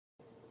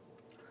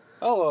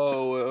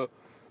Hello,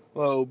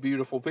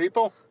 beautiful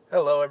people.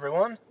 Hello,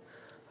 everyone.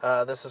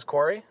 This is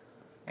Corey.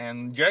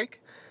 And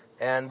Jake.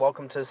 And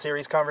welcome to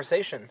Series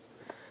Conversation.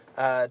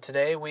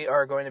 Today we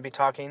are going to be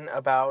talking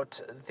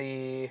about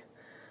the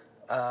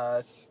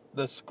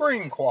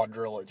Scream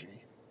quadrilogy.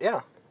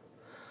 Yeah.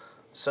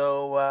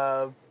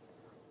 So,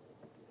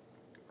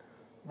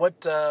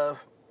 let's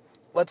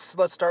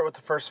start with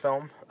the first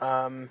film.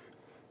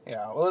 It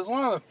was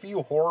one of the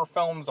few horror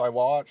films I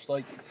watched.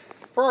 Like,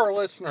 for our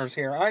listeners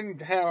here, I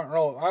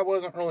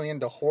wasn't really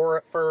into horror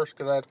at first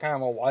because I had kind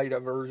of a light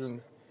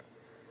aversion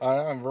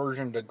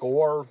to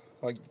gore.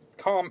 Like,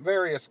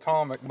 various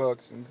comic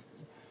books and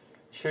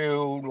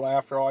Chew,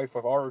 Afterlife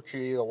with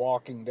Archie, The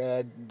Walking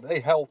Dead, they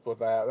helped with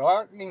that. The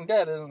Walking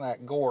Dead isn't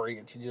that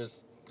gory,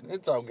 it's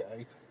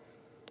okay.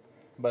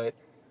 But,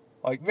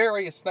 like,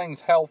 various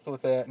things helped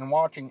with it, and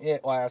watching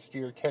it last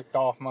year kicked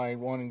off my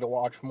wanting to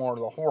watch more of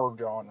the horror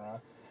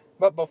genre.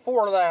 But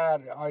before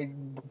that, I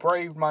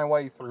braved my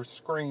way through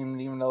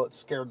Scream, even though it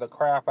scared the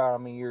crap out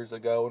of me years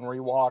ago, and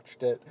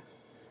rewatched it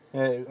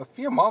a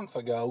few months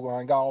ago when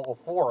I got all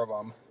four of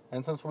them.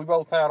 And since we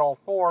both had all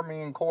four,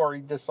 me and Corey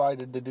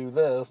decided to do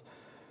this,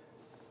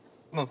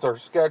 since our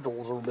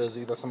schedules were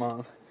busy this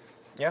month.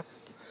 Yeah.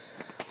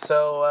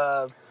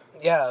 So,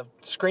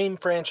 Scream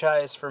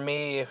franchise for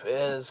me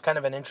is kind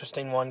of an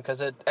interesting one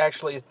because it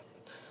actually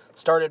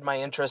started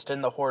my interest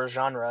in the horror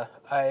genre.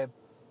 I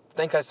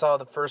think I saw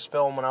the first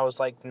film when I was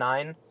like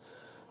 9,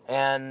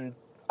 and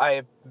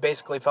I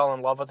basically fell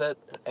in love with it,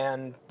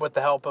 and with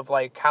the help of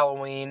like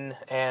Halloween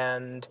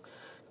and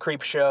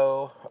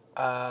Creepshow,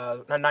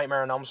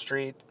 Nightmare on Elm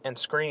Street, and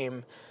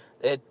Scream,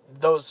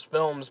 those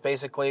films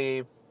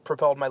basically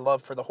propelled my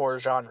love for the horror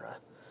genre.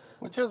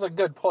 Which is a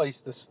good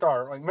place to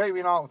start. Like,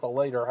 maybe not with the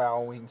later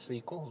Halloween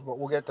sequels, but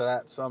we'll get to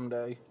that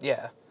someday.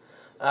 Yeah.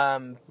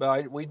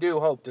 But we do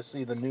hope to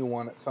see the new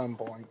one at some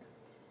point.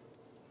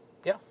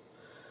 Yeah.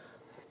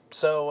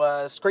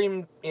 So,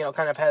 Scream,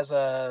 kind of has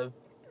I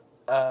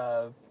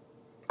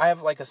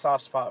have, like, a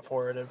soft spot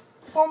for it.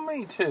 Well,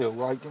 me too.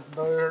 Like,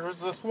 there's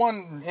this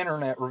one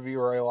internet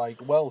reviewer I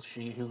liked,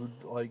 Welshie, who,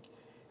 like,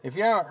 if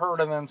you haven't heard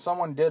of him,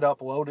 someone did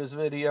upload his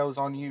videos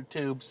on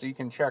YouTube, so you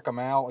can check them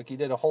out. Like, he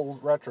did a whole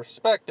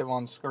retrospective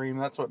on Scream.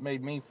 That's what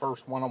made me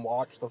first want to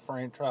watch the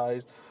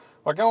franchise.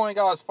 Like, I only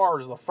got as far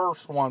as the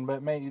first one,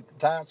 but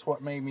that's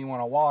what made me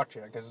want to watch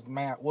it, because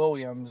Matt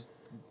Williams,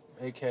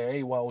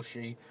 a.k.a.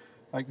 Welshie,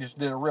 like, just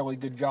did a really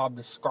good job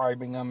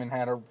describing them and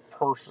had a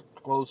close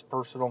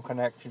personal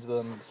connection to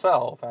them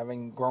himself,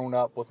 having grown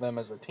up with them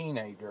as a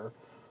teenager.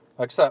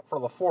 Except for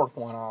the fourth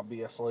one,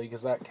 obviously,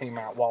 because that came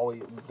out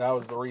that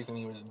was the reason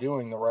he was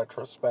doing the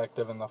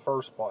retrospective in the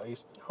first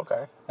place.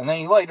 Okay. And then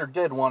he later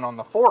did one on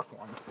the fourth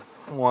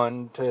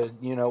one to,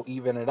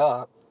 even it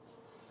up.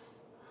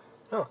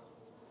 Huh.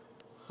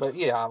 But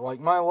yeah, like,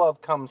 my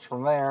love comes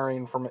from there,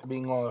 and from it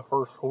being one of the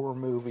first horror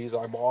movies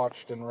I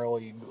watched and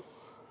really,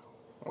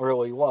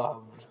 really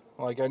loved.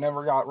 Like, I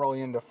never got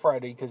really into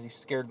Freddy because he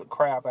scared the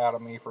crap out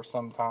of me for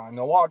some time.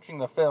 Now, watching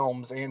the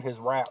films and his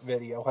rap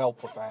video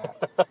helped with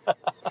that.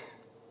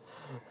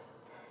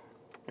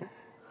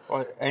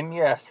 And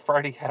yes,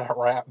 Freddy had a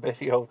rap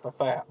video with the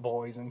Fat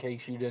Boys, in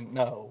case you didn't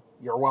know.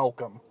 You're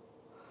welcome.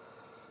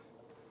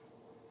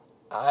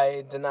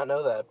 I did not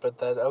know that,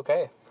 but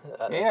okay.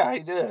 Yeah,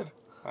 he did.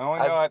 I only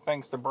know that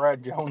thanks to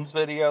Brad Jones'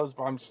 videos,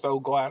 but I'm so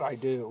glad I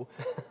do.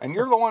 And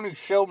you're the one who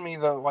showed me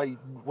the,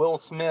 Will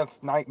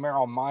Smith's Nightmare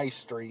on My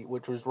Street,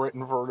 which was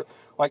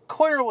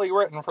clearly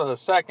written for the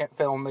second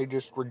film. They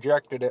just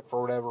rejected it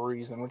for whatever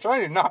reason, which I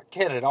did not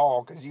get at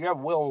all, because you have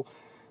Will,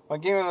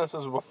 even this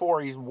is before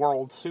he's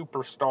world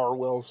superstar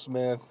Will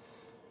Smith,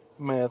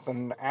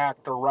 and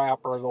actor,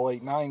 rapper of the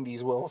late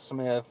 90s Will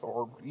Smith,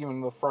 or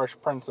even the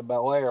Fresh Prince of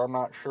Bel-Air, I'm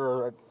not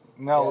sure.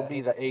 No, it'd be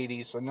the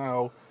 80s, so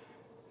no.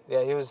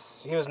 Yeah, he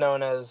was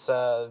known as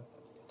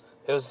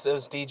it was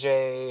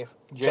DJ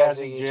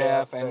Jazzy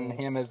Jeff and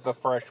him as the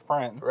Fresh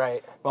Prince.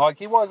 Right. But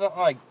he wasn't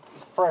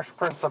Fresh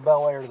Prince of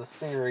Bel-Air the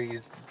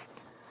series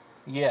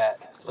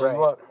yet. So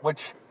right.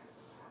 Which,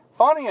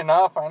 funny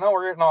enough, I know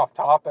we're getting off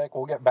topic.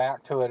 We'll get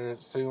back to it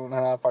soon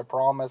enough, I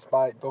promise.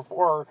 But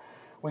before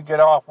we get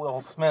off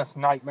Will Smith's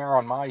Nightmare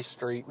on My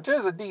Street, which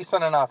is a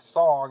decent enough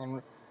song,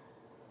 and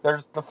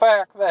there's the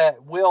fact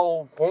that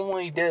Will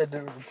only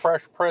did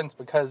Fresh Prince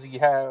because he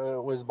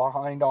was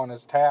behind on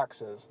his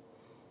taxes,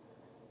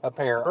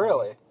 apparently.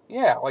 Really?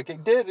 Yeah,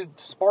 it did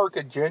spark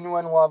a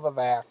genuine love of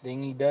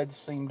acting. He did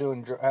seem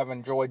to have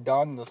enjoyed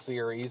doing the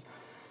series.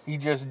 He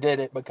just did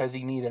it because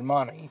he needed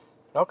money.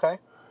 Okay.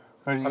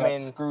 Or he got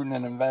screwed in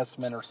an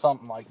investment or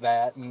something like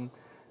that. And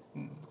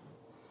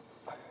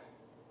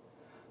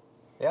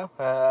yeah,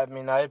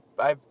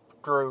 I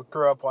grew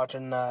up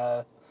watching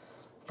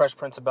Fresh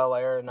Prince of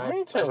Bel-Air, and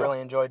I really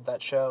enjoyed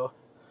that show.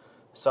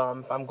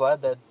 So I'm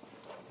glad that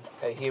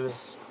he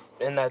was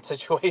in that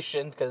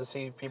situation, because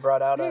he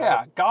brought out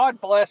God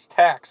bless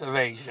tax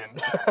evasion.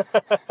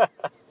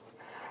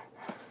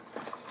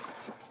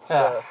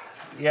 So,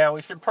 yeah,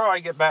 we should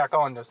probably get back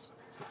on to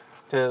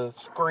to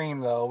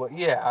Scream, though. But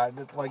yeah,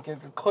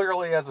 it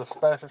clearly has a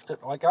special.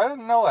 Like, I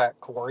didn't know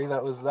that, Corey.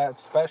 That was that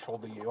special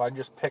to you. I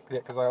just picked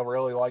it because I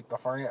really liked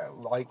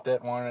liked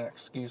it, wanted an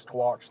excuse to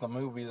watch the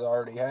movies I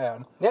already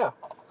had. Yeah.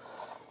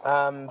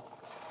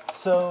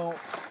 So,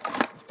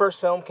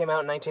 first film came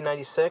out in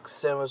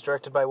 1996 and was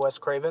directed by Wes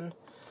Craven.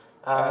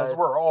 As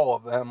were all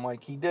of them.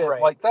 Like, he did.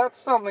 Right. Like, that's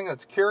something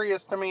that's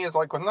curious to me is,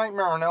 like, with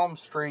Nightmare on Elm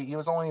Street, he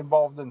was only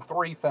involved in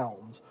 3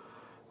 films.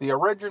 The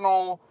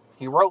original,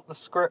 he wrote the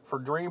script for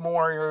Dream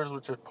Warriors,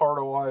 which is part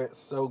of why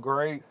it's so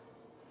great.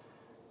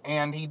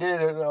 And he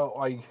did it,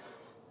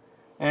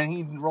 and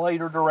he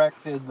later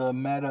directed the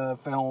meta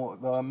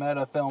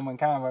film and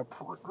kind of a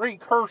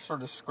precursor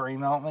to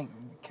Scream. I don't think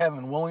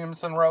Kevin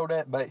Williamson wrote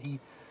it, but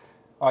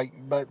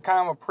but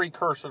kind of a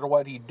precursor to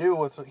what he'd do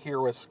with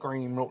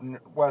Scream,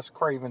 Wes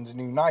Craven's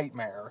New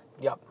Nightmare.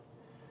 Yep.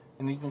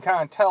 And you can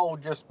kind of tell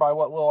just by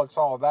what little I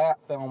saw of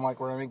that film, like,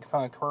 where they make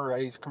fun of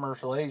Curry's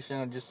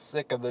commercialization and just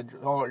sick of the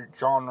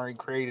genre he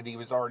created he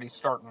was already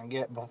starting to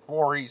get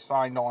before he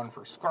signed on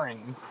for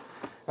Scream.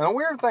 And the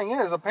weird thing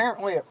is,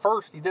 apparently at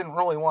first he didn't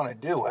really want to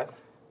do it.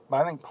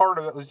 But I think part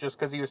of it was just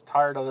because he was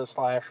tired of the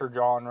slasher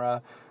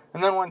genre.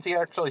 And then once he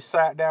actually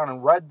sat down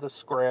and read the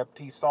script,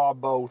 he saw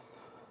both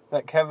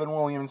that Kevin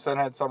Williamson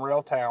had some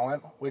real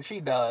talent, which he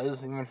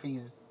does, even if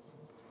he's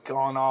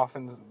gone off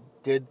and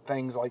did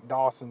things like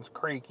Dawson's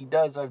Creek, he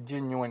does have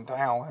genuine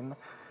talent,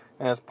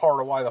 and it's part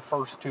of why the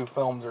first 2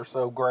 films are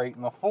so great,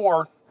 and the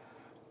fourth,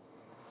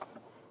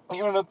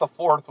 even if the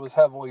fourth was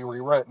heavily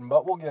rewritten,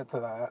 but we'll get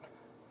to that.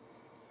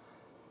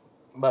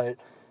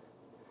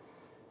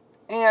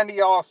 And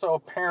he also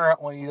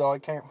apparently, I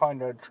can't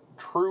find a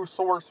true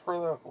source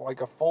for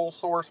a full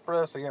source for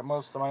this. I get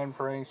most of my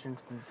information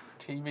from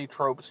TV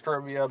Tropes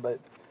Trivia, but,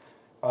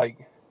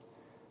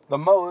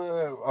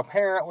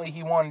 apparently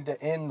he wanted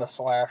to end the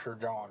slasher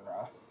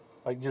genre.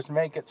 Like, just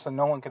make it so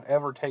no one could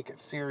ever take it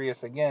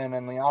serious again,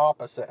 and the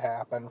opposite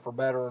happened, for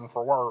better and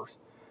for worse.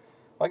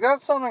 Like,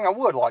 that's something I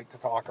would like to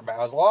talk about.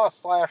 As a lot of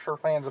slasher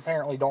fans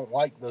apparently don't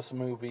like this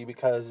movie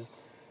because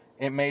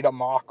it made a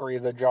mockery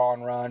of the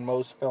genre, and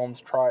most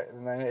films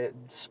and then it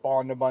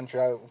spawned a bunch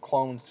of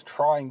clones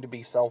trying to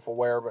be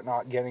self-aware, but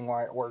not getting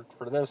why it worked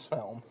for this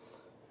film.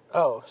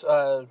 Oh,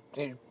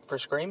 for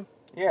Scream?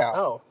 Yeah.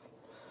 Oh.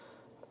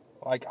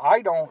 Like,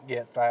 I don't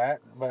get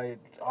that, but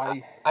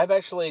I've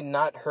actually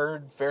not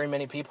heard very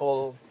many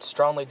people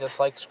strongly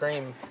dislike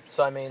Scream,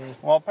 so I mean...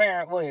 Well,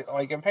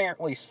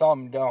 apparently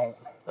some don't.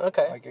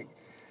 Okay.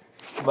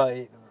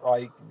 But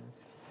I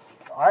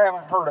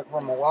haven't heard it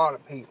from a lot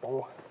of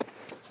people.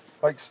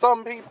 Like,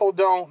 some people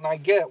don't, and I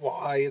get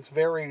why. It's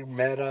very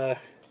meta.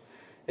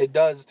 It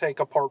does take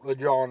apart the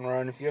genre,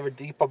 and if you have a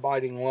deep,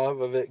 abiding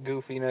love of it,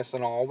 goofiness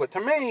and all. But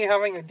to me,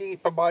 having a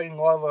deep, abiding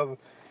love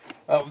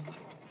of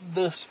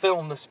this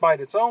film, despite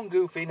its own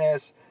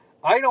goofiness,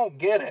 I don't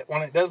get it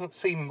when it doesn't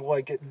seem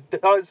like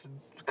it does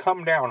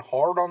come down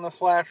hard on the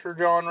slasher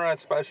genre,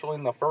 especially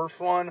in the first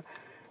one.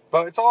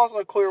 But it's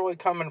also clearly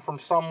coming from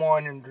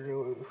someone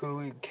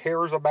who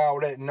cares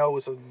about it and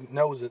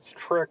knows its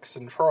tricks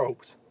and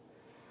tropes.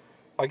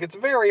 Like, it's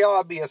very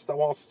obvious that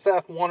while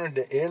Seth wanted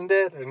to end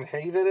it and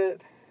hated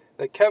it,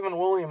 that Kevin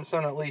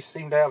Williamson at least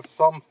seemed to have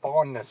some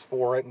fondness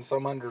for it and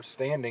some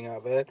understanding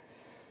of it.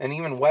 And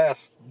even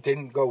Wes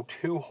didn't go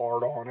too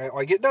hard on it.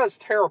 Like, it does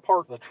tear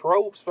apart the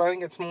tropes, but I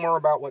think it's more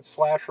about what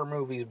slasher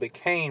movies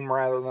became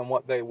rather than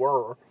what they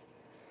were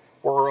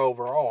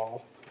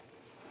overall.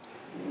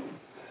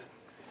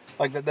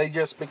 Like, that they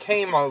just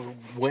became a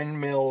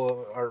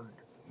windmill, or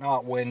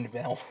not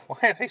windmill.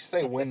 Why did I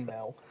say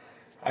windmill?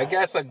 I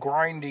guess a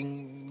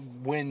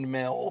grinding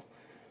windmill.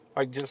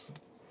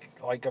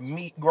 Like a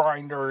meat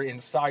grinder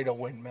inside a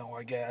windmill,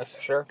 I guess.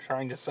 Sure.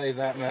 Trying to say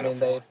that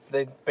metaphor. I mean,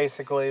 they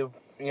basically,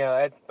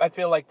 I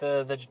feel like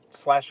the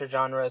slasher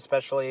genre,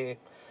 especially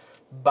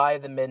by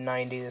the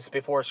mid-90s,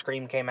 before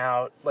Scream came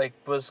out, like,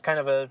 was kind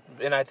of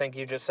and I think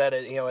you just said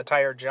it, a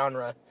tired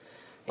genre.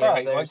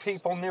 Right, like,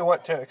 people knew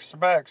what to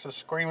expect, so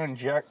Scream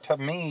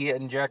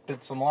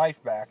injected some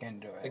life back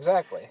into it.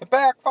 Exactly. It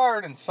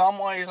backfired in some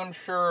ways, I'm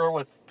sure,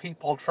 with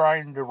people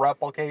trying to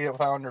replicate it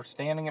without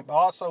understanding it, but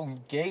also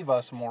gave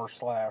us more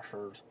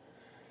slashers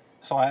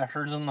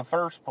in the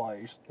first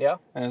place. Yeah.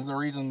 And is the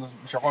reason the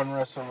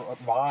genre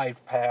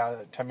survived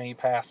past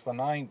the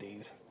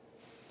 90s.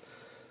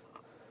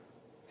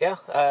 Yeah,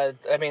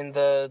 I mean,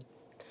 the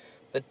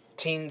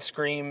teen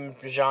Scream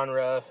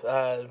genre,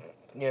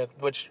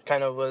 which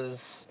kind of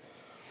was,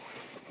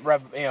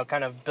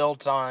 kind of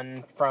built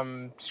on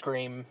from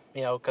Scream,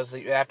 because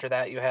after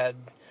that you had,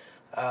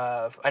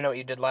 I Know What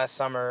You Did Last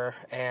Summer,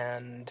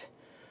 and,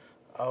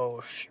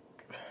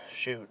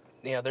 shoot,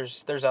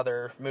 there's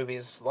other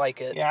movies like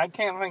it. Yeah, I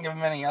can't think of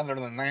many other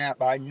than that,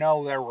 but I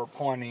know there were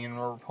plenty, and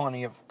there were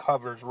plenty of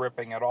covers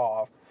ripping it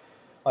off.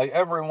 Like,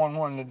 everyone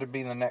wanted to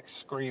be the next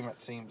Scream,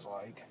 it seems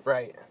like.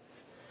 Right.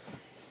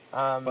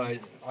 But,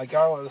 like,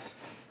 I was...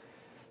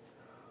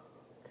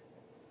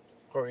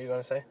 What were you going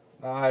to say?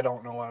 I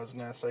don't know what I was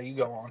going to say. You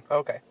go on.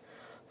 Okay.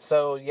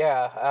 So,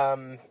 yeah,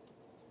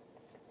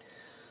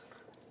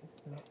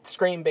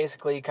 Scream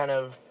basically kind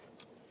of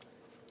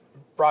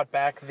brought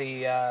back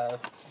the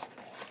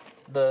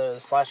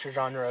slasher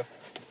genre,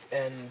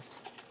 and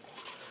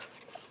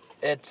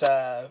it's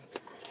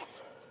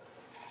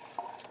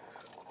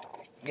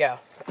yeah.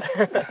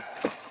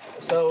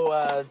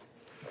 So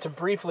to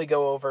briefly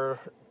go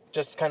over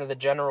just kind of the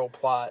general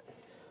plot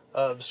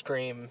of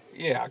Scream.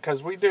 Yeah,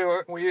 because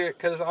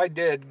because I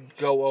did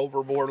go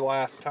overboard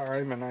last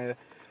time, and I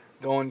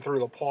going through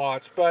the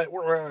plots, but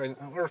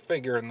we're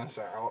figuring this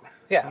out.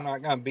 Yeah. I'm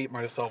not gonna beat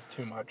myself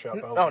too much up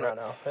over Oh, no, it.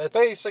 no. It's...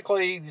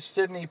 Basically,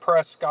 Sidney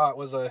Prescott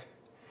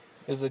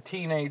is a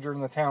teenager in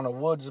the town of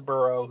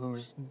Woodsboro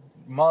whose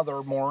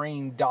mother,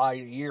 Maureen, died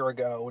a year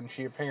ago, and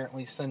she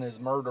apparently sent his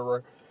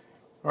murderer.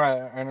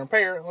 Right, and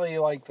apparently,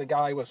 like, the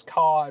guy was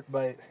caught,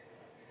 but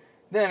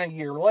then a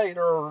year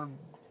later,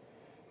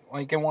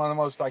 like in one of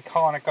the most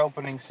iconic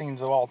opening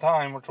scenes of all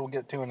time, which we'll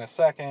get to in a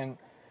second,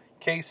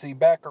 Casey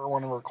Becker,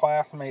 one of her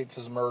classmates,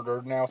 is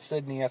murdered. Now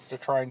Sidney has to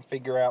try and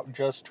figure out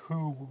just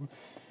who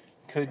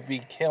could be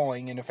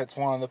killing and if it's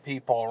one of the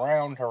people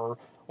around her,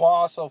 while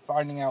also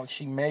finding out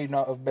she may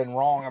not have been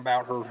wrong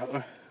about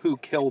who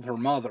killed her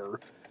mother.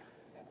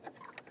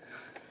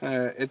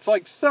 It's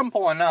like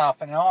simple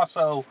enough, and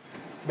also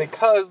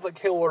because the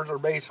killers are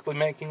basically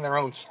making their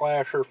own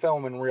slasher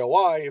film in real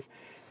life,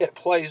 it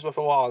plays with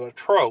a lot of the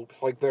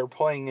tropes, like they're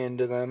playing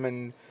into them,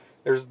 and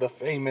there's the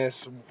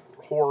famous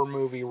horror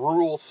movie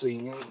rule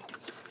scene.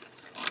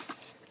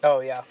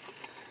 Oh, yeah.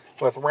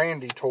 With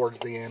Randy towards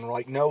the end,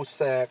 like no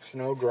sex,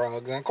 no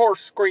drugs, and of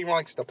course Scream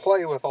likes to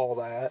play with all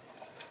that.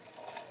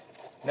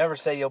 Never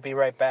say you'll be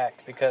right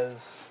back,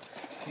 because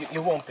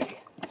you won't be.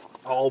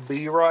 I'll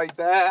be right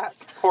back.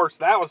 Of course,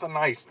 that was a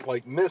nice,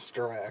 like,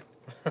 misdirect.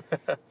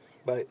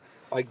 But,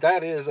 like,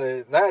 that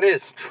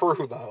is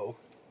true, though.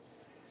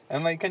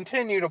 And they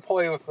continue to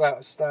play with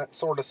that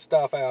sort of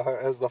stuff out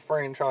as the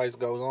franchise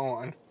goes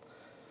on.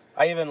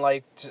 I even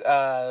liked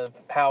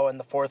how in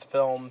the fourth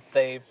film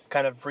they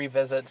kind of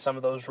revisit some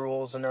of those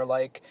rules, and they're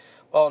like,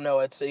 "Well, no,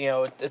 it's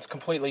it's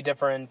completely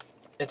different.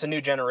 It's a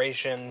new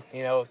generation,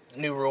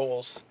 new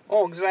rules."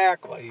 Oh,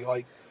 exactly.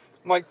 Like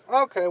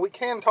okay, we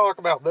can talk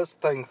about this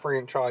thing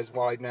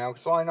franchise-wide now,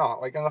 because why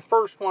not? Like, in the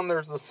first one,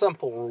 there's the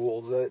simple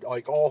rules that,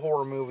 like, all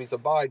horror movies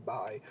abide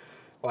by.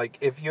 Like,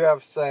 if you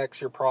have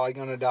sex, you're probably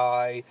gonna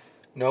die.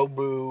 No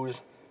booze.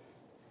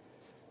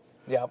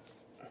 Yep.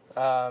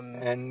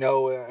 And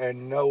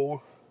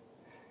no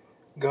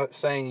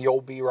saying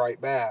you'll be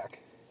right back.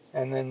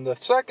 And then the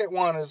second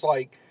one is,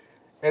 like,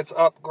 it's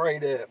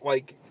upgraded.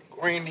 Like,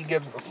 Randy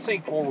gives the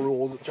sequel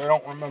rules, which I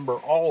don't remember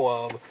all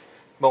of.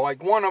 But,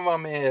 like, one of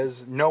them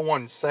is no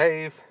one's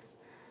safe.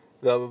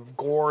 The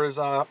gore is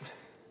up.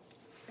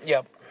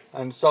 Yep.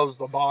 And so's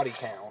the body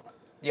count.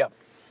 Yep.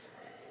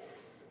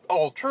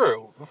 All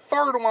true. The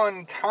third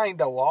one kind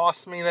of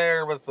lost me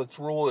there with its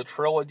rule of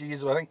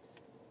trilogies. But I think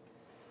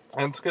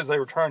it's because they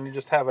were trying to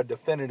just have a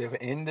definitive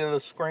end to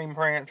the Scream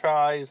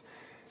franchise.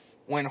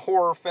 When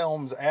horror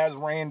films, as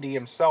Randy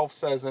himself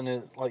says in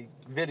his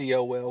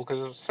video will,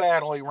 because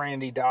sadly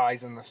Randy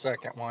dies in the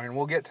second one, and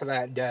we'll get to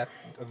that death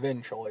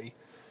eventually.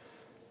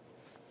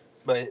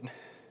 But,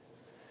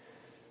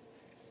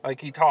 like,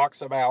 he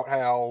talks about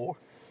how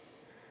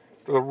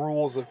the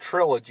rules of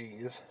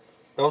trilogies,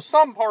 though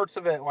some parts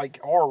of it, like,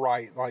 are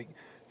right, like,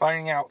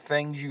 finding out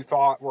things you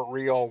thought were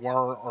real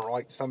weren't, or,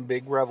 like, some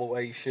big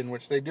revelation,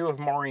 which they do with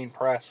Maureen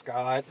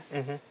Prescott,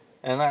 and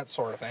that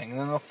sort of thing.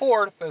 And then the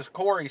fourth, as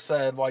Corey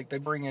said, like, they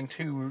bring in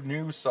two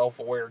new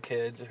self-aware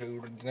kids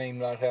whose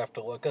names I'd have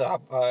to look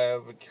up. I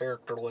have a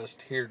character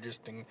list here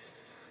just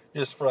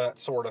for that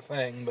sort of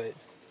thing, but...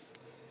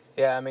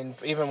 Yeah, I mean,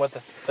 even with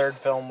the third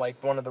film,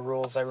 like, one of the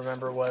rules I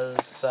remember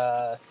was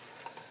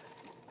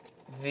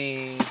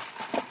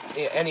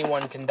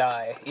anyone can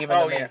die, even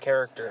the main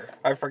character.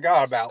 I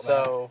forgot about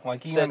that.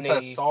 Like, he even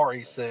says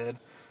sorry, Sid.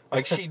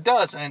 Like, she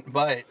doesn't,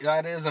 but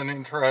that is an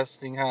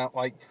interesting,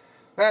 was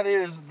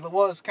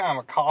kind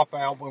of a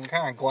cop-out, but I'm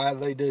kind of glad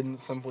they didn't,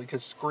 simply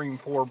because Scream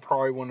 4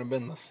 probably wouldn't have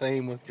been the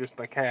same with just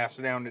the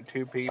cast down to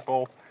two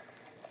people.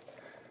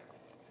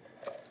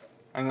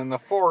 And then the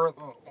fourth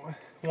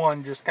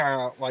one just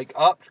kind of, like,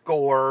 upped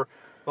gore.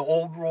 The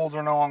old rules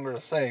are no longer the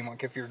same.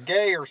 Like, if you're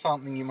gay or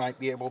something, you might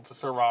be able to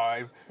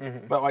survive.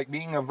 But, like,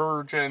 being a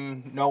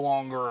virgin, no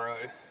longer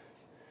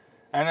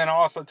And then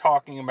also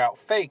talking about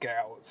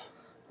fake-outs.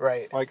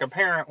 Right. Like,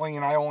 apparently,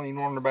 and I only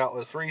learned about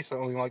this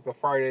recently, like, the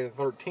Friday the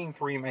 13th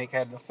remake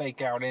had the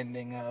fake-out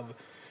ending of...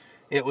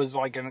 It was,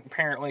 like,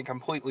 apparently a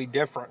completely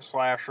different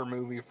slasher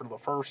movie for the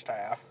first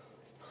half.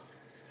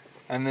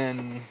 And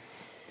then...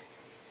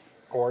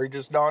 Corey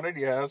just nodded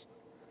yes.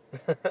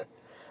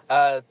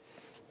 I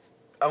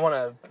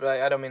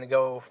don't mean to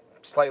go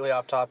slightly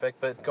off topic,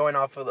 but going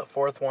off of the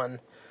fourth one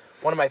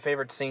of my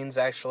favorite scenes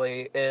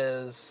actually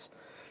is,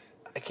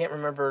 I can't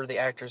remember the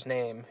actor's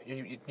name.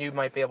 You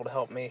might be able to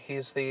help me.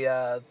 He's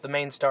the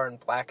main star in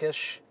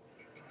Blackish.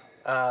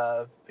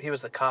 He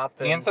was the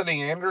cop.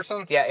 Anthony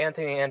Anderson? Yeah,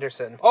 Anthony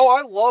Anderson. Oh,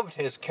 I loved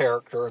his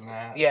character in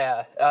that.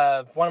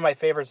 Yeah, one of my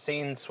favorite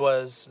scenes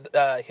was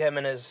him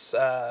and his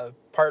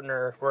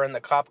partner were in the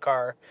cop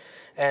car,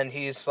 and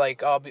he's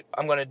like,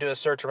 I'm going to do a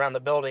search around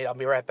the building. I'll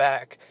be right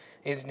back.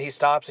 He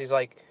stops. He's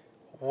like,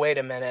 wait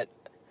a minute.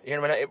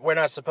 We're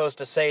not supposed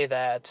to say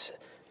that.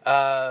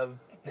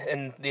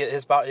 And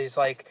his body's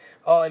like,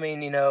 oh, I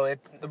mean,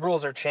 the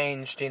rules are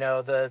changed.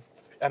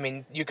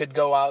 You could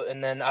go out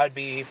and then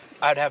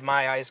I'd have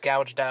my eyes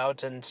gouged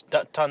out and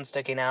tongue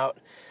sticking out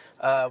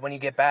when you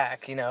get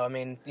back. You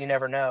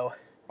never know.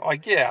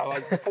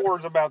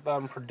 Four's about the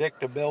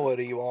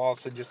unpredictability while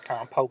also just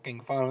kind of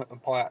poking fun at the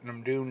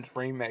Platinum Dunes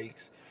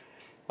remakes.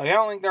 I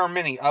don't think there are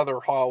many other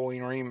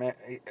Halloween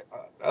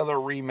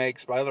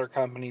remakes by other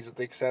companies with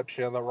the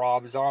exception of the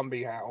Rob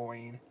Zombie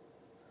Halloween.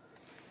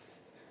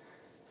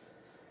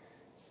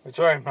 Which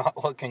I'm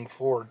not looking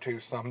forward to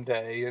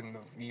someday in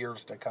the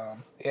years to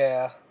come.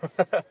 Yeah.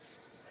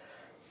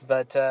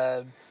 But,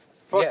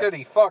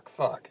 Fuckity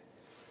fuck.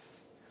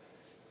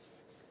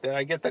 Did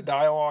I get the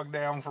dialogue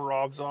down for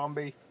Rob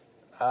Zombie?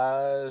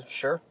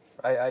 Sure.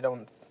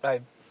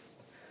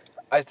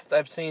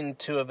 I've seen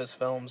 2 of his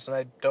films, and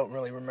I don't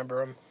really remember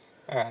them.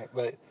 Alright,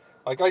 but,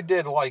 I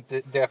did like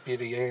the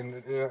Deputy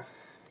and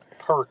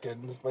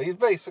Perkins, but he's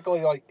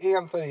basically like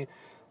Anthony.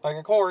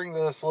 According to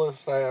this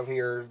list I have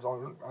here,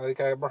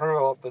 I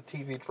brought up the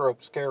TV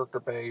Tropes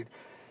character page.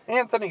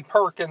 Anthony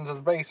Perkins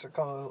is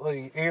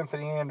basically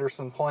Anthony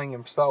Anderson playing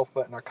himself,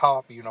 but in a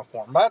cop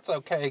uniform. That's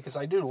okay, because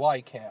I do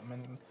like him,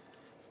 and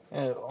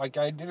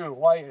I do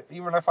like,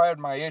 even if I had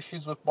my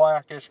issues with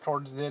Blackish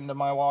towards the end of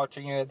my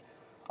watching it,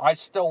 I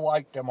still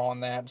liked him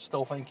on that,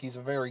 still think he's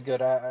a very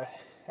good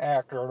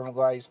actor, and I'm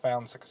glad he's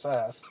found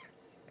success.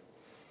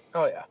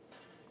 Oh, yeah.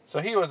 So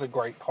he was a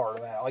great part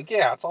of that.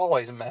 It's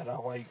always meta.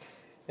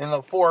 In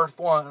the 4th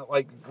one,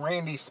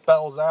 Randy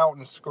spells out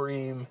and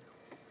scream,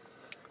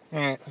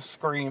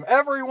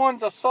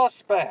 everyone's a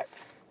suspect.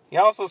 He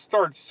also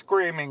starts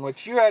screaming,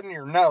 which you had in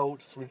your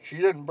notes, which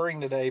you didn't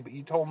bring today, but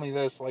you told me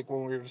this, when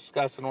we were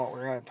discussing what we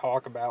were going to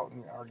talk about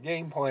in our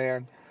game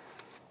plan,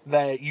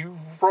 that you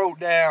wrote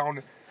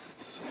down,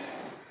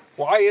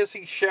 why is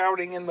he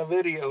shouting in the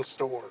video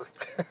store?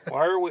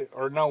 Why are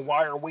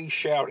we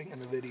shouting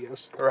in the video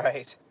store?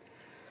 Right.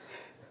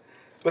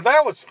 But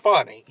that was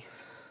funny.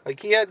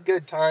 He had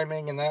good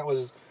timing, and that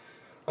was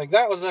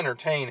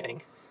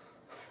entertaining.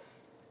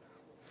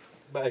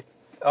 But...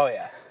 oh,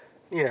 yeah.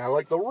 Yeah,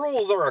 the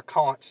rules are a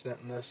constant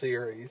in this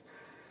series.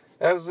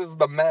 As is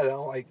the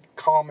meta,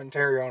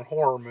 commentary on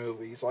horror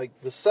movies.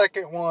 The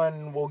second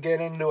one, we'll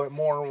get into it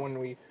more when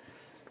we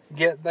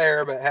get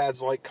there, but it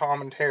has,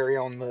 commentary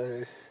on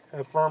the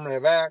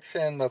affirmative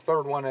action. The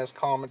third one has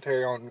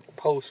commentary on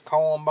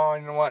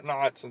post-Columbine and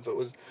whatnot, since it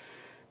was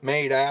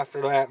made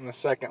after that, and the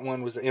second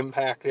one was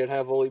impacted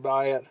heavily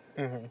by it.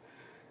 Mm-hmm.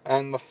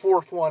 And the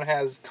fourth one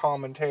has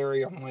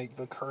commentary on,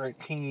 the current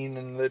teen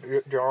and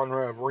the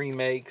genre of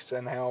remakes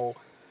and how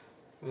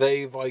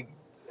they've,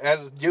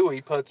 as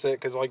Dewey puts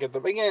it, because, at the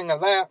beginning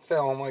of that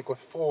film, with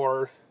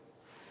 4,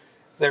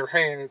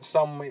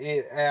 some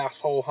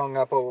asshole hung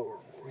up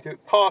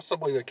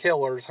possibly the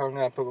killers hung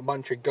up a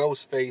bunch of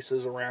ghost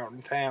faces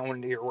around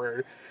town here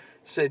where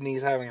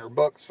Sydney's having her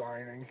book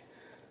signing.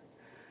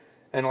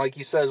 And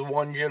he says,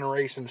 one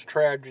generation's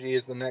tragedy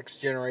is the next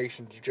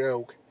generation's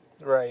joke.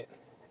 Right.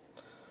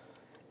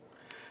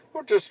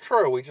 Which is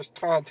true. We just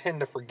kind of tend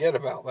to forget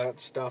about that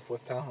stuff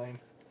with time.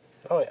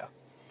 Oh, yeah.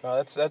 No,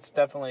 that's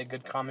definitely a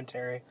good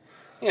commentary.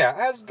 Yeah, it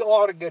has a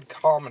lot of good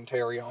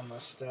commentary on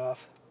this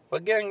stuff.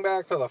 But getting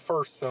back to the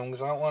first film,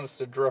 because I don't want us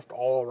to drift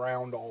all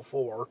around all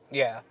 4.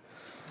 Yeah.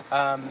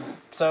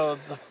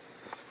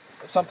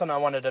 Something I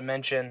wanted to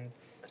mention,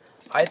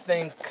 I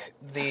think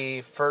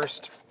the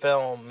first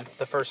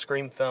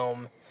Scream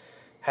film,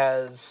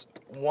 has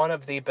one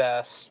of the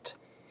best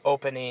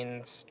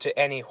openings to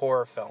any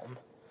horror film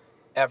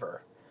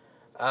ever.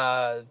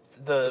 The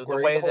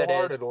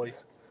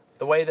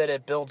way that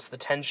it builds the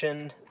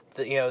tension,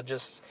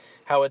 just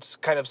how it's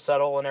kind of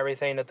subtle and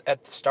everything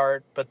at the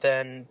start, but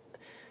then,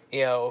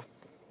 he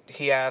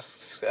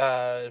asks,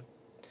 then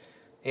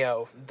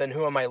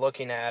who am I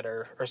looking at,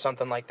 or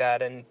something like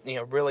that, and,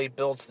 really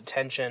builds the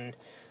tension,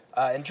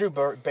 and Drew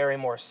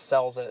Barrymore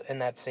sells it in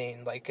that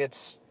scene.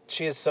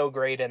 She is so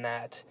great in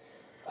that.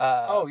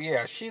 Oh,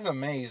 yeah, she's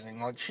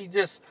amazing.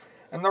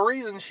 And the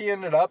reason she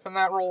ended up in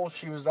that role,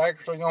 she was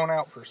actually going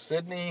out for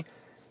Sydney,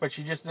 but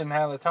she just didn't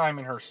have the time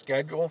in her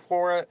schedule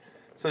for it.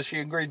 So she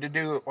agreed to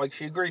do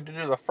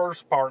the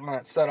first part, and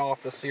that set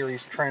off the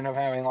series trend of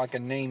having a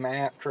name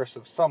actress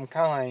of some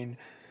kind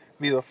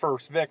be the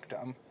first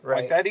victim.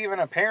 Right. That even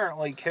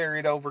apparently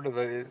carried over to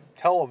the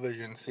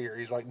television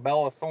series.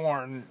 Bella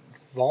Thorne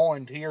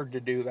volunteered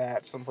to do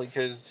that simply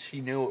because she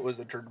knew it was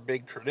a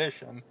big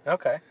tradition.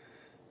 Okay.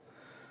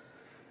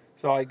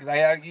 So,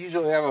 they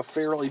usually have a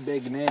fairly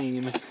big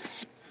name,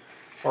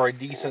 or a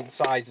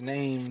decent-sized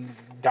name,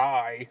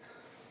 die.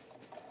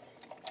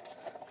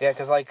 Yeah,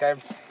 because, I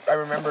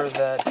remember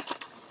that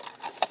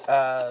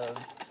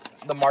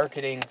the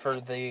marketing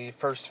for the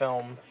first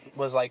film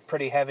was,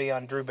 pretty heavy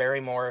on Drew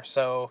Barrymore,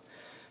 so,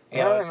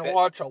 You I know, didn't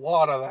watch a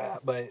lot of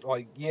that, but,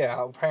 like,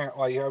 yeah,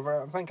 apparently,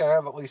 I think I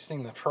have at least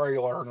seen the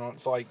trailer, and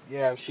it's like,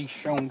 yeah, she's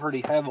shown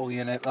pretty heavily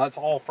in it. That's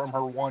all from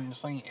her one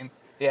scene.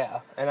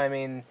 yeah, and I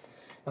mean...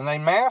 And they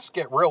mask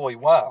it really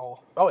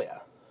well. Oh, yeah.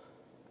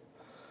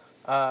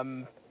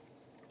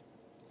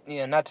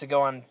 Yeah, not to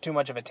go on too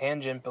much of a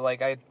tangent, but,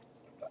 like,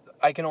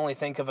 I can only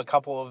think of a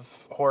couple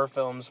of horror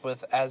films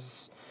with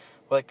as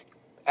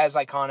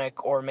iconic,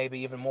 or maybe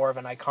even more of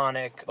an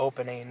iconic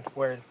opening,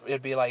 where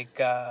it'd be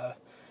like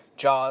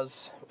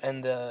Jaws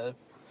and the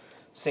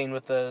scene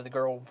with the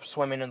girl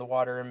swimming in the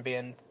water and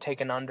being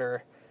taken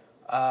under,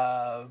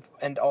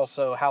 and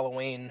also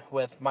Halloween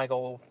with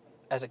Michael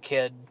as a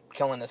kid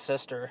killing his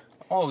sister.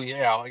 Oh,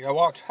 yeah, like, I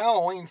watched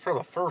Halloween for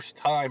the first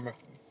time,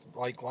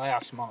 like,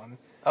 last month.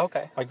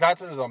 Okay. Like, that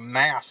is a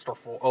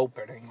masterful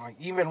opening. Like,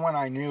 even when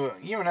I knew it,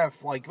 even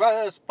if, like,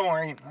 by this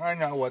point, I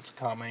know what's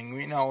coming.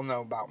 We all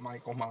know about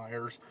Michael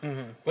Myers.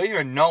 Mm-hmm. But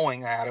even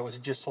knowing that, it was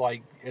just,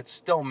 like, it's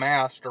still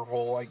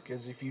masterful. Like,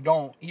 because if you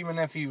don't, even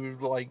if you,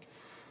 like,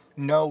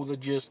 know the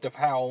gist of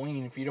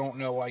Halloween, if you don't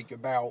know, like,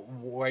 about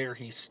where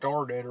he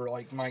started or,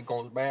 like,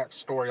 Michael's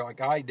backstory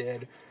like I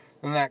did,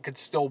 then that could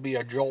still be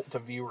a jolt to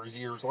viewers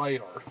years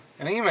later.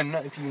 And even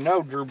if you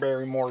know Drew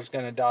Barrymore's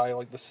going to die,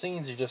 like, the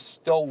scenes are just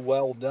still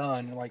well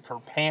done. Like, her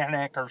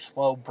panic, her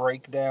slow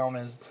breakdown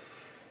as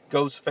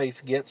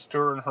Ghostface gets to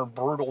her, and her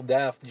brutal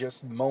death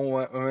just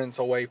moments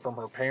away from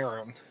her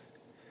parent.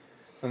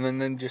 And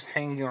then just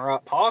hanging her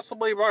up,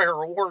 possibly by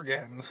her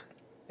organs.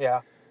 Yeah.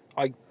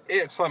 Like,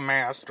 it's a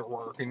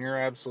masterwork, and you're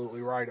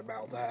absolutely right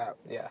about that.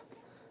 Yeah.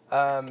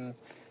 I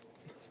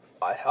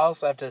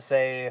also have to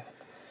say,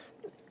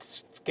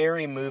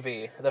 Scary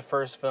Movie, the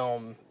first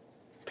film,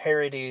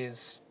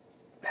 parodies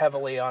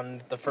heavily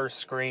on the first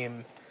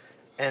Scream,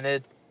 and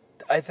it,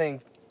 I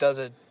think, does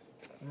it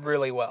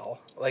really well.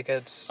 Like,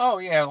 it's... Oh,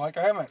 yeah, like,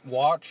 I haven't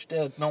watched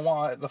it in a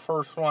while, the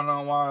first one in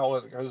a while,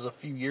 it was a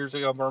few years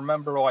ago, but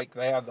remember, like,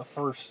 they have the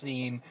first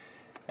scene,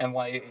 and,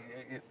 like,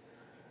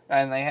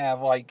 and they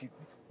have, like,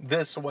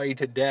 this way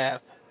to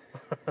death.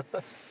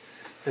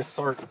 Just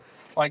sort of,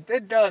 like,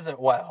 it does it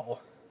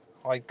well.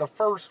 Like, the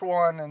first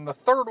one and the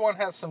third one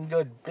has some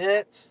good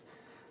bits,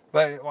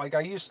 but, like, I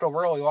used to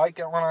really like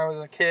it when I was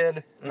a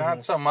kid.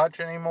 Not so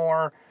much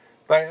anymore,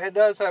 but it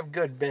does have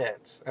good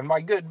bits. And by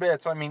good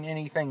bits, I mean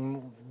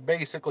anything,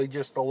 basically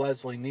just the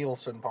Leslie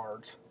Nielsen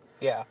parts.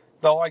 Yeah.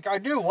 Though, like, I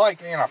do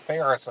like Anna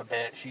Faris a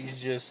bit.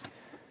 She's just...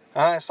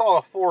 I saw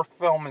a fourth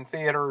film in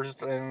theaters,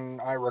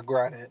 and I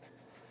regret it.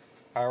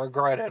 I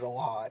regret it a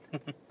lot.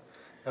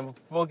 And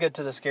we'll get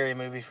to the Scary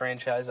Movie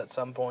franchise at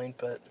some point,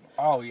 but...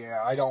 Oh,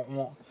 yeah, I don't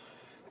want...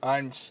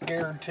 I'm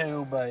scared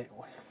to, but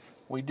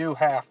we do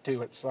have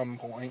to at some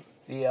point.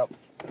 Yep.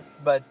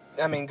 But,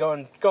 I mean,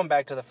 going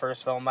back to the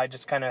first film, I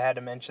just kind of had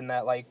to mention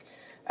that, like,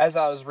 as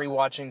I was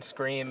rewatching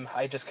Scream,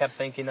 I just kept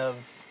thinking of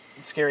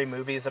Scary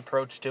Movie's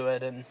approach to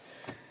it, and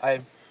I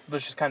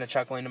was just kind of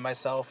chuckling to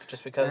myself,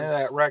 just because... Did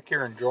that wreck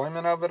your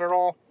enjoyment of it at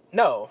all?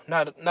 No,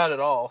 not at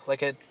all.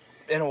 Like, it,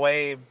 in a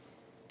way,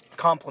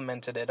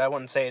 complemented it. I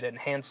wouldn't say it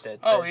enhanced it.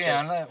 Oh, yeah,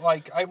 just... and that,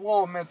 like, I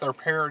will admit their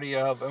parody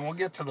of, and we'll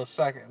get to the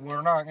second,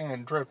 we're not going to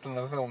drift in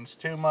the films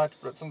too much,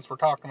 but since we're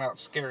talking about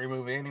Scary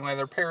Movie anyway,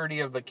 their parody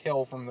of the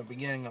kill from the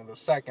beginning of the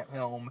second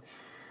film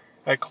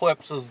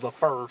eclipses the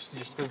first,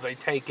 just because they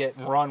take it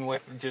and run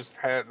with just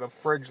the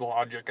fridge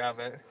logic of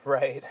it.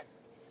 Right.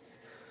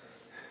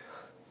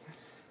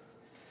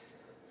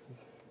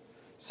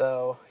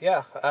 So,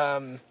 yeah,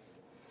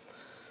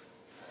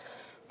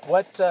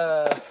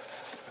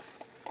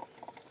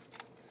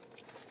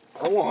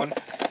 Go on.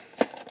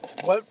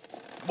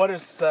 What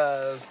is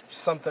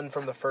something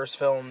from the first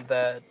film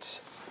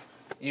that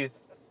you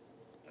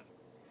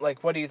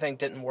like? What do you think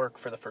didn't work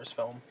for the first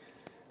film?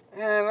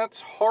 And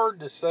that's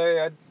hard to say.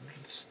 I'd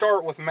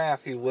start with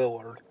Matthew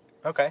Lillard.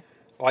 Okay.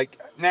 Like,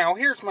 now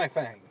here's my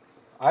thing.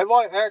 I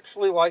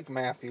actually like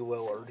Matthew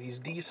Lillard. He's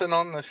decent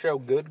on the show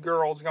Good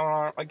Girls going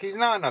on. Like, he's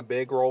not in a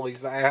big role.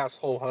 He's the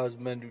asshole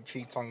husband who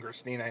cheats on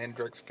Christina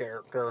Hendricks'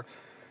 character.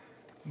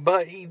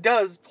 But he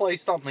does play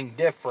something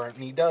different,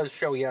 and he does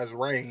show he has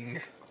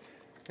range.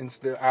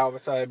 Instead,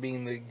 outside of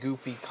being the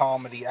goofy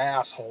comedy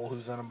asshole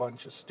who's in a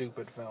bunch of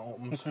stupid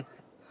films.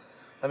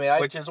 I mean,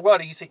 which is what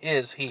he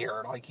is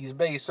here. Like, he's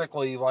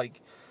basically, like,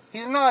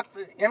 he's not,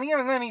 and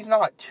even then he's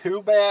not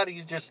too bad.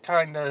 He's just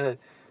kind of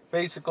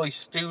basically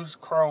Stu's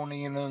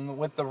crony, and then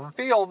with the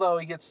reveal, though,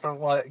 he gets to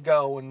let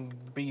go and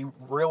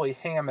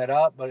ham it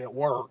up, but it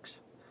works.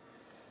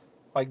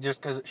 Like,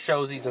 just because it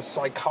shows he's a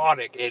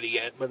psychotic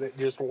idiot, but it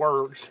just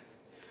works.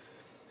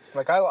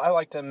 Like, I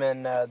liked him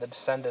in The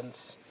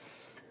Descendants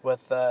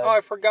with... oh,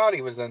 I forgot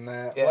he was in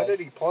that. Yeah. What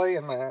did he play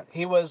in that?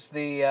 He was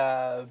the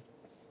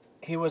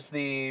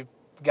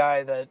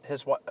guy that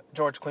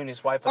George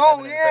Clooney's wife was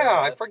having an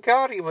affair with. I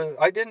forgot he was...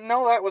 I didn't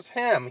know that was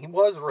him. He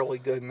was really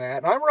good in that.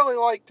 And I really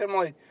liked him,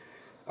 like...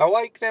 I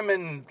liked him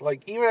in,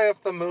 like, even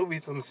if the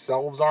movies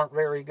themselves aren't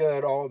very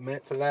good, I'll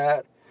admit to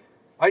that.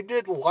 I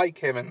did like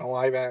him in the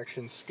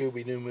live-action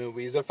Scooby-Doo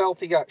movies. I felt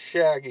he got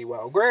Shaggy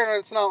well. Granted,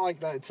 it's not like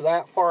that, it's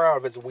that far out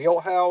of his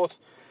wheelhouse,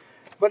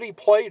 but he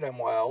played him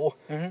well.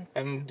 Mm-hmm.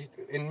 And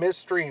in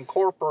Mystery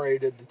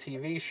Incorporated, the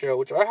TV show,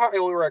 which I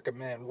highly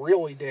recommend,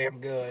 really damn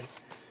good,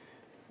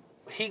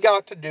 he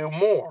got to do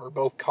more,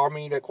 both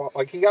comedic,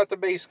 like he got to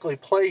basically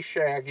play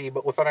Shaggy,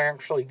 but with an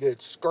actually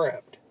good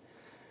script.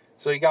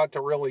 So he got to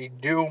really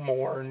do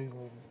more and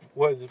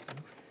was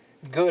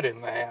good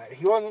in that.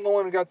 He wasn't the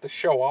one who got to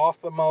show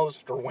off the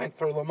most or went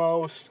through the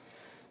most,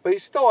 but he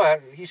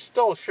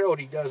still showed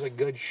he does a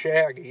good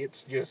Shaggy.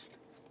 It's just,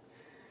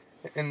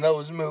 in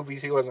those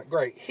movies, he wasn't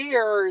great.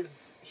 Here,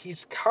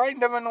 he's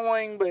kind of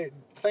annoying, but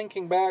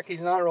thinking back,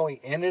 he's not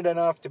really in it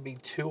enough to be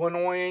too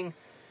annoying.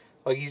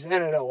 Like, he's in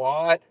it a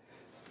lot.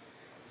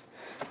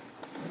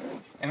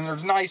 And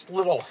there's nice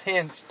little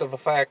hints to the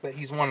fact that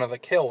he's one of the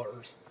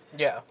killers.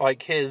 Yeah.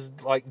 Like his,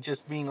 like,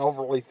 just being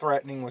overly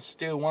threatening with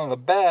Stu. One of the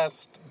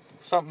best,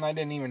 something I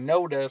didn't even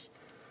notice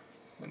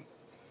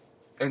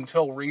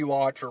until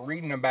rewatch or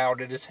reading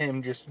about it, is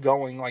him just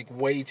going, like,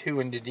 way too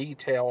into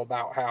detail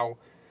about how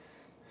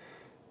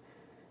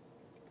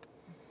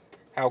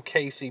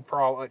Casey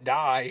probably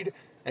died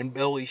and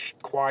Billy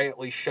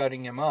quietly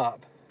shutting him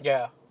up.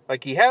 Yeah.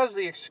 Like, he has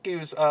the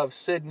excuse of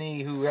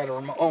Sydney, who had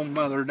her own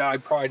mother die,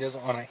 probably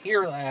doesn't want to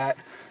hear that.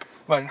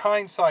 But in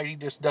hindsight, he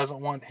just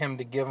doesn't want him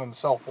to give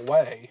himself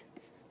away.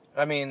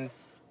 I mean,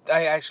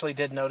 I actually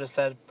did notice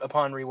that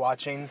upon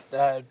rewatching.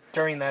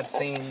 During that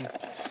scene,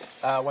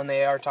 when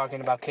they are talking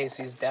about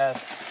Casey's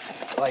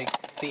death,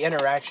 like, the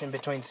interaction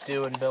between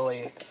Stu and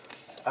Billy,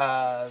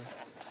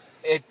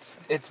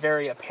 it's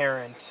very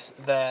apparent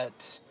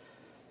that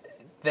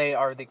they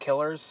are the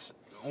killers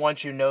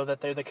once you know that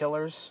they're the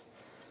killers.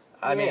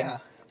 I mean,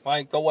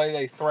 like the way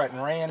they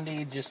threaten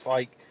Randy, just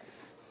like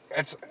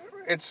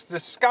it's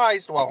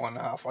disguised well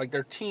enough. Like,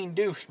 they're teen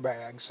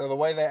douchebags, so the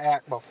way they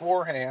act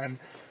beforehand,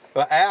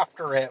 but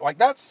after it, like,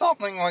 that's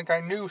something, like, I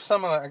knew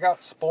some of the, I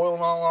got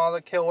spoiled on a lot of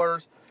the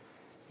killers,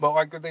 but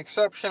like with the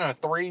exception of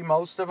 3,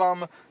 most of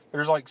them,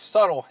 there's like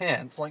subtle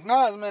hints. Like,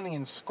 not as many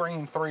in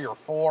Scream 3 or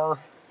 4,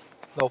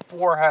 though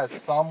 4 has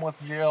some with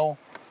Jill.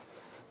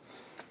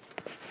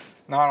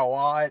 Not a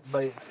lot,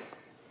 but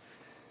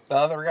the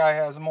other guy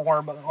has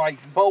more, but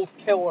like both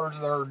killers,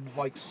 they're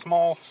like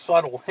small,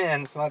 subtle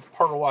hints, and that's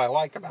part of what I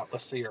like about the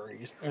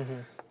series.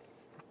 Mm-hmm.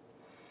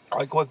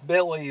 Like with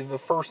Billy, the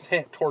first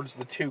hint towards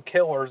the 2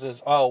 killers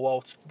is, oh, well,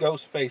 it's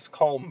Ghostface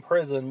called in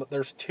prison, but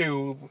there's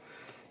 2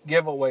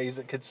 giveaways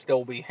it could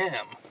still be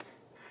him.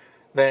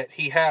 That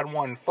he had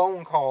one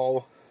phone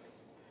call,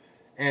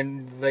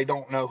 and they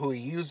don't know who he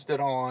used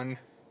it on.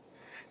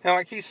 Now,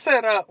 like, he's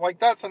set up, like,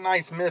 that's a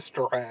nice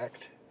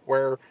misdirect,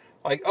 where,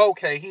 like,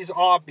 okay, he's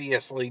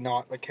obviously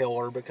not the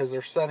killer because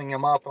they're setting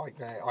him up like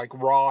that, like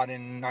Rod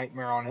in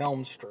Nightmare on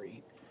Elm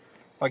Street.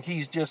 Like,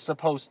 he's just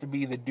supposed to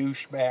be the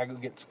douchebag who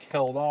gets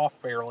killed off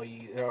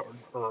fairly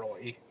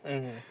early.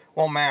 Mm-hmm.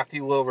 Well,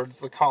 Matthew Lillard's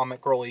the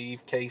comic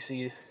relief,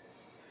 Casey,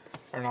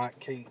 or not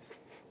Casey.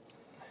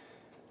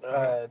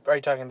 Are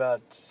you talking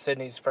about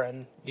Sydney's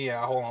friend?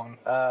 Yeah, hold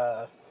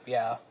on.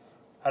 Yeah.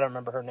 I don't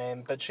remember her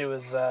name, but she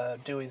was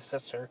Dewey's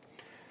sister.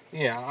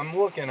 Yeah, I'm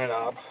looking it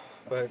up,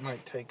 but it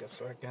might take a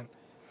second.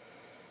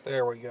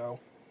 There we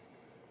go.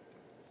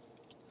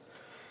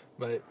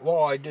 But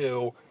while I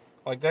do,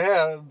 like, they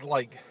had,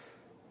 like,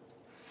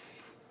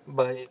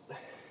 but,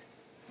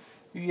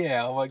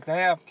 yeah, like, they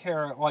have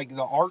like,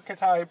 the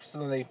archetypes,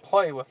 and they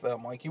play with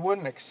them. Like, you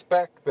wouldn't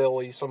expect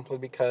Billy simply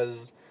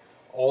because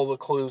all the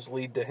clues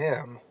lead to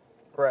him.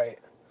 Right.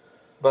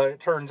 But it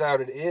turns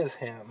out it is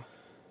him.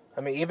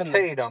 I mean, even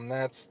Tatum,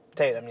 that's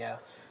Tatum, yeah.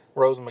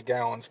 Rose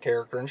McGowan's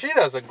character, and she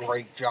does a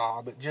great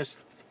job. It just,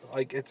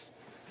 like, it's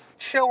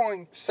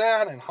chilling,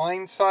 sad in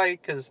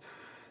hindsight, because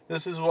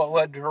this is what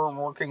led to her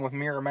working with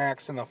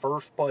Miramax in the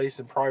first place,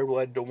 and probably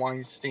led to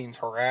Weinstein's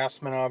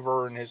harassment of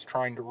her and his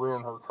trying to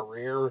ruin her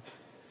career.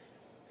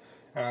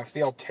 And I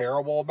feel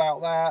terrible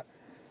about that.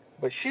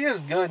 But she is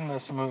good in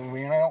this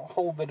movie, and I don't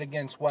hold it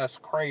against Wes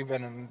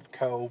Craven and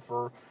co.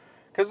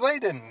 because they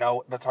didn't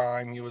know at the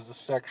time he was a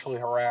sexually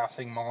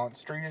harassing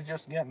monster. He was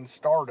just getting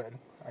started,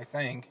 I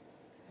think.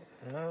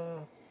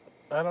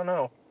 I don't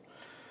know.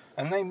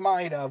 And they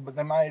might have, but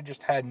they might have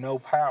just had no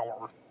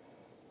power.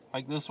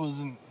 Like, this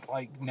wasn't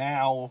like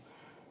now,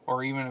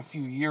 or even a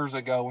few years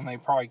ago when they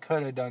probably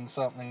could have done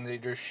something. They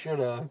just should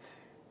have.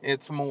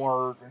 It's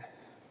more,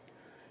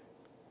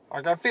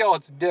 like, I feel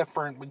it's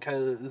different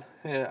because,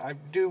 I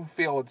do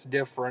feel it's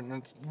different.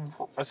 It's,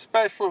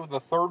 especially with the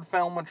third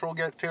film, which we'll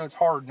get to, it's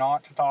hard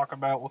not to talk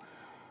about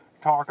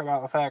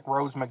the fact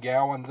Rose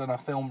McGowan's in a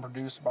film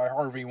produced by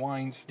Harvey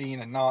Weinstein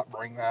and not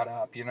bring that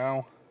up, you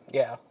know?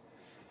 Yeah.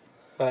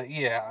 But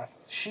yeah,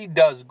 she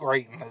does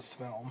great in this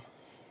film.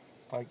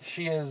 Like,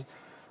 she's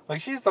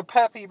the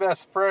peppy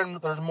best friend,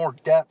 but there's more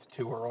depth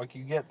to her. Like,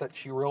 you get that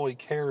she really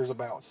cares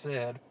about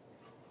Sid.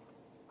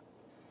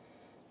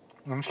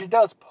 And she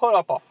does put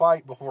up a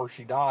fight before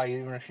she dies,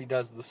 even if she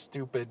does the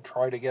stupid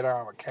try to get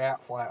out of a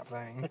cat flap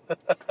thing.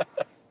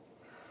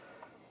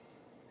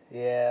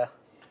 Yeah.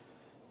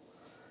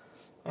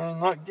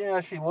 And, like,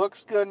 yeah, she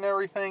looks good and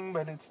everything,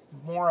 but it's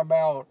more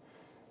about,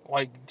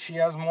 like, she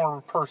has more of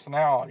a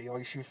personality.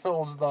 Like, she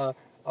fills the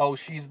oh,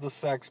 she's the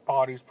sex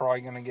pot who's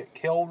probably going to get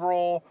killed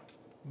role.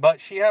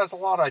 But she has a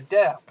lot of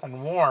depth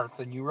and warmth,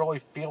 and you really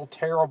feel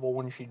terrible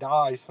when she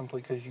dies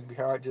simply because she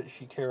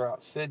care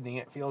about Sidney.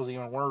 It feels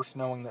even worse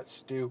knowing that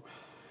Stu,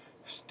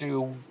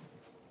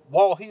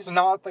 while he's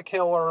not the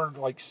killer,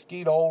 like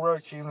Skeet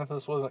Ulrich, even if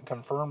this wasn't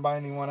confirmed by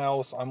anyone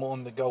else, I'm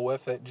willing to go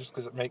with it just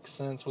because it makes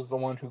sense, was the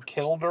one who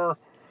killed her.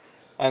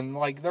 And,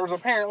 like, there was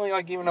apparently,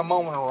 like, even a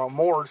moment of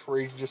remorse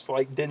where he just,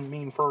 like, didn't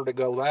mean for her to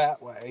go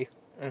that way.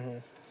 Mm-hmm.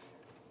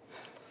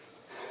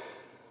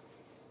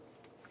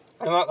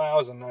 I thought that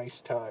was a nice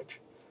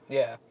touch.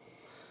 Yeah.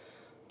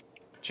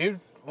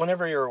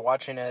 Whenever you were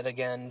watching it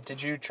again,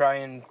 did you try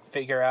and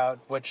figure out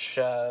which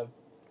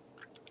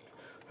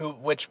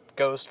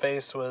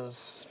Ghostface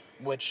was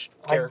which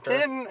character? I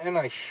didn't, and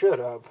I should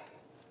have.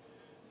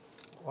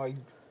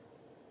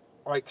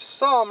 Like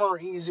some are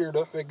easier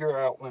to figure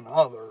out than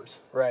others.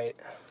 Right.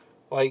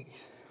 Like,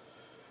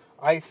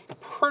 I'm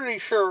pretty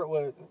sure it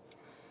was,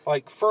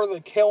 like, for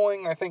the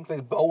killing, I think they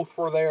both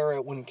were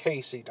there when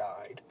Casey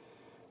died.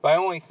 But I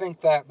only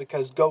think that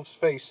because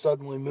Ghostface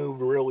suddenly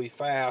moved really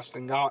fast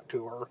and got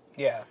to her.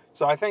 Yeah.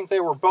 So I think they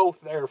were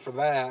both there for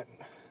that.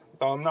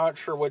 Though I'm not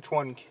sure which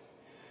one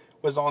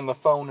was on the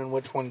phone and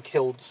which one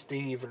killed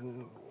Steve.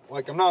 And,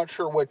 like, I'm not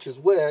sure which is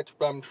which,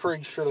 but I'm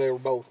pretty sure they were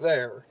both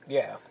there.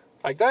 Yeah.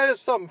 Like, that is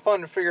something fun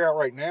to figure out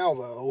right now,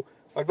 though.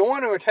 Like, the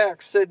one who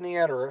attacked Sidney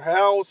at her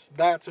house,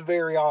 that's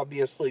very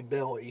obviously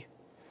Billy.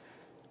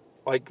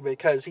 Like,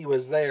 because he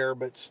was there,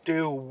 but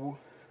Stu...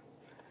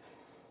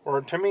 Or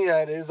to me,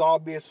 that is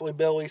obviously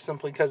Billy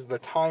simply because the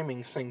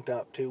timing synced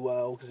up too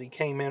well, because he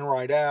came in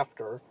right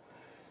after.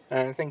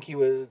 And I think he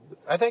was...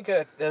 I think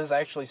it was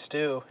actually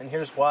Stu, and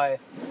here's why.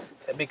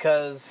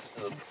 Because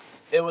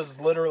it was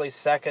literally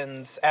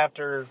seconds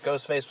after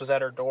Ghostface was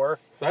at her door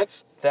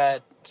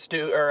that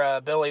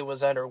Billy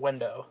was at her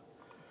window.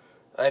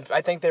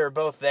 I think they were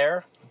both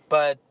there,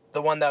 but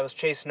the one that was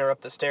chasing her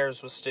up the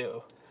stairs was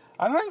Stu.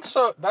 I think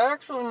so. That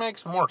actually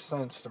makes more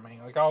sense to me.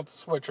 Like, I'll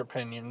switch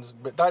opinions,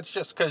 but that's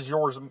just because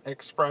your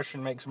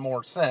expression makes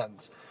more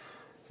sense.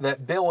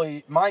 That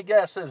Billy, my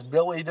guess is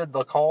Billy did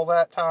the call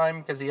that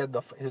time because he had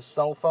his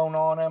cell phone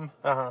on him.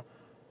 Uh-huh.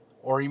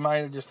 Or he might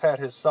have just had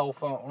his cell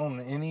phone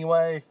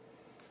anyway.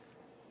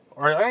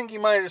 Or I think he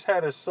might have just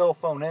had his cell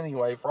phone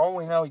anyway. For all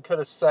we know, he could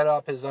have set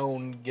up his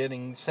own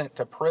getting sent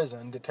to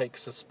prison to take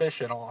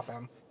suspicion off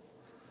him.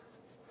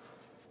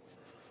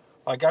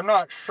 Like, I'm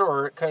not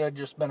sure. It could have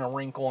just been a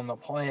wrinkle in the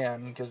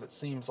plan because it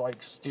seems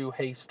like Stu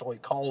hastily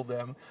called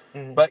them.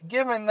 Mm-hmm. But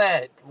given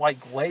that,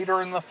 like,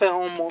 later in the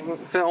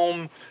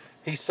film,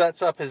 he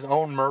sets up his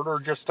own murder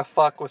just to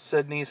fuck with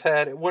Sidney's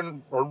head, it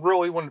wouldn't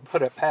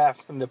put it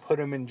past him to put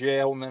him in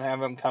jail and then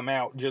have him come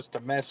out just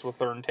to mess with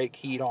her and take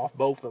heat off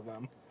both of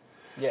them.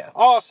 Yeah.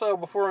 Also,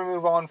 before we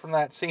move on from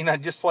that scene,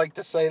 I'd just like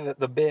to say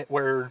that the bit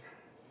where,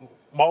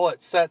 while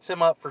it sets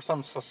him up for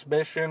some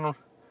suspicion...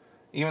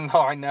 Even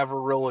though I never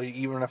really,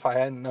 even if I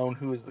hadn't known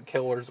who the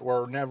killers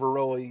were, never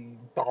really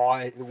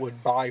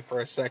would buy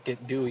for a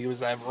second Dewey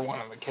was ever one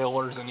of the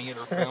killers in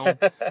either film.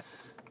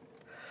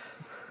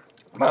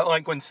 But,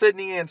 like, when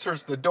Sidney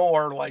answers the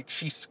door, like,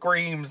 she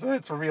screams, and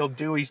it's revealed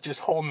Dewey's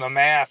just holding the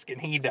mask,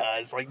 and he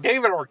does. Like,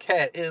 David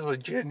Arquette is a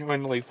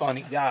genuinely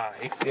funny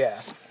guy.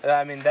 Yeah.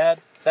 I mean, that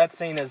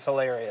scene is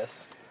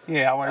hilarious.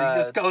 Yeah, where he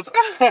just goes,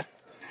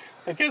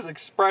 like, his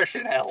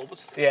expression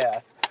helps.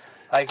 Yeah.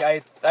 Like,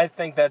 I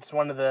think that's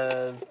one of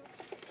the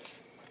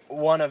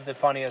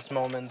funniest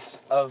moments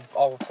of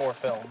all 4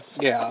 films.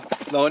 Yeah.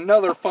 Though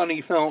another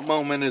funny film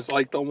moment is,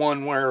 like, the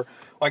one where,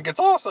 like, it's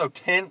also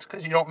tense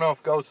because you don't know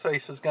if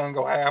Ghostface is going to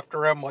go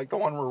after him. Like, the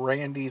one where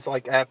Randy's,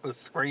 like, at the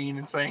screen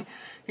and saying,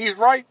 he's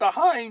right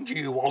behind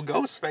you, while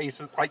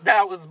Ghostface is, like,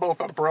 that was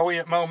both a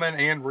brilliant moment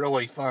and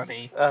really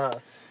funny. Uh-huh.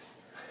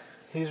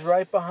 He's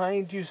right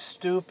behind you,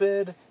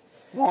 stupid.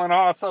 Well, and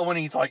also when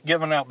he's, like,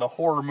 giving out the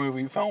horror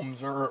movie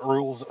films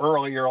rules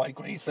earlier, like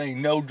when he's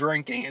saying no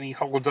drinking and he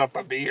holds up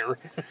a beer.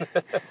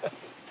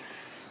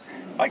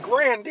 Like,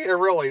 Randy I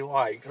really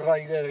liked. I thought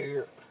he did it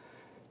here.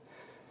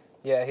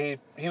 Yeah,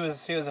 he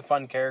was a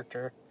fun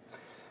character.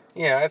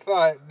 Yeah, I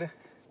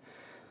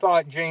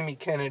thought Jamie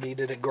Kennedy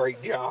did a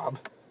great job.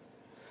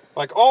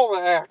 Like, all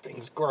the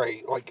acting's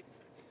great. Like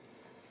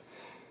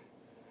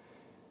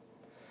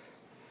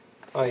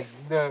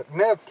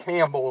Nev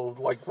Campbell,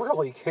 like,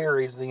 really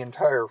carries the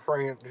entire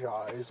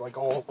franchise, like,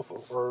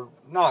 or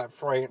not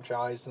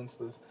franchise, since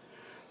the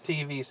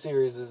TV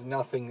series has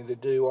nothing to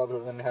do other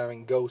than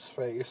having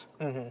Ghostface.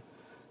 Mm-hmm.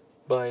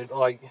 But,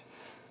 like,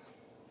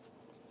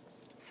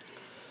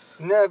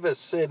 Nev as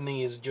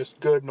Sidney is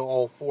just good in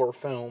all 4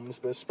 films,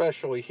 but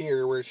especially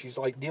here, where she's,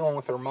 like, dealing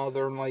with her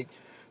mother, and, like,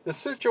 the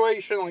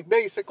situation, like,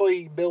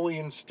 basically, Billy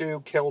and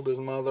Stu killed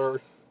her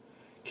mother.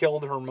 I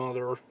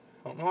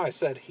don't know why I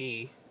said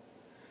he.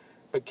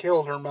 But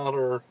killed her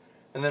mother,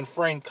 and then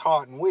Frank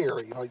Cotton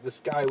Weary, like this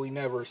guy we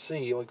never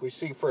see, like we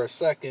see for a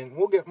second.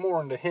 We'll get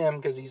more into him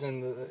because he's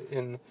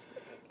in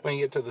when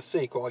you get to the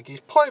sequel. Like,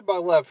 he's played by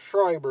Lev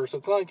Schreiber, so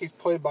it's not like he's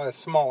played by a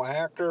small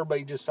actor, but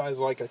he just has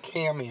like a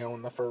cameo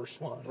in the first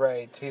one.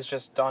 Right, he's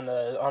just on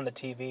the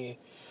TV.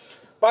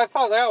 But I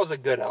thought that was a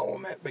good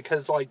element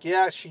because, like,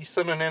 yeah, she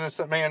sent an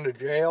innocent man to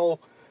jail,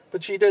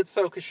 but she did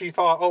so because she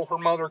thought, oh, her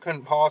mother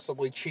couldn't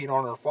possibly cheat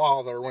on her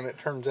father, when it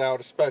turns out,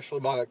 especially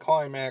by the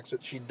climax,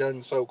 that she'd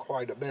done so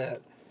quite a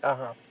bit.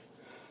 Uh-huh.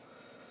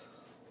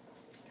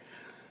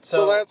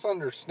 So that's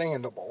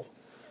understandable.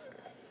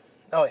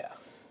 Oh, yeah.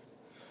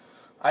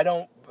 I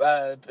don't,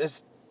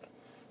 it's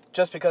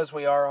just because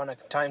we are on a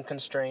time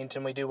constraint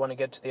and we do want to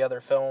get to the other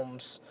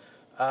films,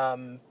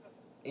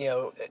 you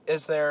know,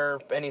 is there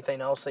anything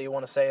else that you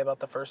want to say about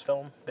the first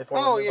film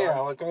before we move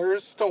on? Like, there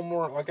is still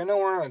more, like, I know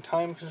we're on a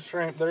time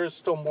constraint, but there is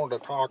still more to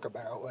talk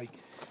about. Like,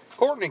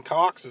 Courtney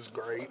Cox is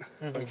great.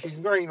 Mm-hmm. Like, she's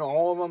great in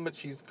all of them, but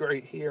she's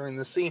great here in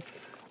the scene.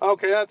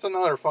 Okay, that's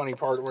another funny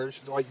part where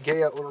she's like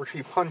where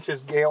she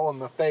punches Gale in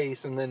the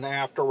face, and then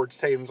afterwards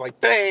Tatum's like,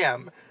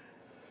 "Bam,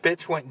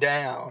 bitch went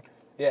down."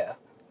 Yeah.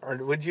 Or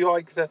would you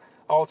like to?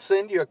 I'll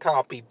send you a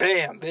copy.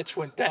 Bam, bitch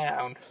went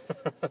down.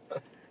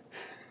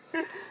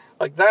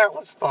 Like, that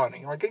was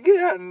funny. Like,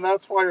 again,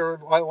 that's why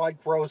I like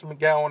Rose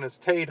McGowan as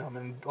Tatum,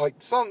 and like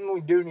something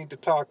we do need to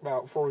talk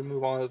about before we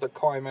move on is the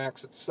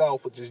climax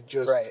itself, which is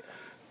just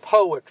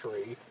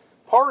poetry.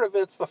 Part of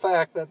it's the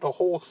fact that the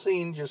whole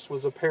scene just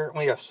was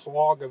apparently a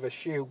slog of a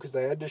shoot, because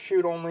they had to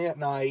shoot only at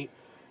night,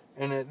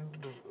 and it,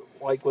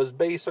 like, was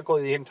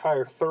basically the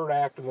entire third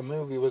act of the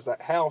movie was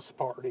that house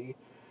party.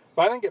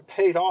 But I think it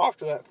paid off,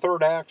 to that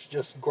third act's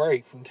just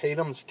great, from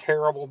Tatum's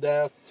terrible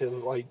death to,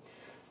 like,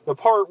 the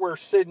part where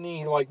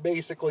Sydney, like,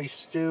 basically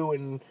Stu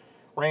and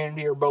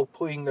Randy are both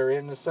pleading their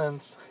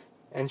innocence,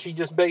 and she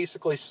just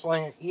basically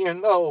slammed, even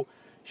though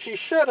she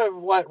should have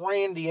let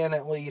Randy in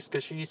at least,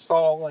 because she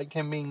saw, like,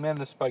 him being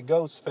menaced by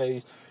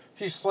Ghostface.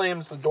 She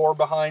slams the door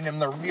behind him.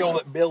 The reveal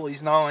that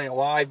Billy's not only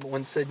alive, but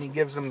when Sydney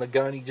gives him the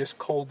gun, he just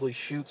coldly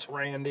shoots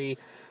Randy.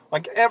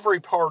 Like, every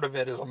part of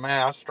it is a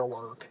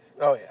masterwork.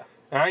 Oh, yeah.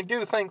 And I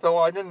do think, though,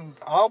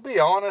 I'll be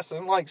honest, I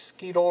didn't like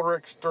Skeet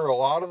Ulrich through a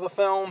lot of the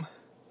film.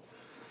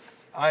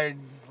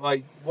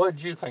 What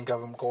did you think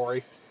of him,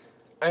 Corey?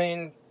 I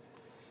mean,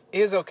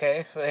 he was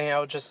okay. You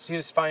know, he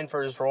was fine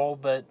for his role,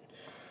 but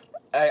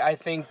I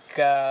think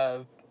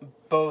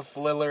both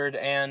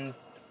Lillard and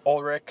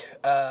Ulrich,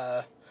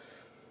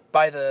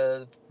 by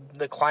the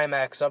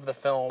climax of the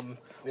film,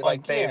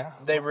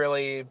 they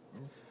really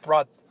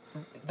brought,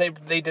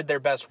 they did their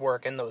best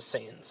work in those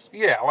scenes.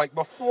 Yeah, like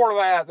before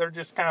that, they're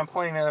just kind of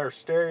playing their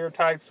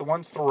stereotypes. So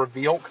once the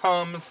reveal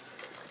comes,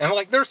 and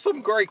like there's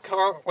some great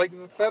I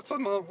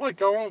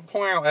won't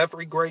point out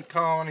every great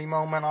comedy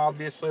moment,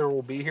 obviously, or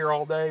we'll be here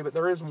all day, but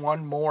there is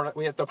one more that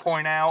we have to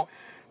point out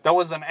that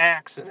was an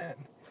accident.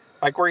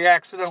 Like, where he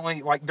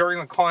accidentally, like, during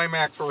the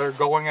climax where they're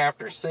going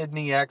after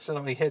Sydney, he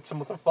accidentally hits him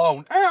with the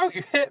phone. Ow,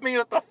 you hit me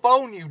with the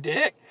phone, you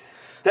dick!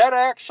 That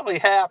actually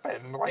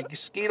happened. Like,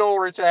 Skeet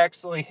Ulrich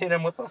accidentally hit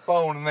him with the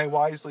phone, and they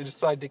wisely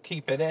decided to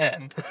keep it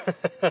in.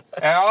 And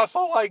I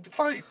also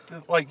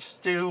like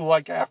Stu,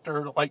 like,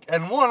 after, like,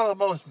 and one of the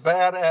most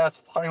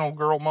badass final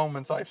girl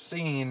moments I've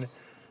seen,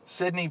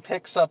 Sydney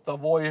picks up the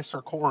voice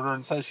recorder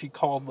and says she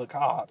called the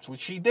cops,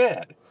 which she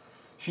did.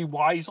 She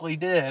wisely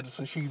did,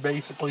 so she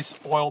basically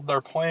spoiled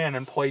their plan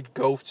and played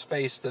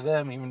Ghostface to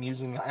them, even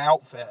using the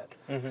outfit.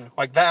 Mm-hmm.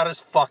 Like, that is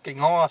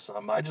fucking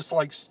awesome. I just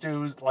like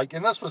Stu, like,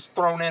 and this was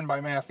thrown in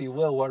by Matthew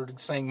Lillard,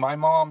 saying, my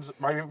mom's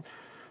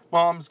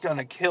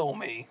gonna kill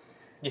me.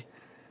 Yeah.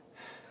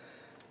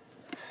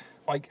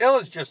 Like, it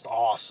was just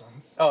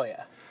awesome. Oh,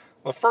 yeah.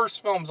 The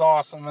first film's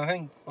awesome. I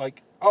think,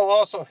 like,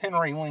 also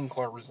Henry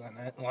Winkler was in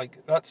it.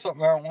 Like, that's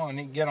something I don't want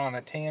to get on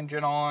a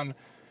tangent on.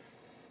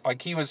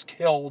 Like, he was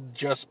killed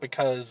just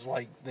because,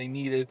 like, they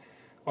needed,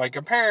 like,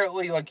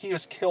 apparently, like, he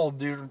was killed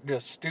due to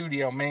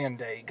studio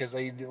mandate, because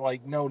they,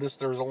 like, noticed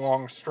there's a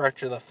long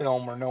stretch of the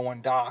film where no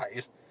one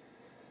dies.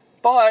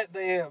 But,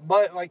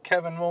 like,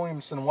 Kevin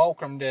Williamson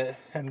welcomed it,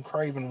 and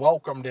Craven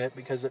welcomed it,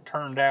 because it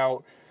turned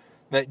out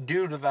that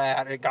due to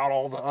that, it got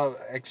all the other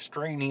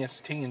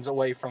extraneous teens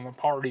away from the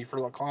party for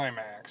the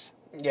climax.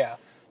 Yeah.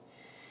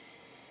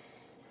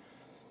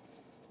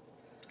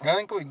 I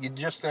think we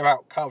just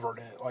about covered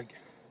it, like...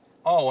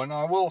 Oh, and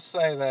I will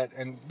say that,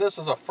 and this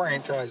is a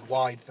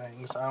franchise-wide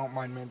thing, so I don't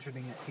mind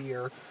mentioning it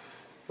here,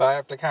 but I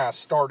have to kind of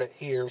start it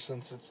here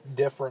since it's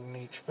different in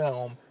each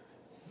film.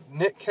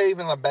 Nick Cave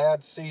and the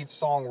Bad Seeds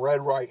song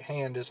Red Right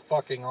Hand is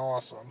fucking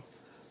awesome.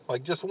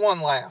 Like, just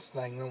one last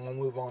thing, then we'll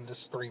move on to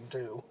Scream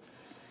 2.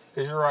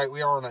 Because you're right,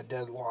 we are on a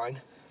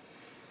deadline.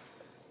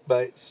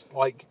 But it's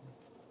like...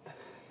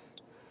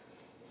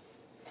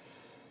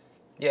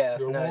 Yeah,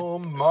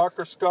 One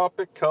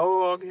microscopic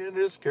cog in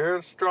his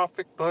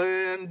catastrophic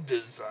plan,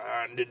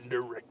 designed and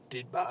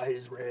directed by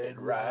his red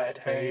right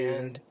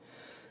hand.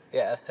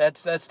 Yeah,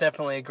 that's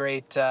definitely a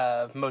great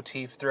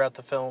motif throughout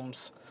the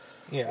films.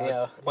 Yeah,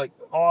 it's like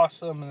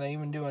awesome, and they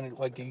even do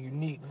like a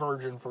unique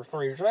version for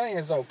 3, which I think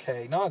is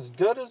okay. Not as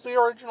good as the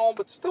original,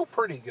 but still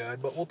pretty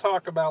good. But we'll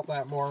talk about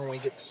that more when we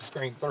get to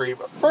Scream 3.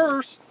 But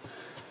first,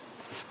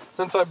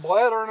 since I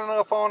blattered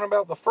enough on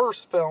about the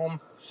first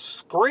film,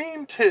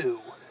 Scream 2.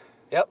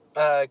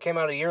 Yep, came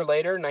out a year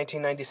later,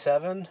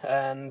 1997,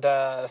 and...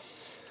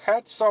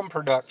 had some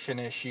production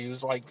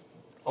issues, like,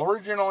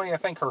 originally, I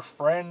think her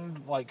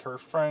friend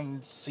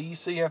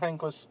Cece, I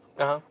think was,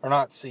 Uh-huh. or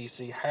not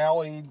Cece,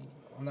 Hallie,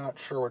 I'm not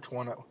sure which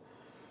one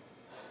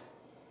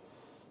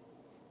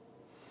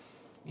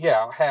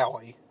yeah,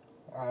 Hallie.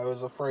 I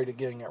was afraid of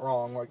getting it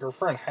wrong. Like, her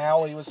friend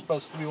Hallie was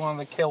supposed to be one of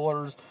the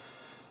killers,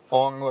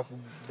 along with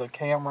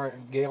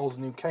Gail's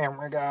new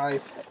camera guy.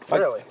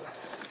 Like, Really?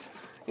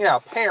 yeah,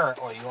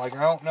 apparently. Like,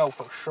 I don't know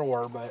for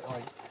sure, but,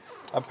 like,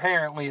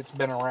 apparently it's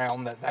been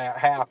around that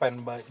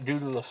happened, but due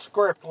to the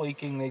script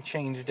leaking, they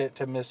changed it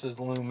to Mrs.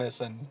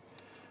 Loomis and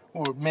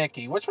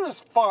Mickey, which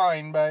was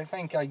fine, but I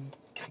think I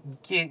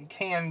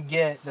can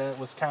get that it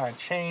was kind of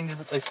changed,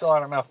 but they still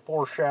had enough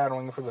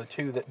foreshadowing for the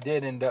two that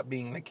did end up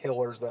being the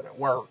killers that it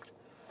worked.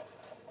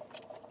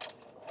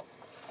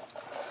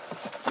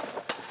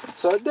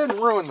 So it didn't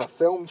ruin the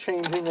film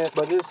changing it,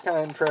 but it is kind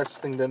of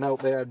interesting to note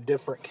they had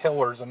different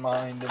killers in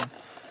mind, and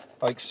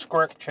like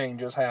script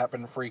changes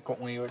happen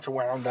frequently, which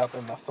wound up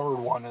in the third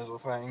one as a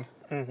thing.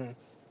 Mm-hmm.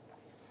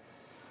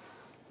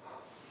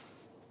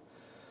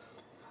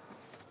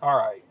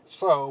 Alright,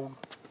 so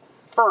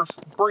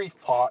first, brief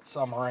plot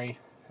summary,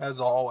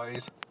 as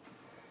always.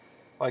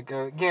 Like,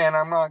 again,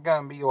 I'm not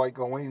going to be like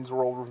a Wayne's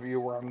World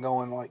review where I'm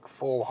going like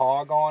full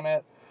hog on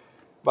it,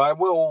 but I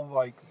will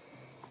like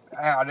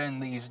add in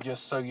these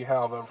just so you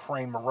have a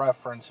frame of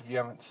reference if you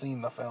haven't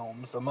seen the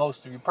films. The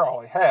most of you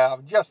probably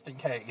have, just in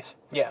case.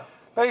 Yeah.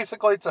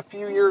 Basically, it's a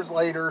few years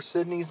later.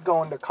 Sydney's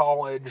going to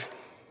college,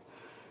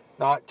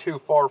 not too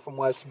far from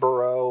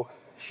Westboro.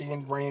 She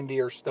and Randy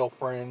are still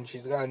friends.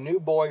 She's got a new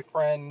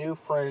boyfriend, new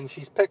friend.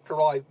 She's picked her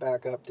life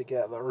back up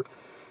together.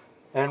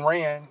 And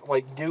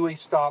Dewey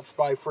stops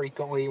by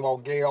frequently while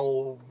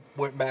Gail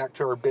went back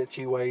to her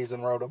bitchy ways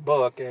and wrote a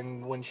book.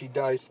 And when she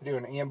dies to do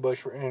an ambush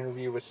for an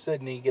interview with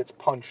Sydney, gets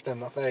punched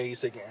in the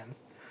face again.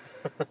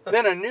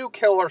 Then a new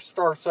killer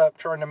starts up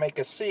trying to make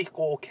a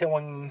sequel,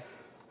 going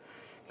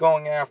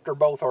after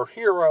both our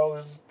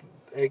heroes,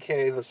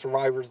 aka the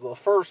survivors of the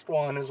first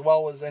one, as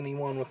well as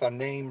anyone with a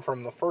name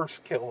from the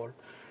first killer.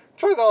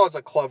 Which I thought was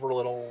a clever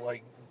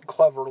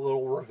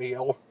little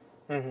reveal.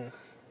 Mm-hmm.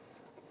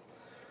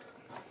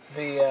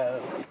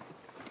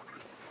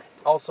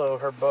 Also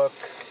her book,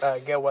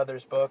 Gail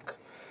Weathers' book,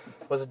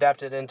 was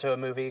adapted into a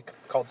movie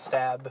called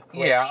Stab.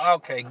 Yeah,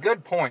 okay,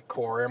 good point,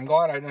 Corey. I'm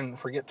glad I didn't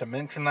forget to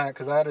mention that,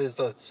 because that is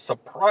a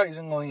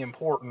surprisingly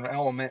important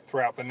element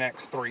throughout the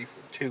next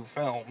two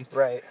films.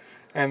 Right.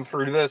 And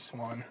through this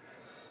one.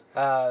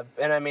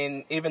 And I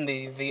mean, even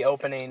the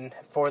opening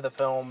for the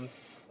film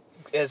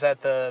is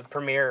at the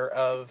premiere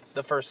of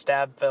the first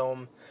Stab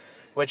film,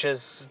 which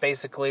is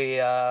basically,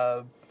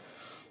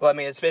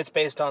 it's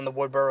based on the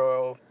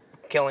Woodboro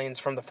killings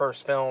from the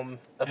first film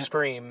of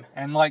Scream.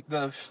 And like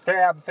the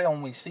Stab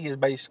film we see is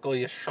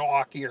basically a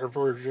shockier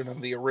version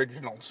of the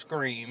original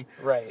Scream.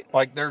 Right.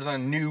 Like there's a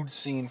nude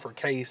scene for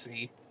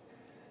Casey.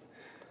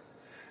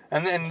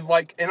 And then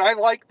and I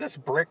like this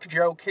brick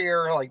joke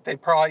here, like they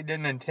probably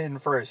didn't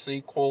intend for a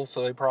sequel,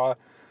 so they probably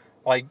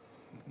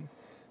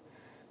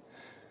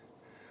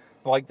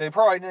they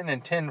probably didn't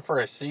intend for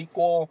a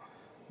sequel.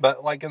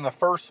 But, like, in the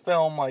first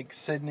film, like,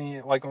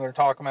 Sydney, like, when they're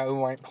talking about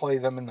who might play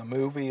them in the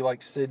movie,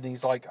 like,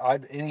 Sydney's like,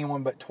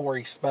 anyone but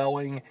Tori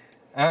Spelling.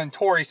 And then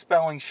Tori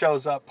Spelling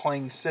shows up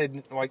playing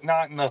Sydney, like,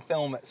 not in the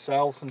film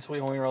itself, since we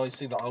only really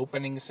see the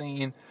opening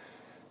scene.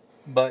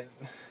 But,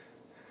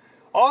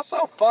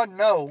 also, fun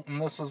note,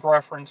 and this was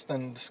referenced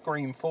in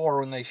Scream 4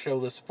 when they show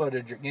this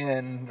footage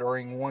again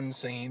during one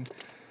scene.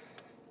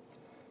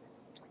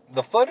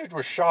 The footage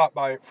for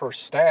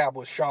Stab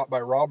was shot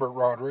by Robert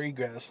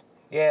Rodriguez.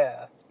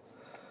 Yeah.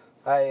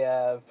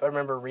 I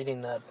remember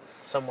reading that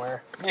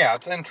somewhere. Yeah,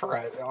 it's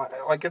interesting.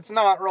 Like, it's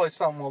not really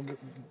something we'll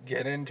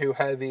get into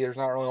heavy. There's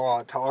not really a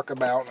lot to talk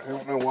about. I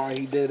don't know why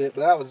he did it,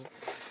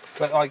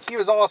 but like, he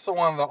was also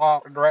one of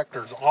the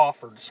directors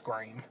offered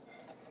Scream.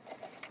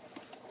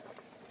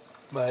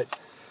 But,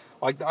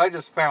 like, I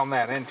just found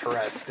that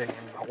interesting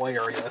and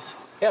hilarious.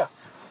 Yeah.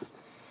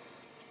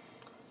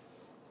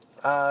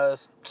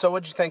 So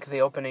what'd you think of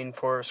the opening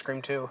for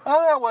Scream 2?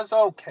 Oh, that was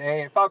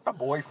okay. I thought the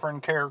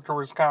boyfriend character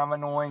was kind of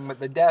annoying, but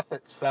the death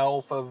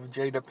itself of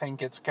Jada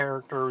Pinkett's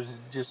character was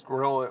just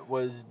really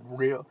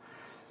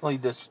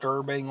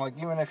disturbing. Like,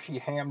 even if she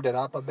hammed it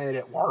up a bit,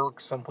 it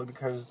works simply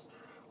because,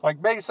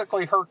 like,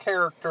 basically her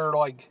character,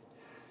 like,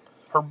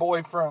 her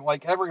boyfriend,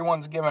 like,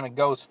 everyone's given a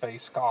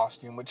Ghostface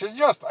costume, which is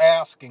just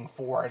asking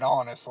for it,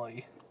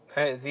 honestly.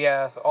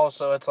 Yeah,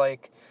 also, it's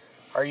like,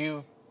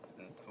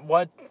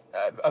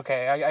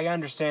 okay, I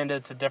understand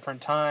it's a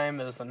different time,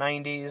 it was the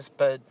 90s,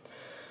 but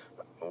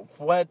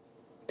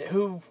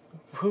who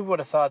would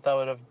have thought that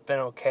would have been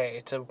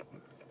okay to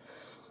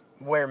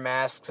wear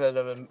masks at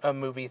a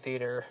movie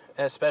theater,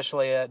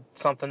 especially at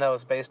something that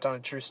was based on a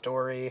true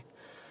story?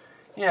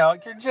 Yeah,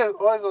 like, as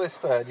I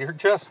said, you're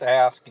just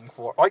asking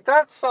for it. Like,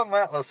 that's something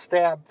about the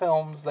Stab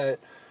films that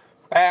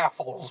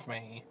baffles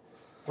me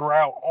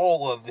throughout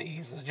all of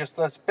these. It's just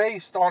that's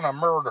based on a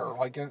murder.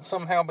 Like, it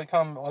somehow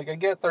become, like, I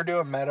get they're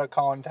doing meta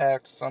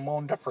context, I'm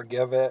willing to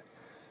forgive it.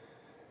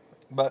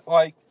 But,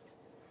 like,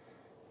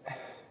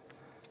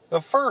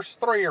 The first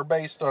three are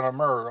based on a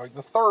murder. Like,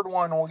 the third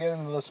one, we'll get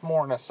into this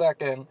more in a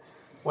second,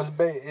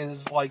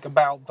 is like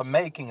about the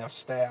making of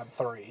Stab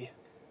 3.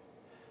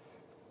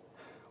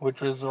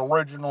 Which was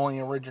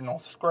original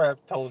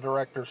script till the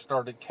director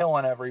started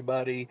killing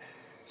everybody.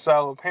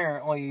 So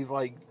apparently,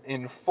 like,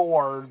 in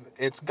 4,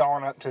 it's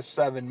gone up to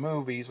 7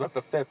 movies, with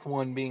the 5th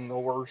one being the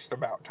worst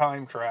about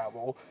time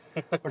travel.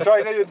 Which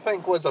I did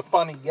think was a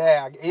funny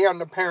gag,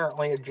 and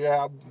apparently a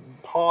jab,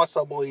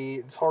 possibly,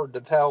 it's hard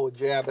to tell, a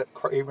jab at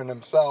Craven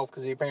himself,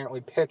 because he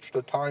apparently pitched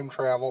a time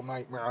travel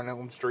Nightmare on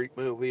Elm Street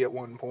movie at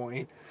one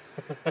point.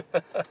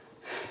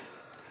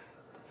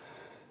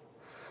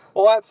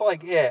 Well, that's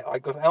like it.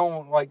 Like with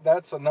Elm, like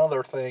that's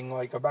another thing.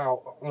 Like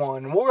about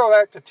 1. We'll go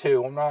back to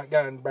 2. I'm not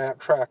going to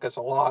backtrack us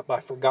a lot, but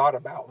I forgot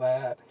about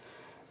that.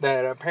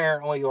 That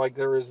apparently, like,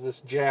 there is this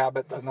jab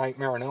at the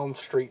Nightmare on Elm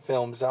Street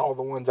films. All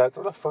the ones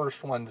after the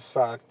first one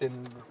sucked,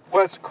 and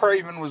Wes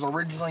Craven was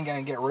originally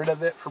going to get rid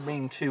of it for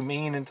being too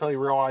mean until he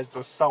realized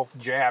the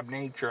self-jab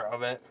nature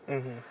of it,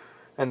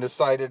 and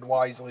decided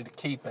wisely to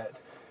keep it.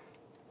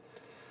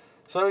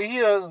 So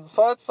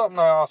that's something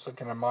I also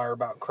can admire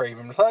about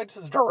Craven. Besides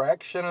his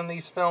direction in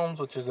these films,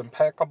 which is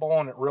impeccable,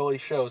 and it really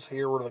shows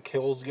here where the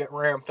kills get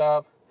ramped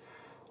up.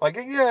 Like,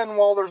 again,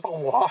 while there's a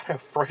lot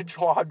of fridge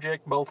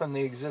logic, both in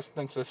the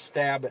existence of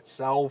Stab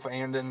itself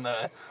and in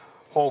the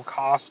whole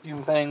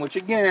costume thing, which,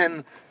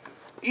 again,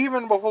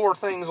 even before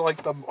things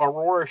like the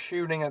Aurora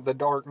shooting at The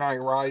Dark Knight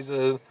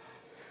Rises,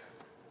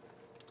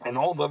 and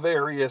all the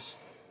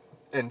various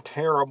and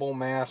terrible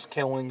mass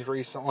killings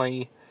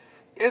recently,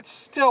 it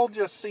still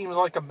just seems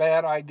like a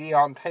bad idea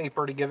on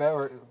paper to give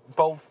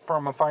both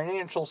from a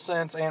financial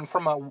sense and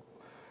from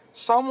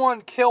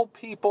someone killed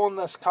people in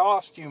this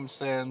costume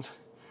sense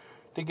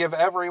to give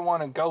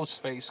everyone a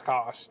Ghostface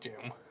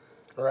costume.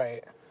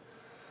 Right.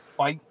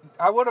 Like,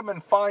 I would have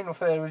been fine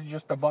if it was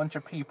just a bunch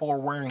of people were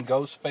wearing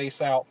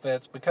Ghostface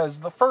outfits,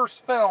 because the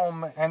first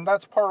film, and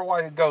that's part of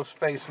why the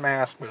Ghostface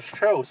mask was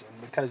chosen,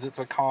 because it's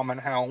a common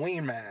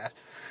Halloween mask.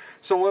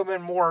 So it would have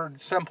been more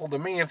simple to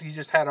me if you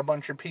just had a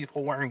bunch of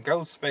people wearing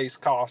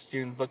Ghostface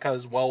costumes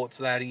because, well, it's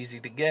that easy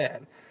to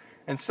get.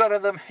 Instead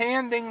of them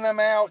handing them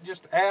out,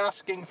 just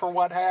asking for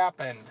what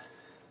happened.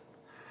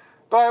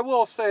 But I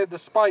will say,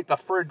 despite the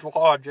fridge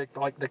logic,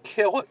 like, the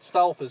kill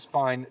itself is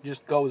fine. It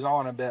just goes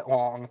on a bit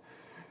long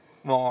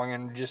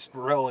and just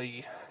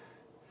really...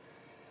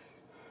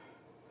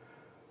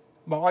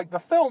 But, like, the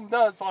film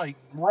does, like,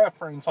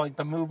 reference, like,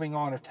 the moving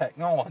on of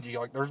technology.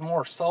 Like, there's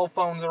more cell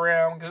phones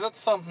around, because that's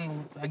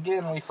something,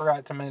 again, we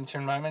forgot to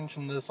mention. I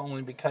mentioned this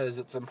only because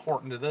it's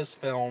important to this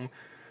film.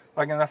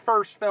 Like, in the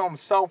first film,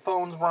 cell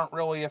phones weren't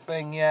really a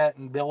thing yet,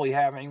 and Billy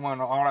having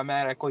one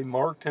automatically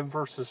marked him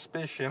for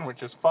suspicion,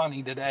 which is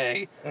funny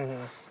today.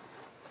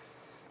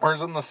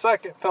 Whereas in the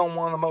second film,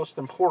 one of the most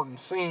important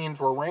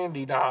scenes where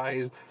Randy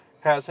dies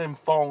has him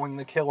following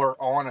the killer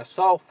on a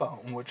cell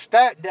phone, which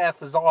that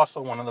death is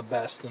also one of the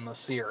best in the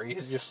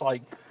series. Just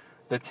like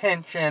the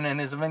tension,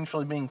 and is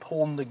eventually being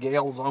pulled into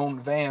Gale's own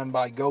van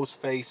by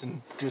Ghostface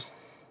and just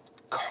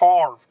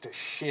carved to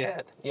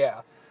shit.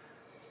 Yeah.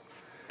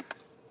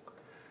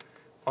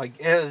 Like,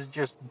 it is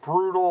just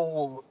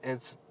brutal.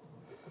 It's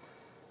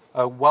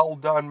a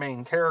well-done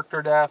main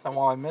character death, and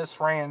while I miss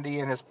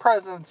Randy and his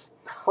presence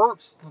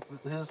hurts,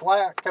 his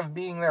lack of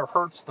being there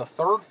hurts the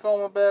third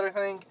film a bit, I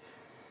think.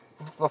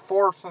 The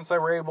fourth, since they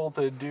were able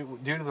to due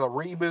to the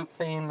reboot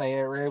theme,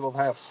 they were able to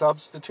have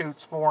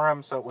substitutes for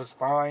him, so it was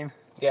fine.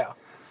 Yeah.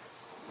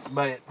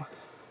 But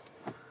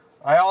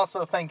I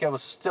also think it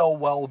was still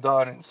well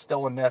done and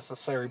still a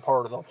necessary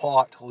part of the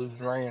plot to lose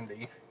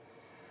Randy.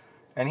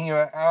 And he,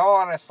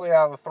 honestly,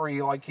 out of the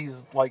three,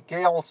 like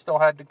Gale still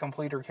had to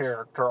complete her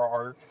character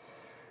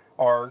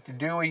arc.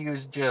 Dewey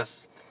was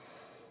just,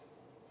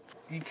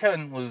 you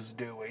couldn't lose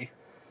Dewey.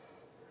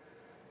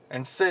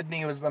 And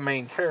Sidney was the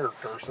main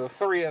character, so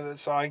three of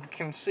us, so I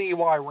can see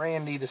why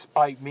Randy,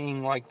 despite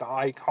being like the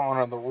icon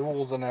of the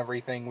rules and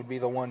everything, would be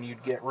the one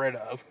you'd get rid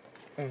of.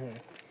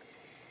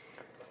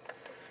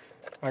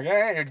 Like, I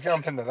had to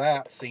jump into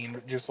that scene,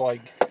 but just like,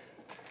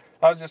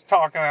 I was just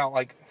talking about,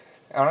 like,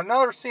 and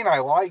another scene I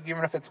like,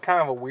 even if it's kind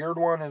of a weird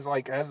one, is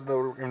like, as the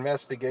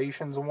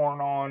investigations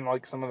went on,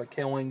 like some of the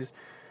killings,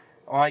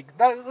 like,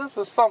 this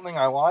is something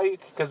I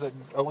like, because it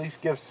at least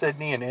gives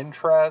Sidney an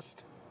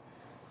interest.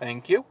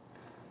 Thank you.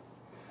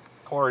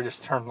 Corey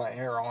just turned the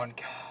air on.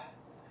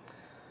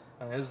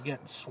 God. It's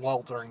getting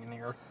sweltering in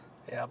here.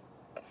 Yep.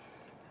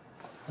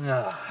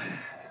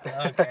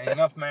 Okay,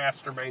 enough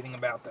masturbating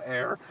about the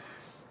air.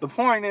 The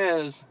point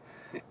is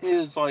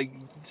like,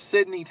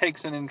 Sidney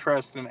takes an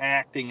interest in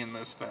acting in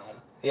this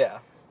film. Yeah.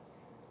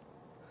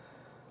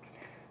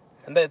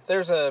 And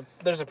there's a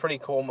pretty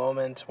cool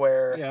moment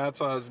where... Yeah,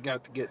 that's what I was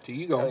got to get to.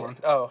 You go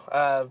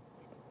on.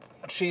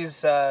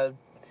 She's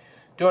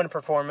doing a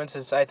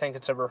performance. I think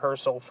it's a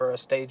rehearsal for a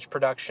stage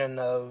production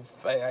of,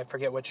 I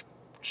forget which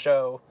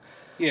show.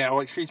 Yeah,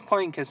 like, she's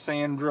playing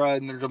Cassandra,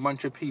 and there's a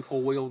bunch of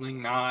people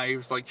wielding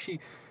knives. Like,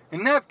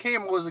 and Neve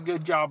Campbell does a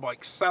good job,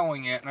 like,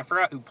 selling it. And I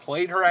forgot who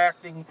played her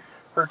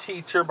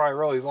teacher, but I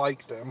really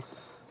liked him.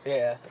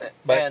 Yeah,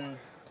 but, and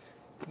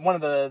one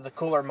of the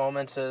cooler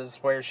moments is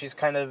where she's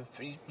kind of,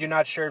 you're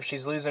not sure if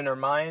she's losing her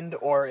mind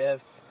or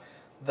if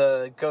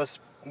the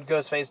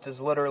Ghostface is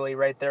literally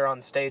right there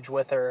on stage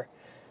with her,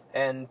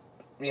 and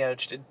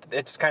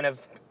it's kind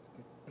of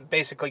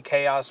basically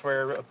chaos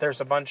where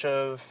there's a bunch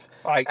of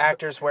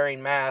actors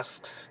wearing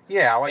masks,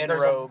 in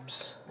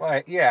robes.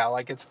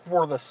 It's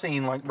for the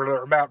scene, like where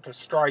they're about to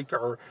strike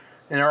her,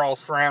 and they're all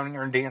surrounding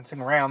her and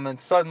dancing around. Then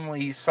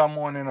suddenly,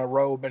 someone in a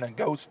robe and a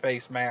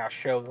Ghostface mask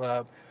shows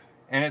up.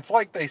 And it's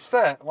like they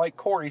said, like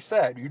Corey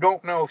said, you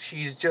don't know if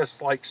she's just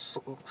like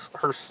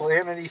her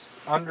sanity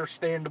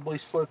understandably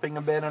slipping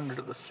a bit under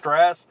the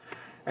stress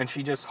and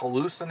she just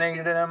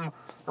hallucinated him,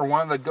 or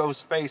one of the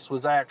Ghostface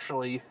was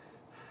actually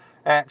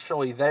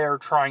there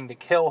trying to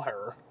kill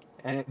her.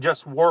 And it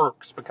just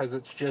works because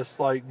it's just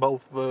like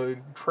both the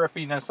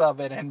trippiness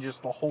of it and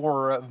just the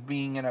horror of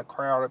being in a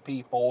crowd of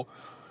people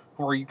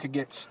where you could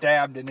get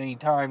stabbed at any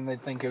time.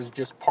 They'd think it was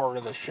just part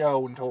of the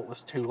show until it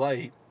was too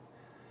late.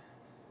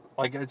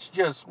 Like, it's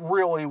just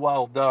really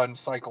well done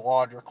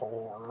psychological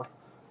horror.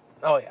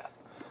 Oh, yeah.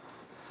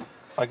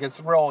 Like, it's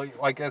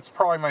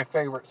probably my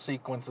favorite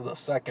sequence of the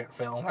second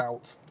film. How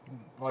it's,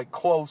 like,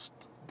 close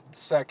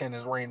second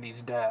is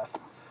Randy's death.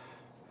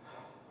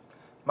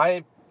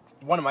 One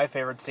of my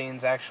favorite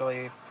scenes,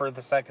 actually, for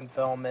the second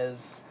film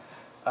is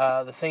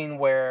the scene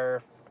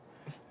where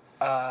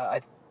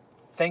I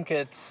think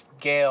it's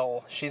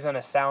Gail. She's in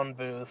a sound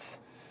booth.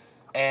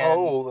 And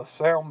the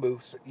sound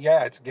booth.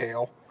 Yeah, it's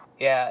Gail.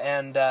 Yeah,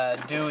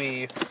 and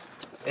Dewey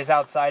is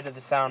outside of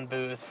the sound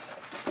booth,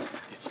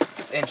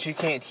 and she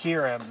can't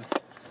hear him.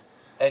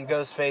 And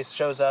Ghostface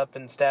shows up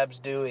and stabs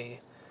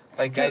Dewey.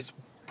 Like, just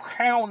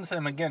pounds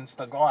him against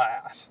the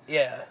glass.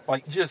 Yeah.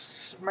 Like,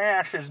 just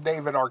smashes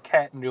David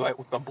Arquette into it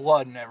with the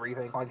blood and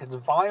everything. Like, it's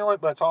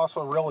violent, but it's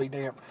also really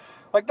damn...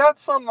 Like,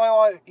 that's something I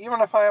like,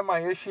 even if I have my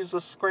issues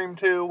with Scream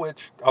 2,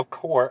 which, of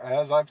course,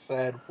 as I've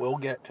said, we'll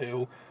get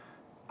to...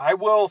 I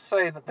will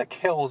say that the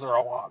kills are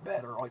a lot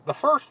better. Like, the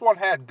first one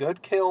had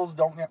good kills,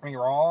 don't get me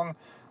wrong.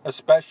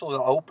 Especially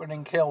the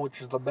opening kill,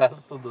 which is the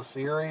best of the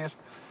series.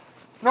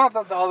 Not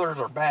that the others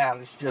are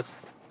bad, it's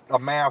just a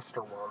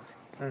masterwork.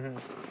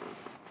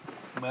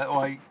 Mm-hmm. But,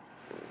 like,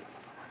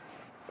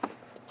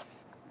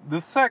 the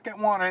second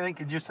one, I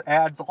think it just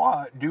adds a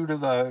lot due to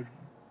the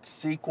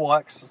sequel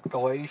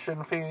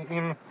escalation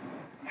theme.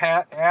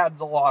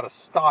 Adds a lot of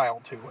style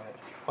to it.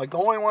 Like, the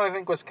only one I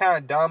think was kind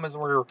of dumb is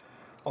where...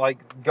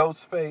 Like,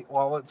 Ghostface,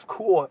 well, it's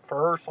cool at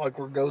first, like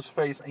where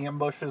Ghostface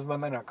ambushes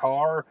them in a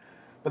car.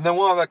 But then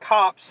one of the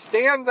cops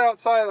stands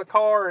outside of the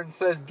car and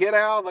says, "Get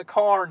out of the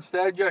car,"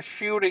 instead of just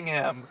shooting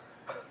him.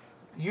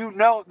 You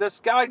know, this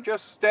guy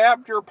just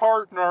stabbed your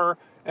partner,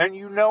 and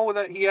you know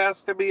that he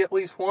has to be at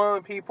least one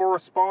of the people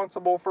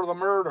responsible for the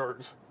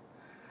murders.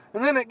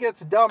 And then it gets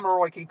dumber,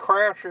 like he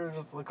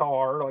crashes the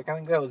car, like I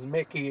think that was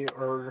Mickey,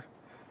 or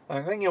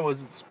I think it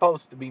was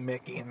supposed to be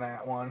Mickey in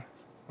that one.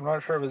 I'm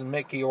not sure if it was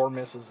Mickey or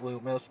Mrs.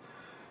 Loomis.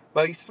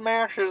 But he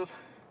smashes...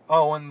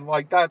 Oh, and,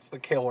 like, that's the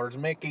killers.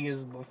 Mickey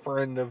is the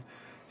friend of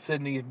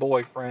Sidney's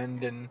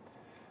boyfriend, and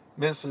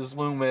Mrs.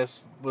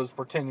 Loomis was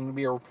pretending to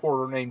be a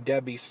reporter named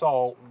Debbie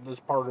Salt as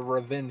part of a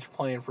revenge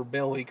plan for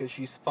Billy because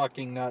she's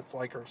fucking nuts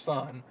like her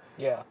son.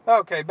 Yeah.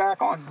 Okay,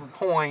 back on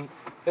point.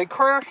 They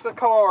crash the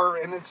car,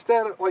 and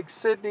instead of, like,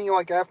 Sidney,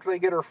 like, after they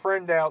get her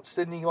friend out,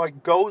 Sidney,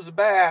 like, goes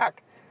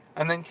back,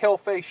 and then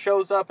Killface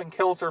shows up and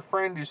kills her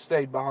friend who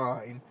stayed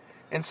behind.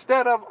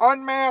 Instead of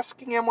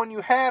unmasking him when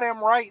you had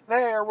him right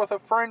there with a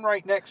friend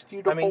right next to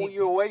you to pull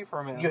you away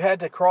from him. You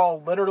had to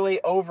crawl literally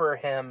over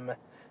him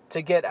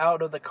to get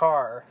out of the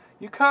car.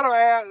 You could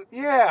have,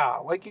 you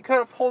could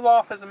have pulled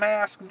off his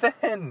mask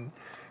then.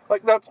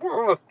 Like, that's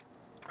one of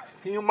the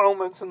few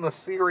moments in the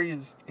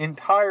series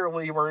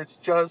entirely where it's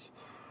just,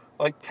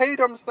 like,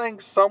 Tatum's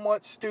thing's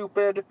somewhat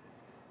stupid.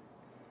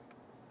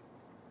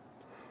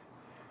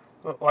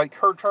 Like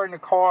her trying to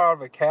crawl out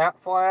of a cat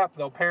flap,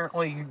 though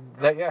apparently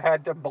they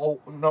had to bolt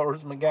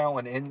Rose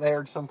McGowan in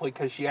there simply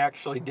because she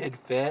actually did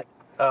fit.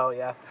 Oh,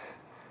 yeah.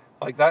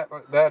 Like,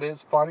 that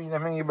is funny to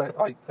me, but,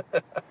 like...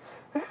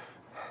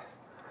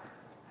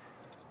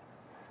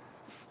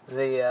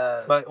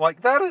 But,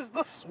 like, that is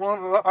the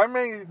one... I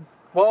mean,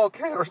 well,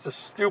 okay, there's a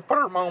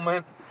stupider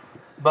moment,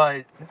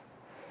 but...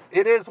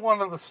 It is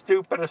one of the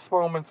stupidest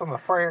moments in the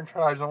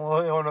franchise, and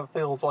one that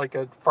feels like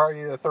a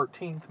Friday the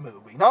 13th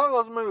movie. None of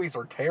those movies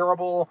are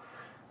terrible.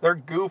 They're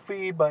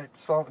goofy, but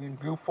something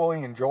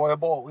goofily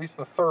enjoyable. At least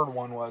the third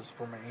one was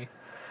for me.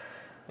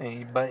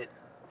 But,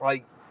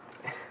 like,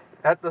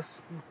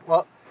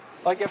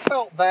 it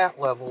felt that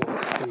level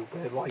of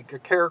stupid. Like, a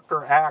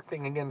character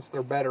acting against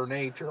their better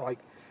nature. Like,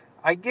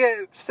 I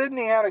get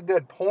Sidney had a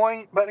good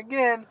point, but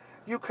again,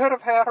 you could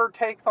have had her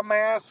take the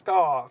mask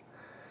off.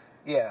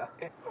 Yeah.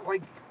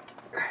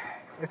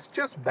 It's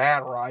just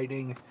bad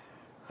writing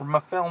from a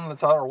film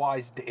that's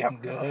otherwise damn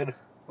good.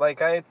 Like,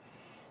 it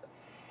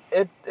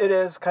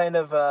is kind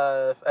of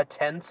a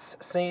tense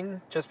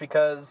scene, just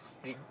because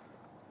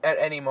at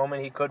any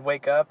moment he could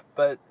wake up,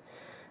 but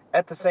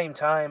at the same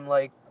time,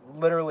 like,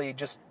 literally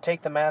just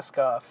take the mask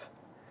off.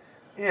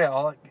 Yeah,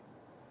 like,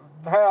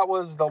 that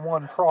was the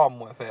one problem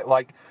with it.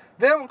 Like,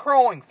 them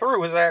crawling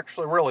through is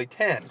actually really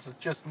tense. It's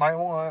just my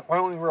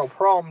only real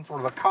problems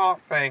were the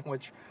cop thing,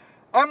 which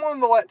I'm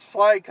willing to let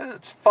slide because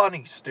it's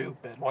funny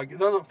stupid. Like, it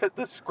doesn't fit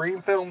the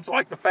Scream films,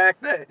 like the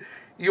fact that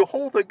you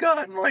hold a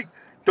gun, like,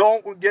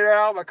 don't get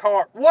out of the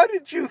car. What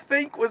did you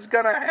think was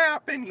going to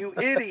happen, you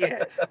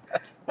idiot?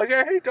 Like,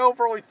 I hate to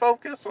overly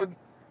focus on...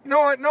 You know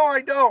what? No,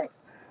 I don't.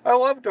 I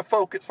love to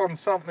focus on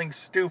something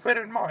stupid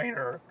and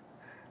minor.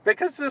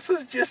 Because this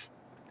is just...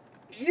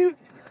 You...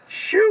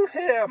 Shoot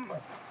him!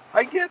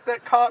 I get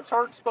that cops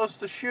aren't supposed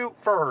to shoot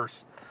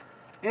first.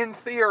 In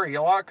theory,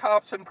 a lot of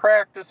cops in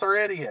practice are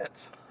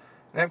idiots.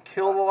 And have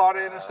killed a lot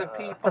of innocent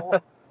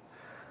people.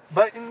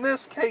 But in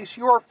this case,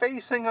 you are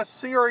facing a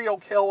serial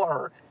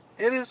killer.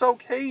 It is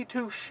okay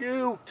to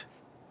shoot.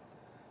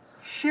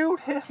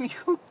 Shoot him.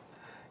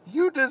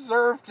 You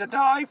deserve to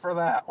die for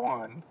that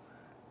one.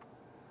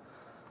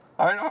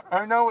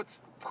 I know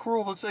it's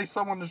cruel to say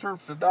someone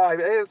deserves to die,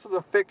 but A, this is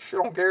a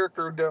fictional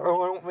character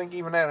who I don't think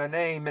even had a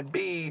name, and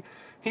B,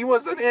 he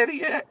was an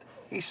idiot.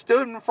 He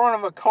stood in front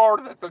of a car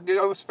that the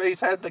Ghostface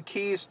had the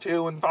keys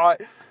to and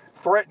thought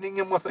threatening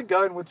him with a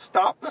gun would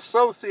stop the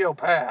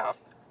sociopath.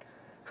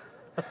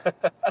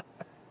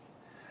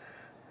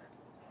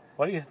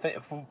 What do you think?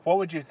 What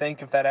would you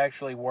think if that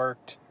actually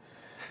worked?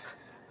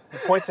 He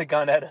points a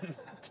gun at him.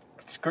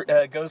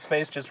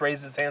 Ghostface just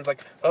raises his hands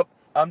like, "Oh,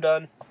 I'm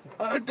done.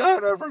 I'm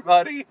done,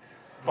 everybody.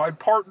 My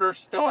partner's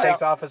still out."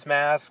 Takes off his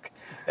mask.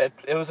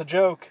 It was a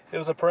joke. It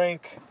was a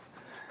prank.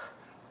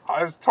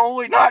 I was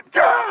totally not.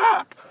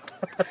 God,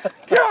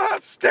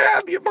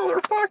 stab you,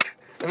 motherfucker!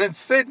 And then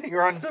Sidney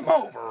runs him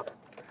over.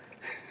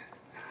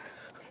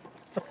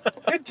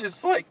 It's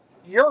just like,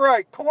 you're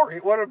right, Corey.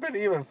 It would have been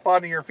even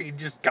funnier if he'd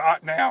just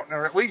gotten out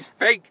or at least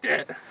faked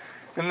it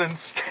and then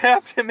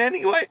stabbed him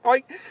anyway.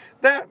 Like,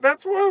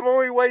 that's one of the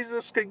only ways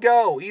this could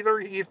go. Either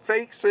he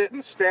fakes it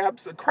and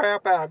stabs the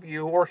crap out of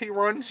you, or he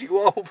runs you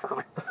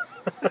over.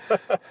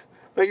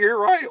 But you're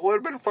right. It would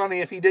have been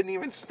funny if he didn't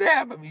even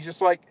stab him. He's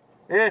just like,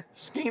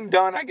 scheme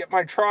done. I get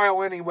my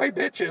trial anyway,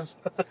 bitches.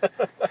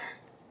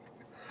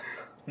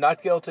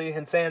 Not guilty.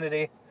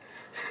 Insanity.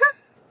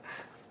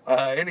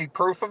 Any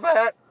proof of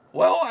that?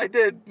 Well, I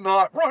did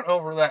not run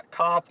over that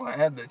cop when I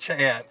had the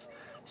chance.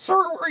 Sir,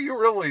 were you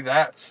really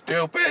that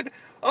stupid?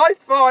 I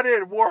thought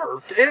it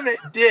worked, and it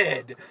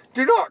did.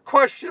 Do not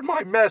question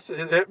my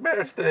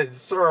method,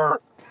 sir.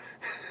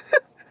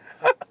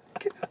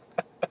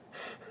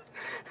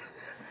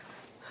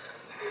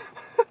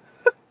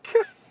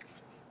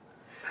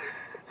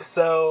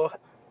 So,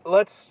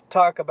 let's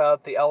talk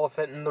about the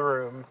elephant in the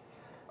room,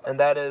 and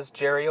that is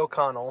Jerry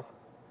O'Connell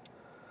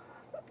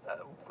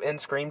in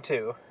Scream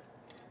 2.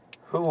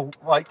 Who,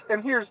 like,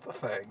 and here's the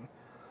thing.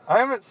 I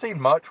haven't seen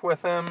much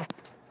with him,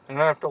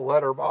 and I have to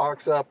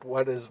letterbox up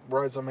what his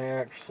resume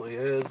actually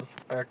is. In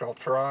fact, I'll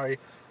try.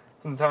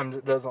 Sometimes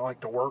it doesn't like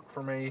to work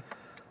for me.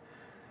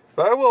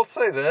 But I will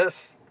say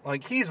this.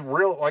 Like, he's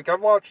real. Like,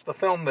 I've watched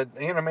the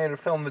animated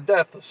film, The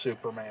Death of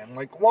Superman.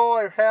 Like, while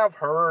I have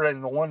heard,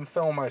 and the one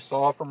film I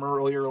saw from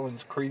earlier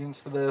lends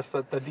credence to this,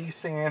 that the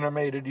DC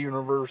animated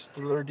universe,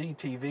 through their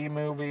DTV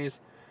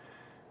movies,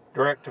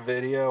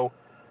 direct-to-video,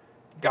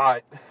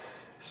 got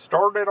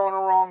started on a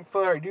wrong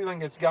foot. I do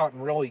think it's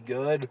gotten really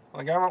good.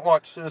 Like, I haven't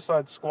watched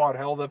Suicide Squad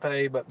Hell to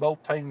Pay, but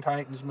both Teen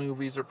Titans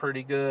movies are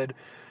pretty good.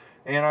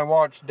 And I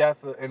watched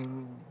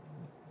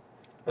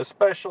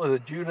especially the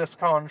Judas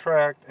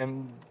Contract,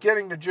 and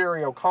getting to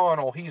Jerry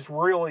O'Connell, he's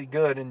really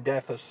good in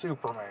Death of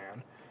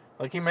Superman.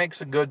 Like, he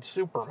makes a good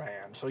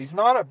Superman. So he's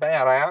not a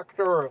bad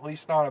actor, or at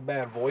least not a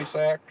bad voice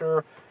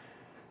actor.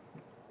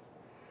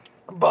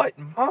 But,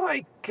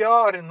 my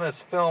God, in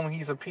this film,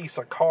 he's a piece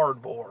of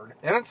cardboard.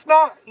 And it's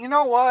not, you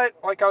know what?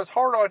 Like, I was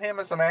hard on him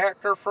as an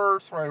actor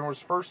first, when I was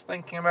first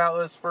thinking about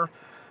this first.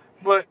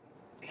 But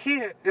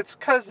it's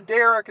because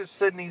Derek is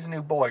Sidney's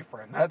new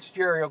boyfriend. That's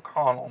Jerry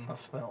O'Connell in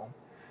this film.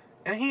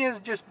 And he is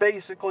just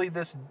basically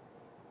this,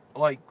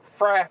 like,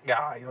 frat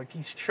guy. Like,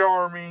 he's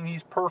charming,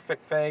 he's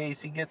perfect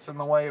face, he gets in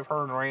the way of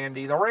her and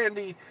Randy.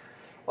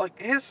 Like,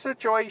 his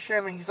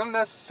situation, he's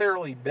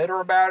unnecessarily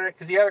bitter about it,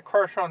 because he had a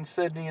crush on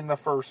Sidney in the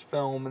first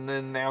film, and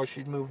then now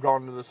she'd moved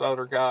on to this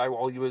other guy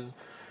while he was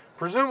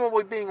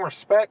presumably being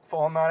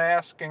respectful and not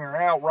asking her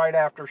out right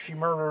after she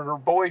murdered her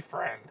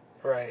boyfriend.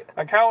 Right.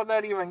 Like, how would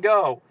that even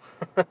go?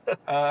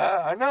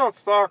 I know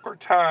it's awkward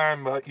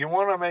time, but you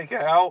want to make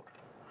it out?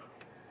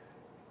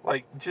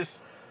 Like,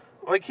 just,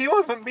 like, he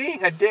wasn't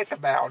being a dick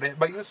about it,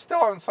 but he was still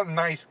having some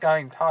nice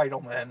guy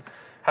entitlement.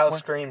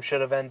 Scream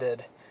should have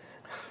ended.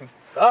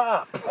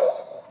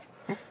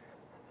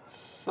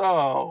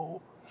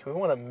 So, You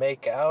want to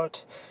make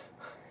out?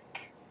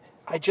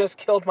 I just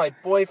killed my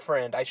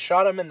boyfriend. I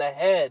shot him in the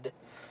head.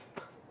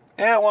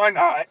 Yeah, why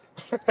not?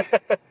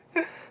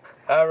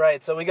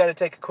 Alright, so we got to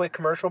take a quick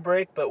commercial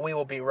break, but we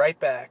will be right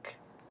back.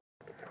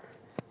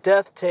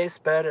 Death tastes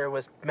better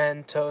with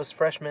Mentos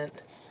Fresh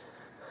Mint.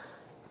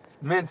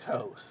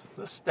 Mentos,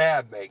 the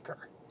stab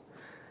maker.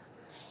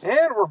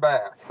 And we're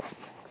back.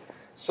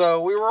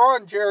 So we were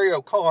on Jerry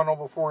O'Connell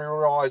before we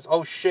realized,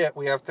 oh shit,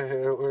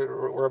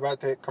 we're about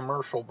to hit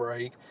commercial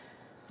break.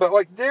 But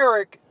like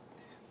Derek,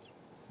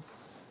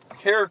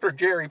 character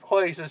Jerry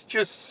plays is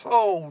just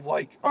so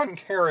like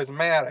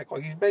uncharismatic.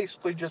 Like he's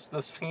basically just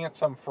this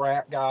handsome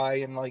frat guy,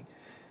 and like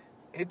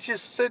it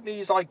just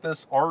Sydney's like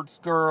this arts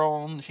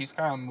girl, and she's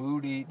kind of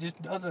moody. It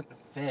just doesn't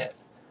fit.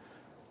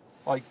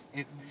 Like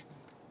it,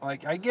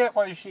 like I get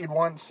why she'd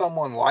want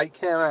someone like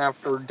him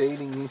after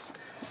dating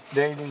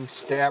Dr.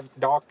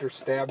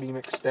 Stabby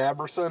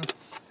McStabberson,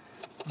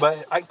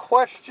 but I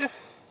question,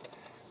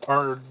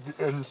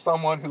 and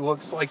someone who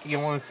looks like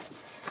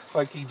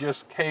he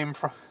just came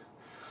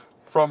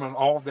from an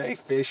all-day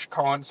Fish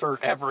concert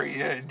every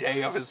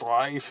day of his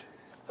life.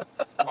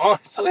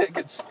 Honestly,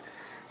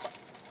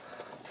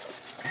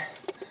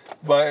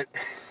 but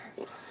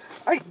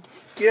I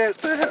get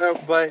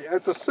that, but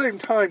at the same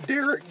time,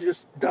 Derek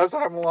just does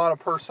have a lot of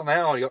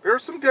personality.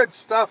 There's some good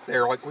stuff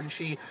there, like when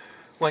she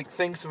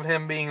thinks of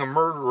him being a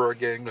murderer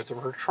again because of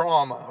her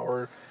trauma,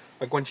 or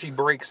like when she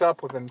breaks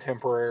up with him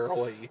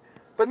temporarily.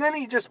 But then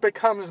he just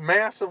becomes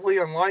massively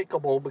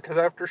unlikable because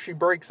after she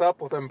breaks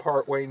up with him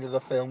partway into the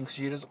film,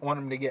 she doesn't want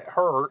him to get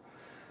hurt.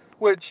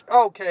 Which,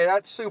 okay,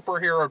 that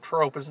superhero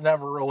trope has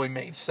never really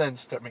made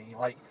sense to me.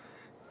 Like,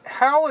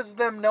 how is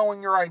them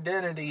knowing your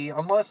identity,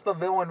 unless the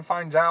villain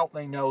finds out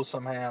they know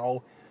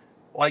somehow,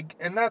 like,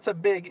 and that's a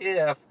big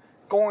if,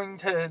 going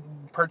to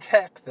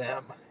protect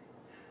them?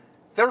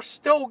 They're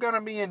still going to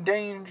be in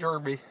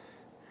danger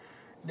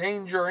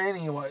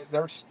anyway.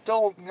 They're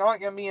still not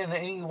going to be in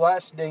any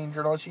less danger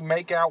unless you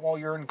make out while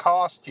you're in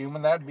costume,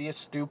 and that'd be a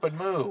stupid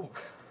move.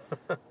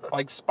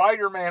 Like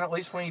Spider-Man, at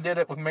least when he did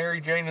it with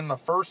Mary Jane in the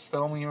first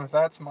film, even if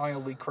that's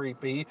mildly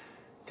creepy,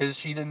 because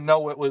she didn't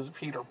know it was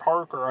Peter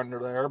Parker under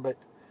there, but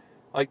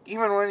like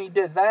even when he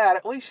did that,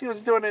 at least he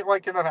was doing it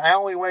like in an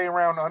alleyway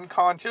around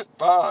unconscious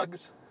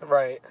thugs.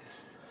 Right.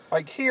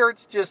 Like here,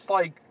 it's just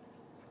like,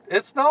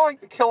 it's not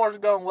like the killer's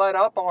going to let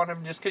up on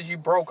him just because you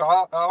broke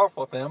off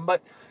with him,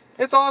 but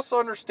it's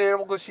also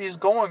understandable because she's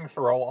going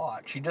through a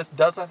lot. She just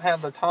doesn't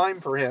have the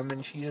time for him,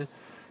 and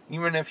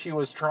even if she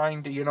was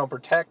trying to,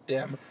 protect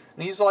him,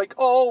 and he's like,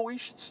 oh,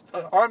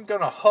 I'm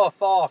going to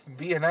huff off and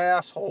be an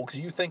asshole because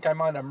you think I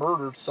might have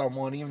murdered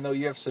someone even though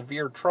you have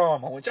severe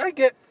trauma, which I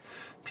get.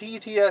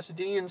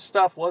 PTSD and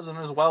stuff wasn't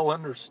as well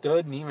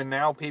understood, and even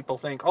now people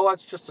think, oh,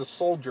 that's just a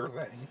soldier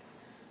thing.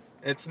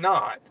 It's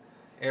not.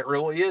 It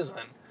really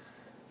isn't.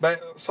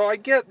 But, so I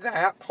get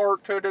that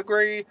part to a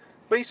degree,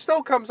 but he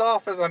still comes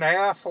off as an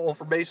asshole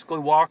for basically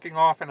walking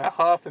off in a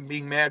huff and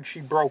being mad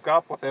she broke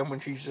up with him when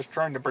she's just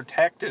trying to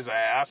protect his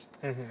ass.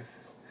 Mm-hmm.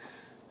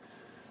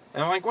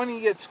 And, like, when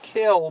he gets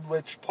killed,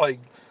 which, like,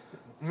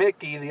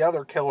 Mickey, the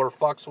other killer,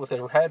 fucks with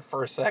her head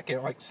for a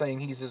second, like,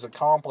 saying he's his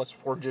accomplice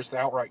before just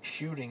outright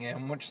shooting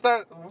him,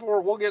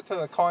 we'll get to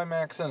the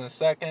climax in a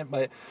second,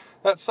 but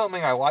that's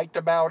something I liked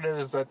about it,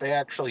 is that they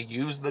actually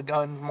used the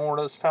gun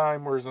more this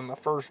time, whereas in the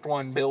first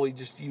one, Billy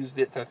just used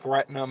it to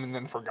threaten him and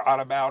then forgot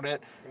about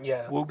it.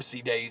 Yeah.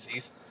 Whoopsie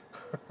daisies.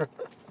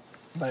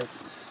 But,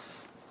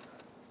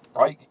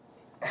 like,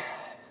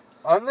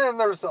 and then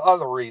there's the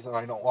other reason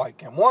I don't like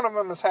him. One of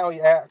them is how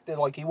he acted,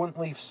 like he wouldn't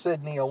leave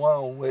Sydney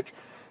alone, which,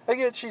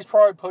 again, she's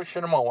probably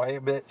pushing him away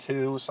a bit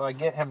too, so I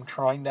get him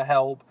trying to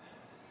help.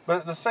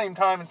 But at the same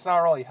time, it's not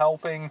really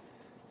helping.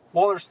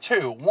 Well, there's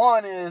two.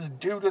 One is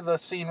due to the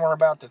scene we're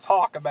about to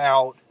talk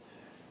about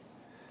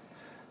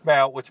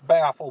which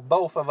baffled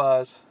both of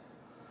us.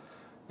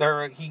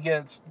 He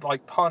gets,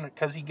 like, punished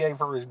because he gave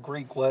her his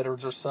Greek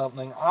letters or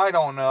something. I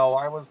don't know.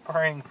 I was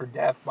praying for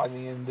death by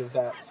the end of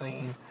that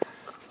scene.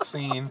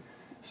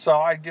 So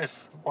I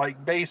just,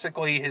 like,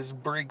 basically his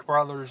Greek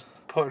brothers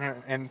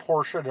and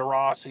Portia de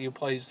Rossi, who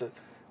plays it.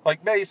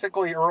 Like,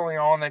 basically, early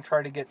on, they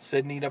try to get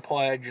Sydney to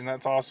pledge, and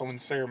that's also when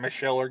Sarah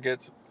Michelle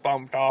gets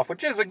bumped off,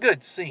 which is a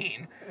good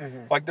scene.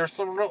 Mm-hmm. Like, there's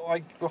some real,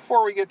 like,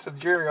 before we get to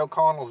Jerry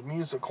O'Connell's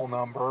musical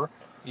number,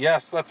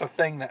 yes, that's a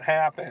thing that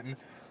happened.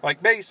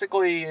 Like,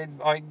 basically,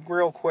 like,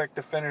 real quick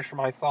to finish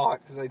my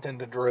thought, because I tend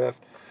to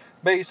drift,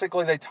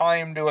 basically, they tie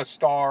him to a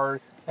star,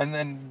 and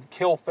then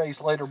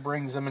Killface later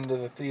brings him into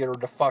the theater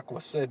to fuck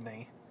with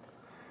Sydney.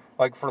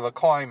 Like, for the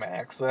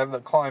climax. They have the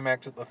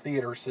climax at the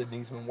theater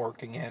Sydney's been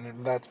working in,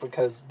 and that's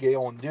because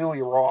Gale and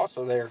Dewey were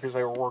also there because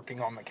they were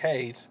working on the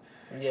case.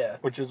 Yeah.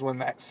 Which is when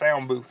that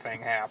sound booth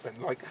thing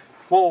happened. Like,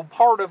 well,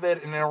 part of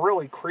it in a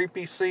really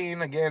creepy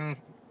scene, again,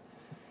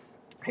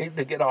 hate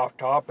to get off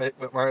topic,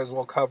 but might as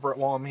well cover it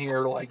while I'm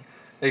here. Like,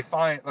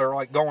 they're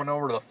like going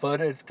over the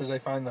footage because they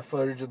find the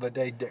footage of the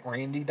day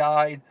Randy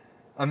died.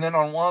 And then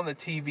on one of the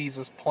TVs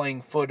is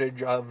playing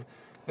footage of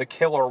the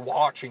killer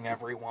watching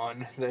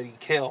everyone that he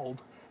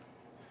killed.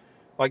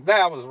 Like,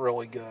 that was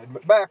really good.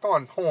 But back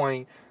on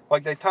point,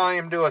 like, they tie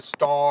him to a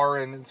star,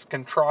 and it's a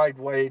contrived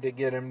way to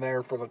get him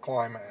there for the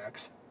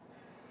climax.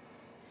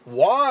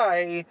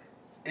 Why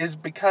is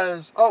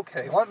because,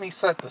 okay, let me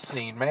set the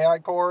scene. May I,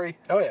 Corey?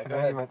 Oh, yeah, go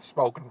ahead. I haven't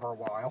spoken for a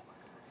while.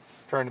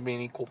 I'm trying to be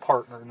an equal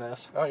partner in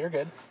this. Oh, you're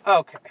good.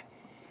 Okay.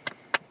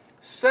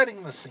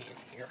 Setting the scene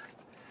here.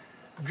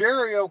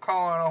 Jerry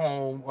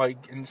O'Connell,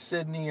 like, and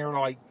Sydney are,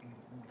 like,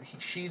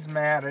 she's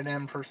mad at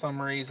him for some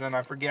reason.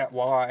 I forget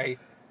why.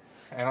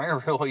 And I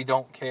really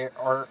don't care.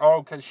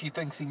 Or, because she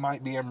thinks he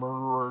might be a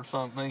murderer or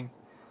something.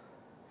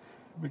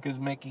 Because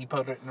Mickey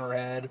put it in her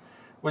head.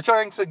 Which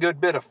I think's a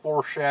good bit of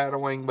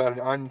foreshadowing,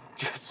 but I'm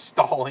just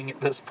stalling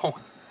at this point.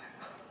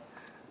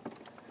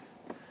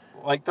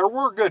 Like, there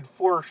were good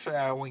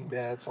foreshadowing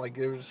bits. Like,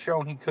 it was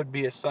shown he could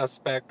be a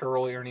suspect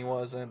earlier and he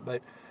wasn't.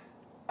 But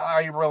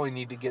I really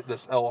need to get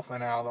this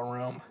elephant out of the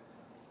room.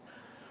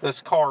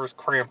 This car is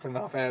cramped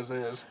enough as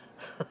is.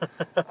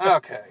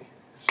 Okay.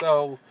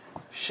 So,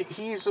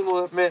 he's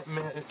not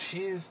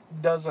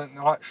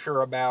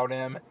sure about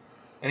him.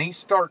 And he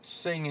starts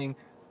singing,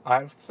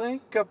 I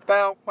think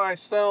about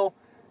myself,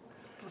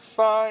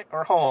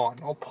 or hold on,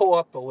 I'll pull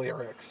up the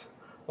lyrics.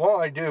 While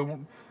I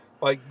do,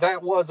 like,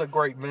 that was a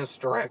great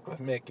misdirect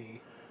with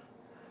Mickey.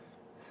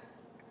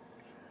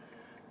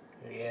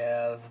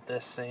 Yeah,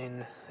 this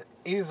scene,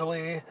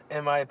 easily,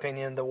 in my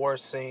opinion, the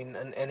worst scene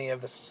in any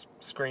of the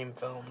Scream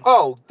films.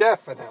 Oh,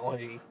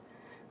 definitely.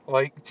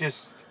 Like,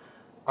 just,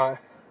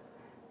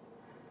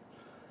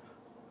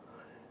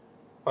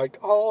 like,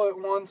 all at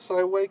once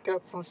I wake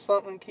up from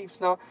something keeps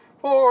knocking.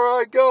 Before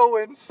I go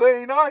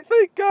insane, I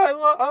think I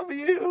love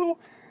you.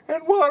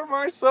 And what am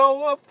I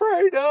so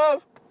afraid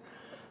of?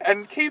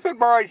 And keep in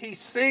mind, he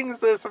sings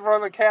this in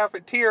front of the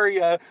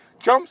cafeteria,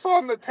 jumps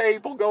on the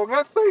table going,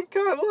 I think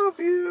I love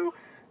you.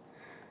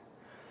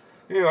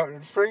 You know,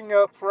 spring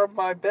up from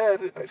my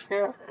bed.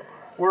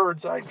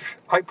 Words, I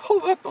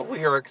pulled up the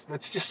lyrics, but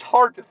it's just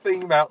hard to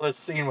think about this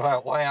scene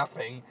without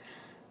laughing.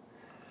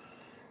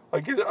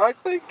 Like, I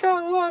think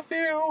I love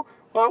you.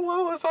 What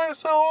was I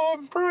so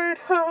afraid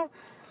of?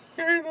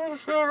 You're not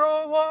sure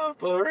of love,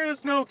 but there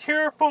is no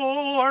cure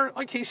for.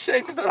 Like, he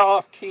sings it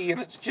off key,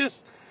 and it's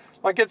just,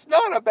 like, it's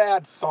not a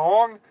bad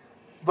song,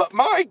 but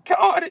my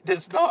God, it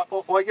does not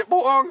look like it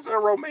belongs in a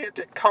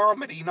romantic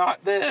comedy,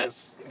 not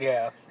this.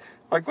 Yeah.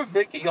 Like with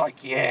Mickey,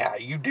 like, yeah,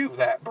 you do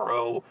that,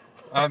 bro.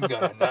 I'm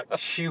gonna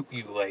shoot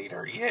you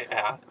later,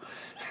 yeah.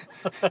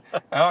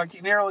 Like,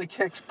 he nearly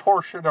kicks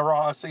Portia de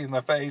Rossi in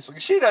the face. Like,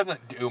 she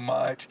doesn't do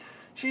much.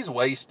 She's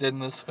wasted in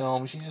this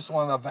film. She's just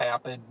one of the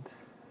vapid.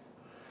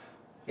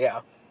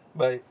 Yeah.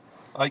 But,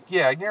 like,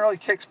 yeah, he nearly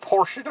kicks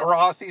Portia de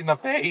Rossi in the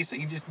face.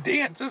 He just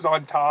dances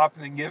on top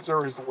and then gives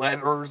her his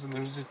letters. And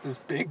there's just this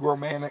big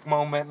romantic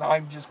moment. And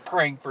I'm just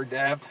praying for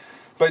death.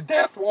 But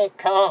death won't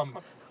come.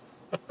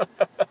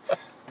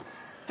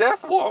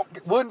 Death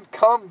wouldn't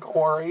come,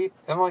 Corey.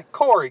 And, like,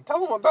 Corey,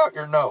 tell them about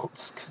your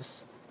notes.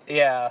 'Cause...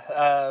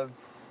 Yeah,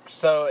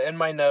 so in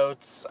my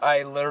notes,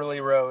 I literally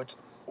wrote,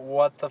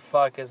 what the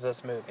fuck is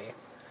this movie?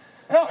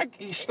 Like,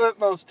 he sent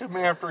those to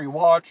me after he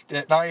watched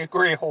it, and I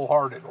agree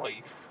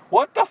wholeheartedly.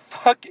 What the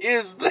fuck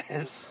is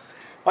this?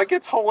 Like,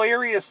 it's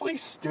hilariously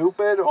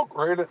stupid, I'll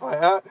grant it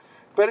that,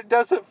 but it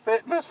doesn't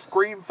fit in a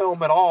Scream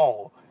film at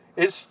all.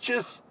 It's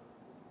just,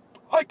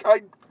 like,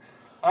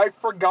 I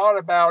forgot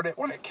about it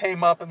when it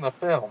came up in the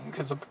film,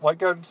 because,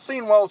 like, I'd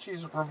seen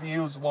Welch's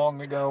reviews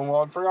long ago,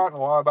 well, I'd forgotten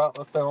a lot about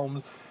the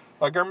films.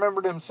 Like, I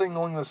remembered him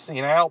singling the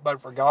scene out, but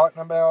I'd forgotten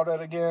about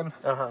it again.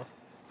 Uh-huh.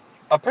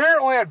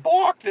 Apparently I'd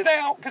blocked it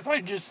out, because I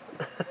just,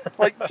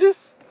 like,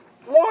 just,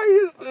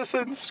 why is this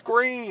in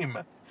Scream?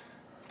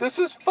 This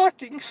is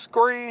fucking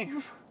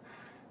Scream.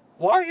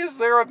 Why is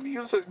there a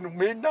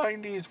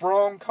mid-90s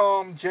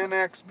rom-com Gen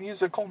X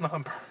musical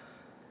number?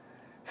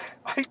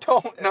 I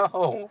don't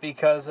know.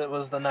 Because it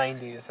was the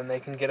 90s, and they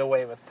can get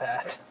away with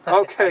that.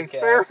 Okay,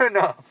 fair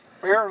enough.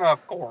 Fair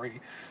enough, Corey.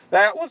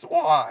 That was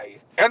why.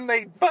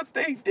 But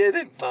they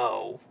didn't,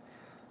 though.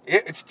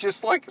 It's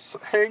just like,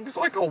 hangs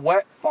like a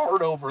wet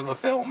fart over the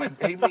film and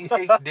made me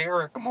hate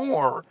Derek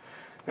more.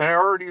 And I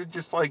already was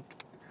just like,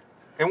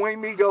 it made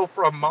me go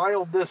from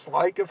mild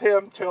dislike of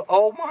him to,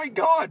 oh my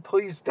God,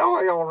 please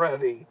die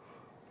already.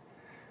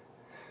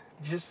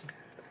 Just,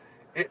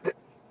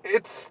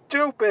 it's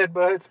stupid,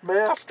 but it's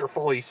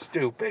masterfully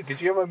stupid,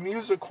 because you have a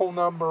musical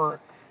number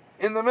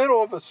in the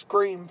middle of a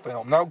Scream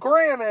film. Now,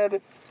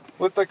 granted,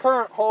 with the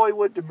current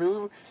Hollywood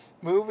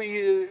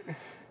movie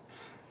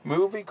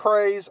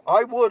craze,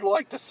 I would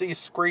like to see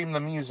Scream the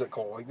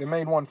musical. Like, they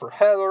made one for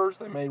Heathers,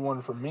 they made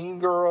one for Mean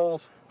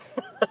Girls.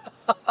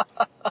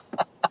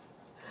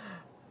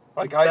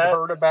 Like, I'd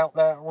heard about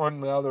that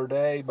one the other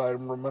day, but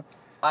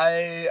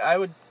I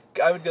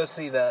would go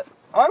see that.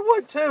 I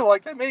would too.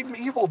 Like, they made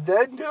Evil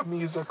Dead into a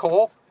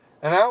musical,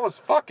 and that was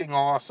fucking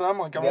awesome.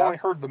 Like, I've only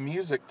heard the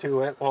music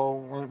to it.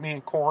 Well, me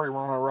and Corey were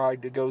on a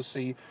ride to go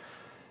see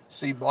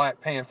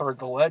Black Panther: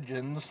 The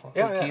Legends.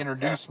 He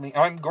introduced me.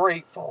 I'm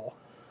grateful.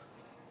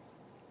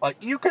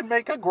 Like, you could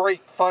make a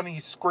great, funny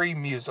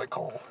Scream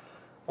musical.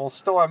 Well,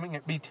 still, I mean,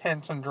 it'd be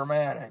tense and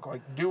dramatic.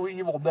 Like, do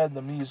Evil Dead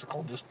the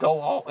musical. Just go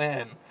all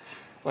in.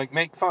 Like,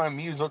 make fun of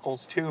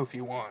musicals, too, if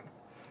you want.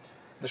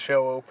 The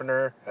show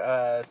opener,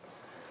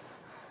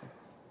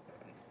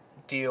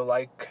 do you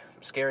like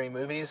scary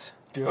movies?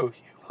 Do you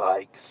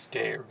like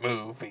scary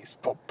movies?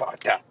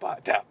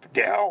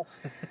 Ba-ba-da-ba-da-ba-dow.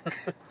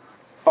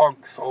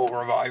 Funk Soul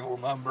Revival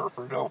number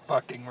for no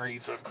fucking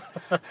reason.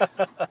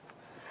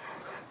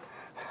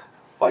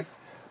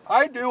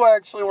 I do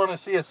actually want to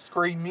see a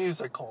Scream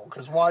musical,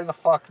 because why the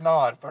fuck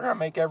not? If they're going to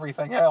make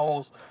everything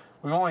else,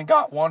 we've only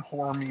got one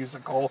horror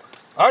musical.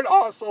 I'd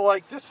also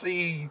like to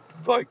see,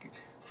 like,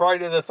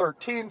 Friday the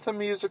 13th, the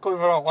musical, if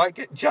I don't like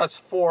it,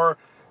 just for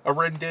a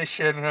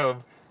rendition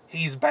of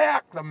He's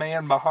Back, the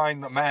Man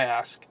Behind the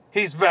Mask.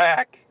 He's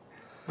back,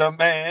 the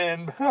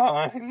man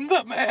behind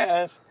the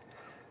mask.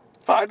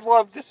 But I'd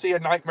love to see a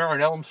Nightmare on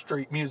Elm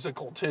Street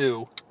musical,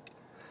 too.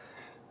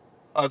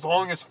 As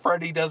long as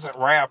Freddy doesn't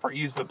rap or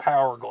use the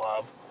power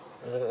glove.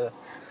 Or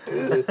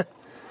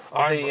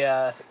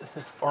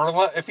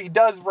if he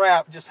does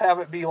rap, just have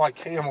it be like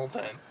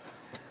Hamilton.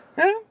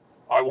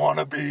 I want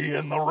to be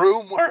in the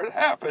room where it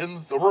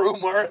happens, the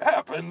room where it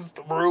happens,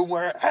 the room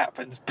where it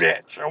happens,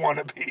 bitch. I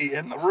want to be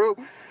in the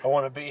room. I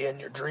want to be in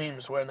your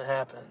dreams when it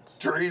happens.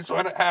 Dreams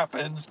when it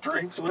happens,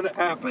 dreams when it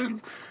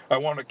happens. I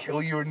want to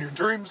kill you in your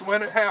dreams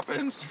when it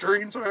happens,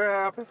 dreams when it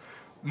happens.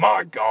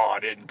 My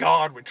God, in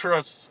God we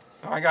trust.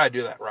 I gotta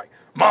do that right.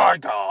 My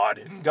God,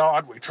 in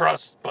God we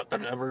trust, but they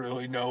never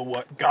really know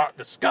what got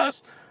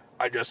discussed.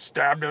 I just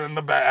stabbed him in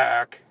the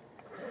back.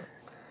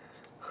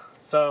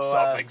 So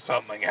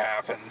something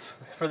happens.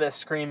 For this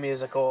Scream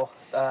musical,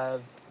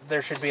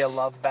 there should be a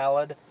love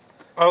ballad.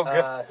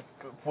 Oh,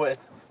 good.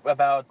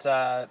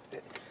 About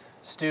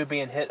Stu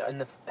being hit in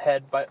the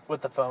head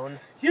with the phone.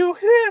 You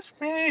hit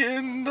me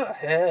in the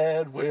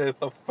head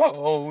with a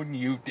phone,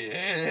 you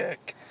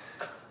dick.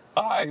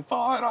 I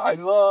thought I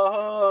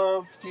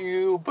loved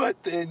you,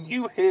 but then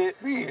you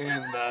hit me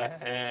in the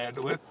head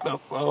with the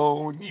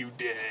phone, you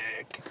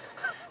dick.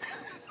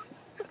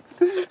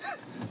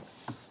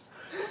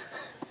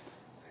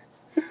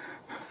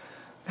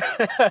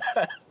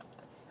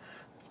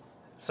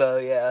 So,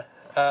 yeah.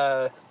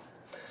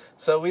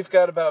 So we've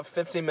got about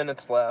 50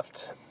 minutes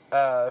left.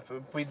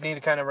 We need to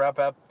kind of wrap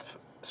up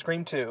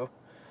Scream 2.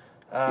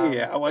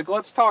 Yeah, like,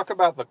 let's talk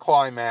about the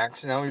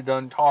climax. Now we've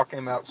done talking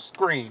about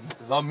Scream,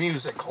 the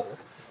musical,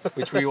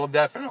 which we will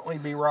definitely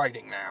be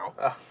writing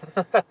now.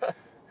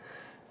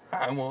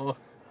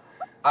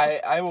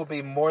 I will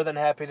be more than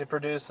happy to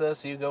produce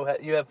this. You go.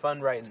 You have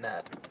fun writing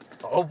that.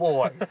 Oh,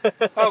 boy.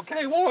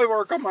 Okay, while I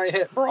work on my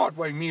hit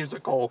Broadway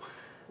musical,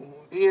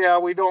 yeah,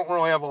 we don't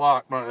really have a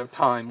lot of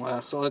time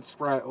left, so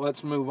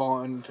let's move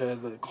on to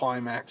the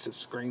climax of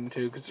Scream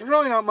 2, because there's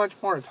really not much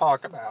more to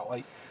talk about.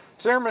 Like,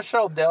 Sarah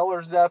Michelle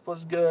Gellar's death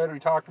was good. We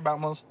talked about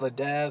most of the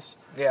deaths.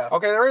 Yeah.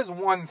 Okay, there is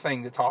one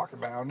thing to talk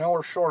about. I know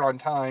we're short on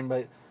time,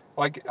 but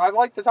like I'd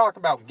like to talk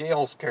about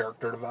Gail's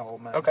character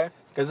development. Okay.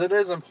 Because it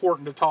is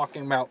important to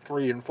talking about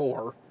 3 and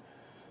 4.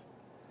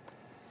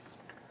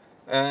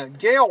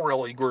 Gail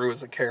really grew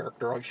as a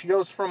character. Like, she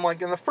goes from,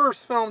 like, in the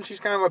first film,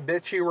 she's kind of a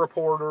bitchy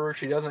reporter.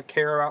 She doesn't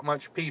care about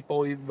much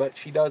people, but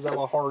she does have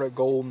a heart of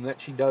gold, and that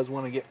she does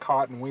want to get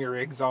Cotton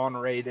Weary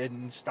exonerated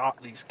and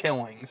stop these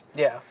killings.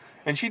 Yeah.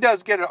 And she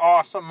does get an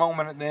awesome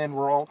moment at the end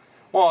where,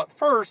 well, at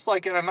first,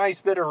 like, in a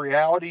nice bit of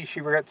reality, she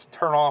forgets to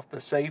turn off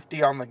the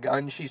safety on the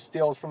gun she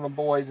steals from the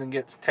boys and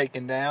gets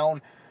taken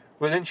down.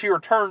 But then she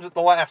returns at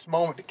the last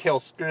moment to kill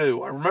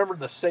Stu. I remember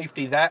the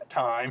safety that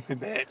time,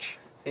 bitch.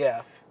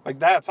 Yeah. Like,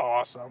 that's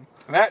awesome.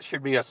 And that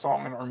should be a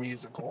song in our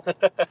musical.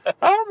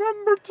 I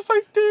remember the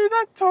safety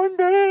that time,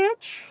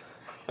 bitch.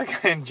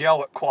 Like an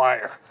angelic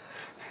choir.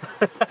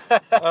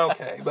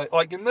 Okay, but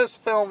like in this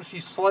film,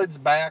 she slides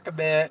back a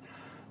bit.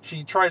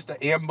 She tries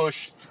to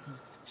ambush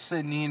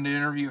Sidney in the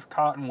interview with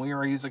Cotton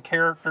Weary as a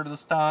character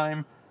this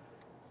time.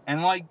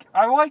 And like,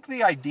 I like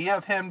the idea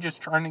of him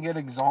just trying to get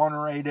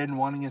exonerated and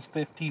wanting his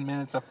 15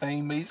 minutes of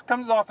fame, but he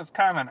comes off as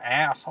kind of an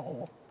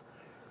asshole.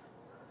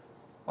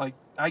 Like,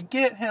 I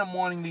get him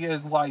wanting to get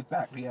his life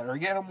back together. I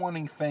get him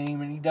wanting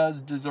fame, and he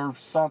does deserve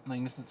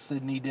something since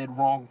Sidney did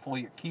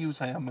wrongfully accuse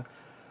him.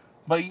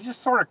 But he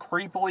just sort of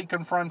creepily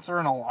confronts her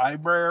in a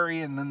library,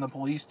 and then the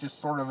police just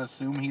sort of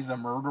assume he's a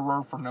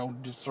murderer for no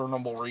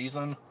discernible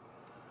reason.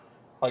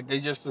 Like, they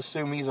just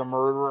assume he's a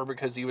murderer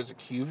because he was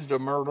accused of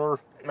murder.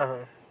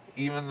 Uh-huh.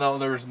 Even though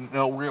there's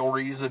no real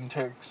reason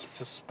to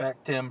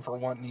suspect him for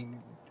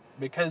wanting...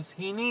 Because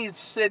he needs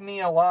Sidney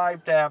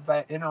alive to have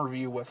that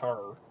interview with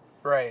her.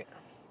 Right.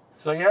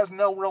 So he has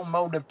no real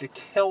motive to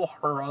kill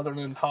her other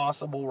than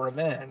possible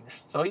revenge.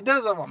 So he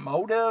does have a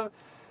motive,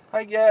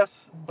 I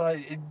guess, but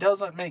it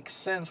doesn't make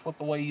sense with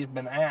the way he's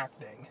been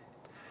acting.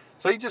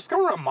 So he just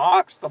kind of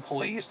mocks the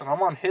police, and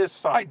I'm on his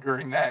side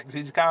during that, because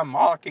he's kind of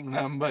mocking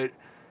them, but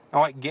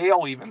like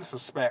Gail even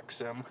suspects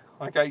him.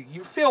 Like,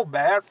 you feel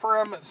bad for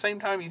him, at the same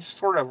time he just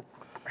sort of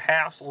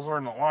hassles her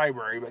in the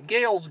library, but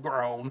Gail's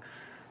grown.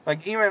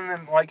 Like, even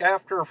in, like,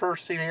 after her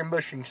first scene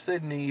ambushing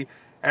Sidney,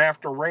 and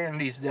after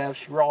Randy's death,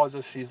 she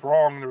realizes she's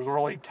wrong. There's a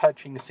really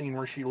touching scene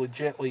where she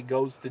legitimately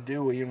goes to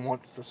Dewey and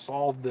wants to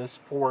solve this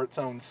for its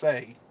own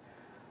sake.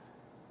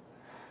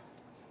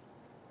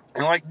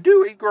 And, like,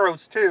 Dewey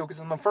grows, too, because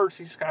in the first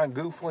he's kind of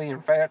goofily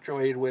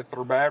infatuated with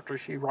her, but after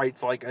she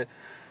writes, like, a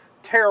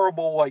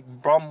terrible, like,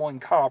 bumbling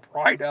cop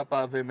write-up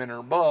of him in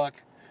her book,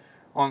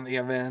 on the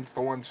events,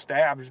 the one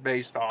Stab's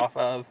based off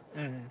of.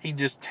 He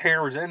just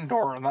tears into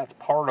her, and that's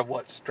part of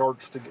what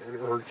starts to get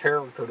her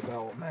character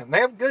development. And they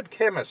have good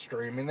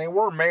chemistry. I mean, they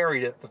were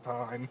married at the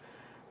time.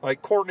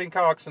 Like, Courtney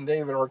Cox and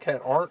David Arquette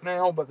aren't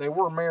now, but they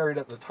were married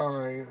at the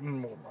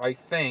time, I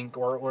think,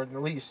 or at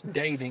least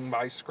dating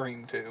by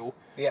Scream 2.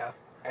 Yeah.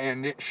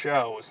 And it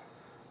shows.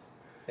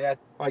 Yeah.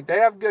 Like, they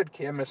have good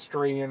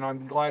chemistry, and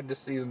I'm glad to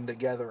see them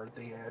together at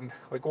the end.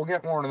 Like, we'll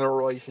get more of their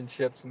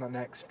relationships in the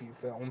next few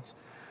films.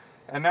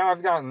 And now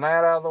I've gotten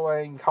that out of the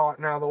way and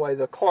Cotton out of the way.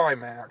 The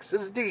climax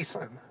is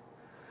decent.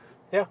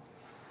 Yeah.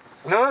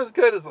 Not as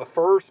good as the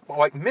first, but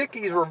like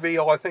Mickey's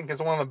reveal, I think, is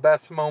one of the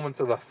best moments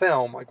of the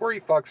film. Like where he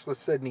fucks with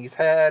Sydney's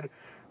head,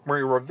 where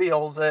he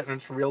reveals it, and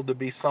it's revealed to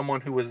be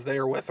someone who was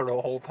there with her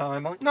the whole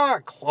time. Like, not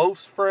a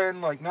close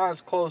friend, like not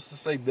as close as,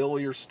 say,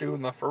 Billy or Stu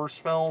in the first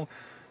film,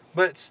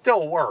 but it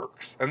still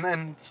works. And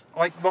then,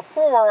 like,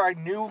 before, I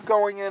knew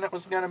going in it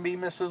was going to be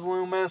Mrs.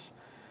 Loomis,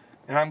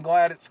 and I'm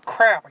glad it's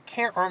crap. I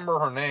can't remember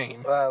her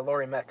name.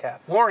 Laurie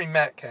Metcalf. Laurie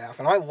Metcalf,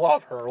 and I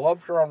love her.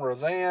 Loved her on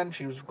Roseanne.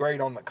 She was great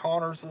on The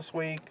Connors this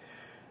week.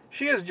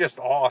 She is just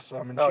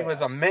awesome, and she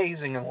was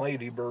amazing in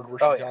Lady Bird, where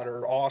she got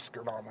her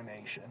Oscar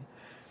nomination.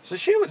 So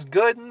she was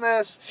good in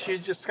this.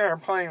 She's just kind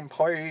of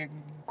playing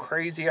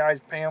Crazy Eyes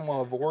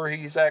Pamela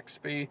Voorhees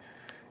XP.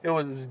 It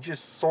was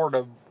just sort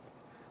of,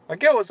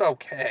 like, it was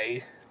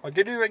okay. Like,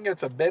 I do think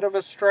it's a bit of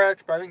a stretch,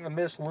 but I think the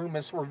Miss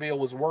Loomis reveal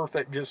was worth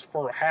it just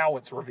for how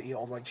it's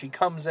revealed. Like, she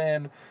comes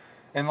in,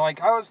 and, like,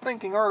 I was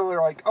thinking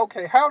earlier, like,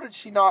 okay, how did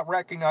she not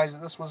recognize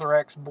that this was her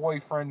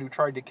ex-boyfriend who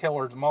tried to kill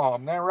her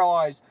mom? And then I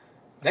realized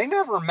they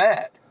never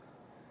met.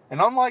 And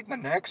unlike the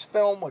next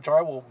film, which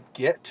I will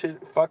get to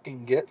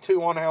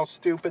on how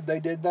stupid they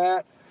did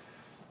that,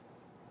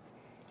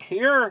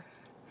 here,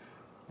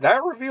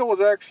 that reveal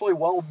was actually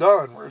well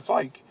done, where it's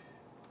like,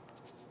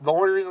 the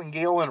only reason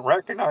Gail didn't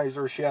recognize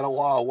her, she had a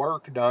lot of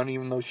work done,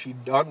 even though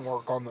she'd done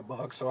work on the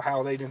book, so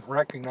how they didn't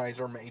recognize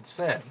her made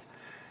sense.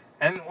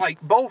 And, like,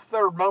 both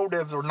their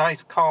motives are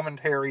nice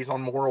commentaries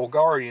on moral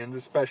guardians,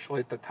 especially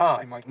at the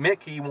time. Like,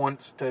 Mickey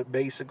wants to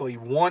be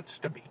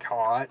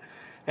caught,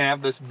 and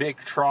have this big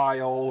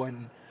trial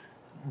and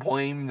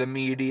blame the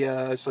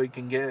media so he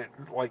can get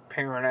like the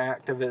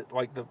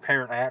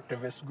parent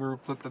activist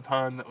group at the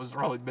time that was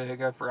really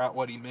big. I forgot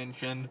what he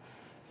mentioned.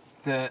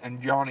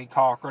 And Johnny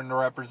Cochran to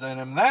represent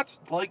him. That's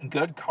like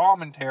good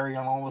commentary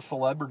on all the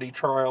celebrity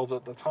trials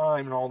at the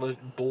time and all this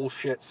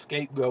bullshit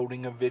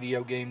scapegoating of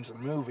video games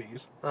and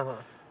movies.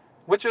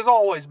 Which has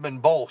always been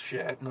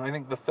bullshit, and I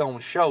think the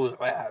film shows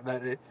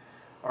that it.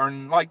 Or,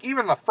 like,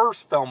 even the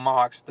first film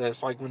mocks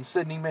this. Like, when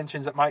Sydney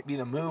mentions it might be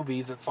the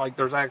movies, it's like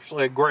there's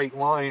actually a great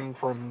line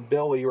from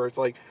Billy where it's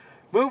like,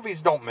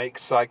 movies don't make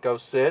psychos,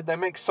 Sid. They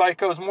make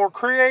psychos more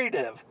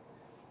creative.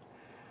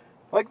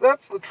 Like,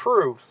 that's the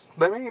truth.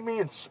 They may be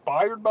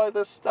inspired by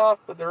this stuff,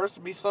 but there has to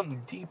be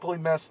something deeply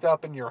messed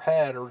up in your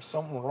head or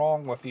something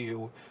wrong with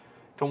you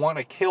to want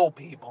to kill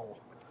people.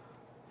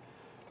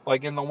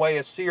 Like, in the way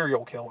a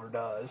serial killer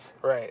does.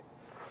 Right.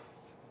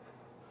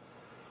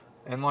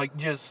 And, like,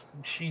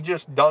 she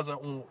just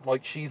doesn't,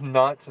 like, she's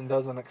nuts and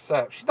doesn't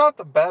accept. She's not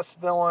the best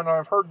villain.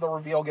 I've heard the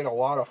reveal get a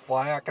lot of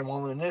flack, and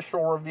while the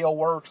initial reveal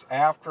works,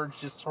 after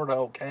it's just sort of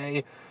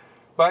okay.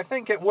 But I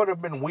think it would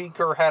have been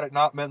weaker had it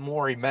not been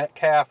Laurie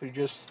Metcalf, who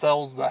just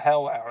sells the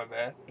hell out of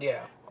it.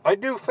 Yeah. I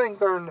do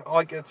think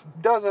it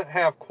doesn't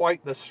have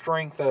quite the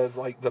strength of,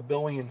 like, the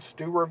Billy and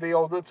Stu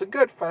reveal, but it's a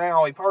good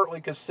finale,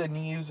 partly because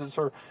Sydney uses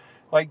her,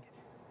 like,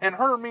 and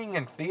her being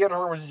in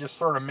theater was just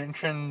sort of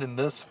mentioned in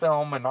this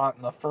film and not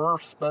in the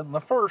first. But in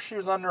the first, she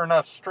was under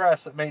enough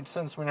stress it made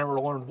sense we never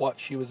learned what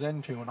she was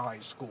into in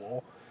high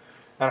school.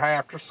 And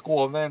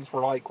after-school events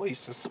were likely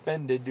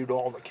suspended due to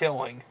all the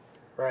killing.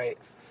 Right.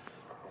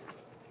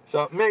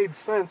 So it made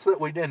sense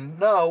that we didn't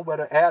know, but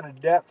it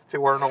added depth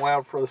to her and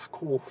allowed for this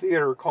cool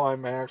theater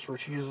climax where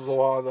she uses a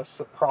lot of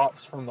the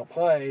props from the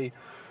play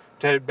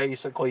to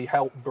basically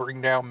help bring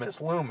down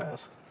Miss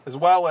Loomis. As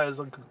well as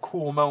a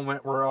cool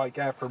moment where, like,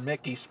 after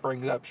Mickey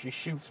springs up, she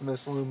shoots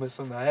Miss Loomis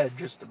in the head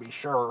just to be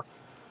sure.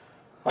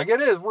 Like,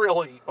 it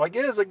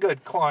is a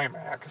good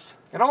climax.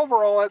 And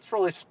overall, that's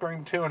really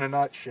Scream 2 in a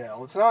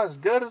nutshell. It's not as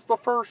good as the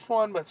first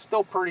one, but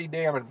still pretty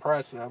damn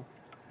impressive.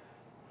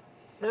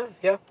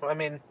 Yeah, I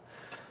mean,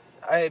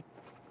 I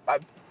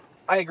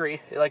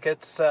agree. Like,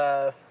 it's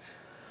not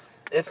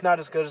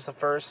as good as the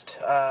first.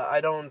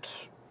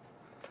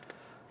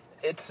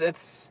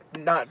 It's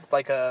not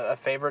like a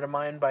favorite of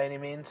mine by any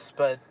means,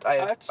 but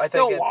I'd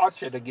still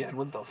watch it again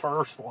with the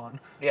first one.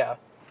 Yeah.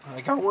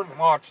 Like, I wouldn't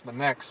watch the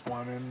next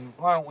one, and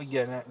why don't we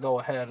go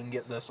ahead and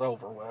get this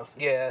over with?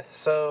 Yeah,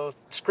 so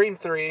Scream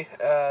 3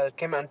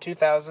 came out in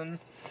 2000,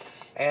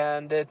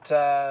 and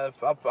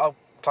I'll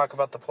talk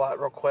about the plot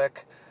real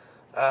quick.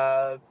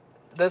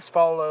 This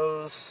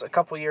follows a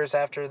couple years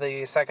after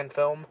the second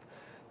film.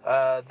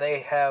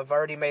 They have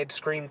already made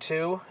Scream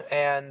 2,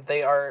 and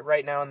they are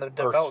right now in the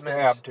development...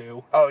 Or Stab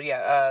 2. Oh,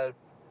 yeah,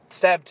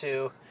 Stab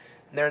 2.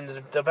 And they're in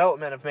the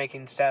development of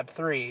making Stab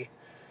 3.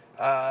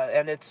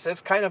 And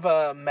it's kind of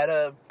a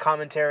meta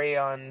commentary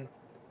on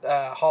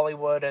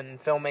Hollywood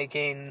and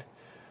filmmaking,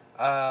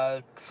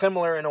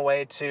 similar in a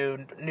way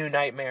to New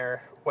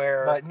Nightmare,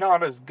 where... But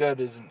not as good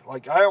as,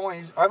 like,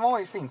 I've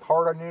only seen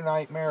part of New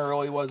Nightmare. I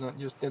really wasn't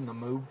just in the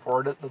mood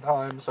for it at the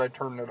time, so I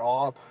turned it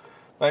off.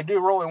 But I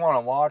do really want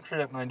to watch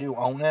it, and I do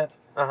own it.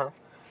 Uh-huh.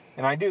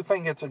 And I do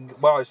think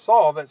I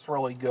saw that's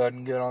really good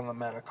and good on the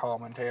meta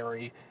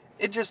commentary.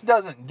 It just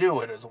doesn't do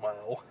it as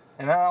well.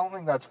 And I don't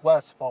think that's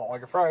Wes' fault.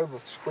 Like, I forgot who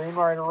the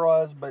screenwriter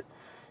was, but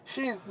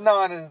she's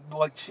not as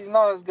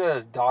good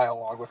as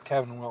dialogue with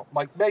Kevin Will.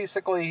 Like,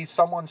 basically,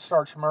 someone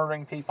starts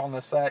murdering people on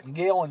the set, and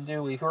Gale and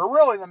Dewey, who are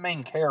really the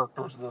main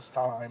characters this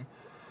time,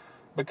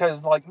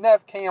 because, like,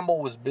 Neve Campbell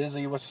was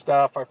busy with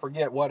stuff, I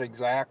forget what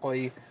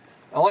exactly.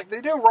 And, like,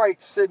 they do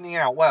write Sydney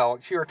out well.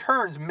 Like, she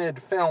returns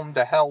mid-film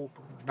to help,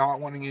 not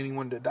wanting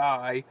anyone to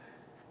die.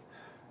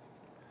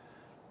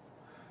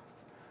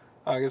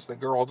 I guess the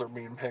girls are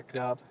being picked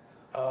up.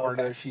 Oh,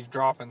 okay. Or she's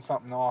dropping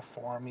something off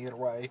for them, either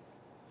way.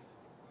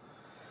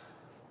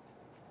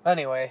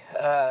 Anyway,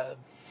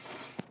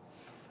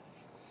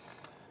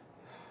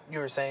 you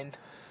were saying?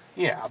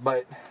 Yeah,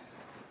 but,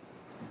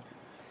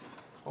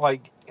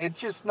 like, it's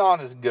just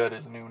not as good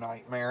as New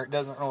Nightmare. It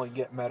doesn't really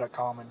get meta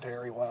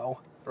commentary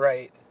well.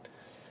 Right.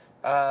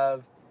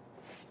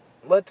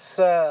 Let's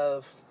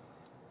talk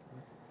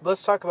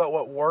about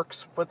what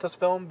works with this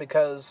film,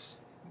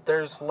 because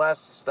there's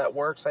less that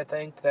works, I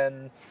think,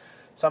 than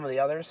some of the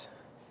others.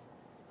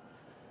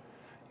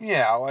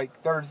 Yeah, like,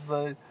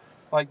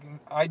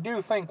 I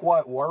do think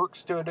what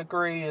works to a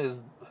degree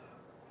is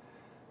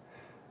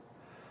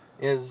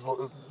there's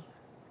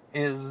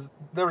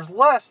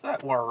less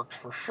that works,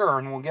 for sure,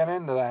 and we'll get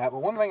into that.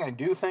 But one thing I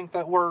do think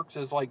that works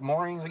is, like,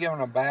 Maureen's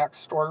given a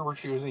backstory where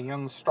she was a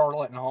young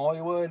starlet in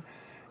Hollywood.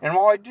 And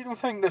while I do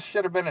think this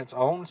should have been its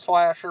own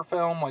slasher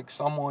film, like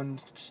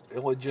someone's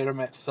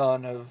illegitimate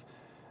son of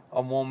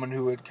a woman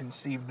who had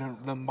conceived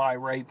them by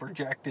rape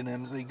rejected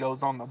him, so he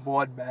goes on the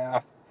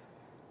bloodbath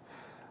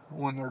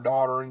when their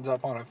daughter ends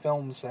up on a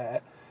film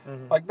set.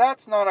 Mm-hmm. Like,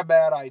 that's not a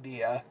bad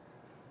idea.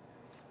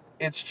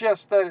 It's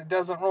just that it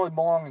doesn't really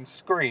belong in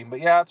Scream. But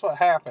yeah, that's what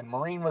happened.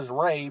 Maureen was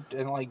raped,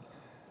 and, like,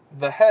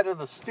 the head of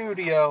the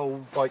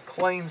studio, like,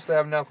 claims to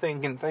have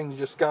nothing, and things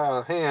just got out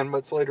of hand, but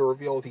it's later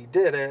revealed he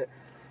did it.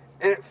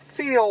 And it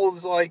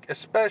feels like,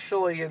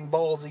 especially in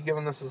Ballsy,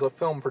 given this is a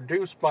film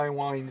produced by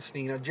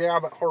Weinstein, a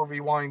jab at Harvey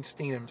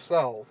Weinstein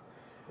himself.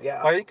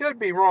 Yeah. Like, it could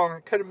be wrong.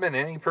 It could have been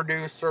any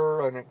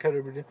producer, and it could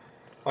have been...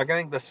 Like, I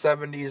think the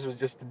 70s was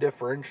just to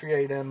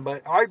differentiate him,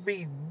 but I'd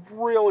be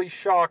really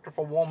shocked if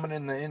a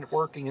woman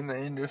working in the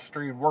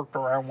industry, worked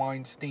around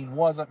Weinstein,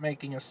 wasn't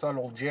making a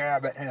subtle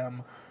jab at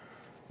him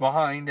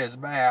behind his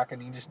back,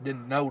 and he just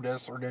didn't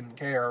notice or didn't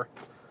care.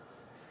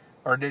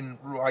 Or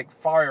didn't, like,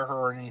 fire her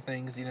or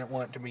anything because he didn't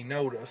want it to be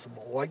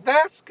noticeable. Like,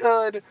 that's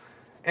good.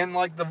 And,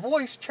 like, the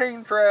voice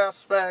changer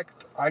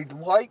aspect, I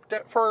liked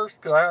at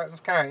first because that was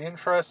kind of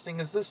interesting,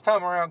 because this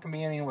time around can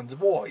be anyone's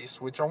voice,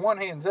 which on one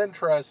hand is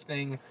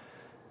interesting.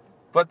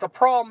 But the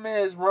problem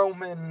is,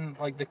 Roman,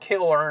 like, the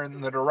killer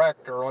and the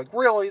director, like,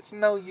 really, it's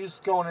no use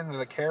going into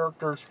the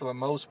characters for the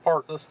most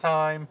part this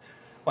time.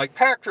 Like,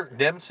 Patrick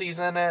Dempsey's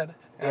in it,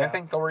 and yeah. I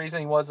think the reason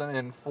he wasn't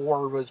in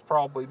 4 was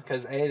probably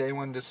because, A, they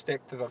wanted to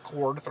stick to the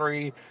core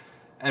 3,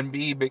 and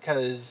B,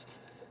 because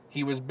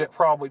he was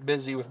probably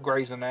busy with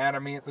Grey's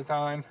Anatomy at the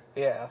time.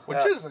 Yeah.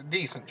 Which is a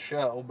decent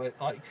show, but,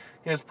 like,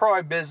 he was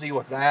probably busy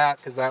with that,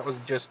 because that was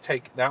just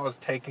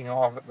taking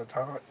off at the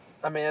time.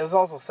 I mean, it was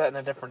also set in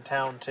a different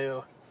town,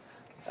 too.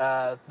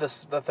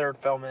 The third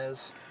film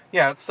is.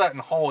 Yeah, it's set in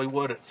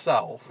Hollywood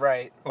itself.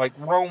 Right. Like,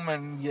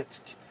 Roman gets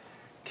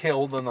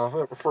killed in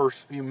the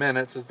first few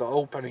minutes as the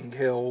opening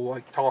kill,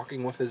 like,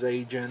 talking with his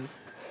agent.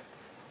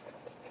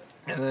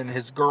 And then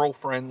his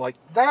girlfriend, like,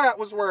 that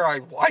was where I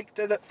liked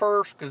it at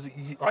first, because,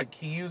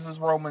 he uses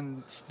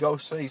Roman's,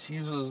 Ghostface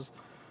uses,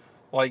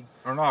 like,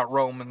 or not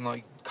Roman,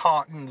 like,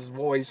 Cotton's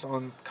voice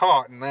on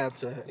Cotton,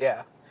 that's it.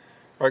 Yeah.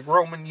 Like,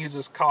 Roman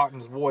uses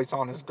Cotton's voice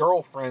on his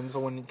girlfriend,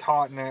 so when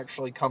Cotton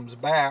actually comes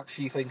back,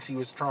 she thinks he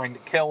was trying to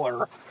kill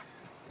her.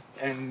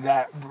 And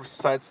that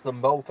sets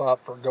them both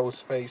up for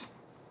Ghostface,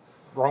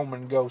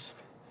 Roman Ghost.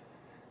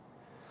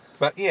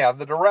 But yeah,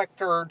 the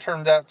director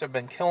turns out to have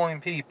been killing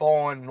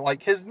people, and,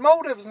 like, his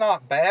motive's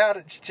not bad,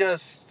 it's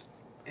just,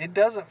 it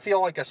doesn't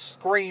feel like a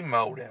Scream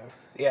motive.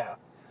 Yeah.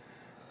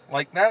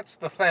 Like, that's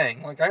the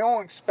thing. Like, I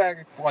don't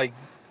expect, like,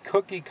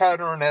 Cookie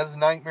Cutter and as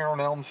Nightmare on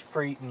Elm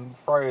Street and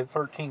Friday the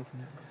 13th,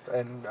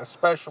 and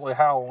especially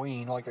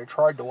Halloween. Like, I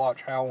tried to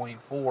watch Halloween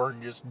 4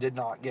 and just did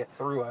not get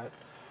through it.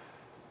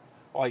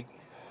 Like,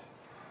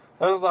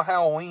 those are the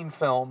Halloween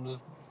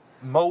films,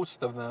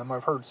 most of them.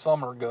 I've heard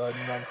some are good,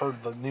 and I've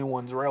heard the new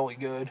one's really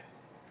good.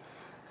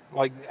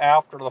 Like,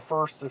 after the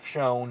first have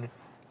shown,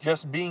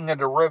 just being a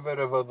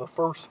derivative of the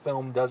first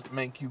film doesn't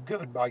make you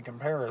good by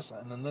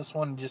comparison. And this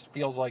one just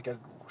feels like a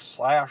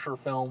slasher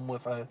film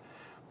with a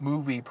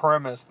movie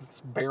premise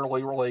that's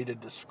barely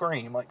related to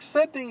Scream. Like,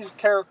 Sydney's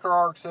character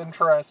arc's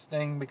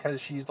interesting because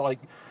she's, like,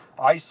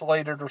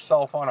 isolated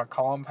herself on a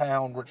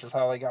compound, which is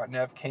how they got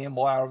Neve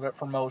Campbell out of it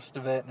for most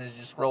of it, and is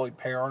just really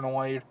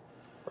paranoid.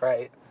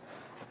 Right.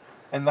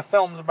 And the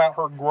film's about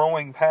her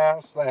growing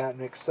past that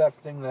and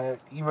accepting that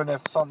even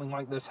if something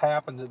like this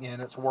happens again,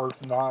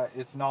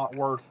 it's not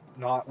worth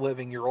not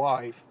living your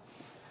life.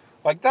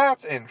 Like,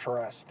 that's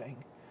interesting.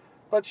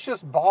 But it's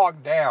just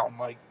bogged down.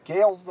 Like,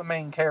 Gail's the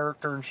main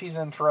character, and she's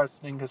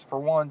interesting because for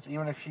once,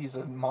 even if she's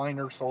a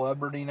minor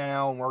celebrity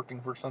now and working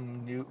for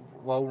some new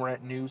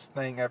low-rent news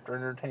thing after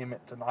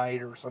Entertainment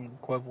Tonight or some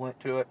equivalent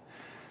to it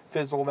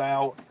fizzled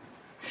out,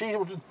 she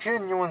was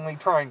genuinely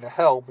trying to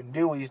help, and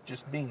Dewey's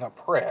just being a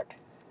prick.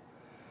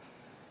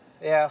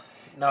 Yeah,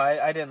 no,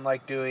 I didn't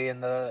like Dewey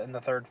in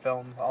the third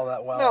film all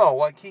that well. No,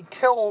 like he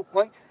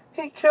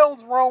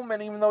kills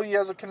Roman even though he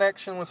has a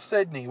connection with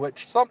Sidney,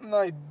 which something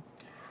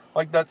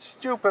that's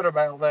stupid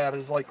about that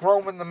is like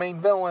Roman, the main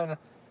villain,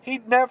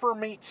 he'd never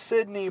meet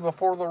Sidney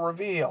before the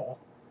reveal.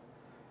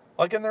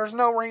 Like, and there's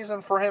no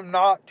reason for him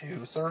not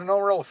to, so there's no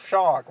real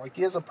shock. Like,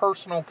 he has a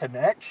personal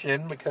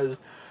connection because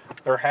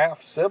they're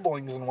half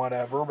siblings and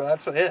whatever, but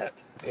that's it.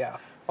 Yeah.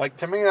 Like,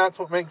 to me, that's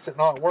what makes it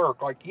not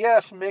work. Like,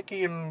 yes,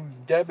 Mickey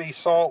and Debbie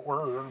Salt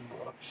were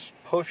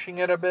pushing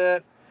it a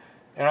bit,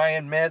 and I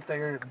admit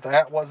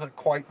that wasn't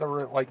quite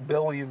the,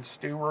 Billy and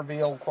Stu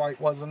reveal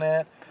quite wasn't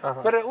it.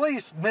 Uh-huh. But at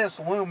least Miss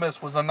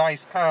Loomis was a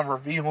nice kind of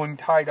revealing,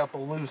 tied up a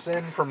loose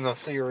end from the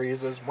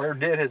series as where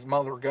did his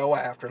mother go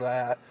after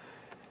that.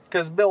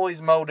 Because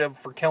Billy's motive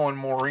for killing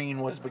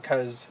Maureen was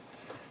because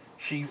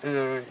she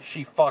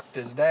fucked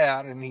his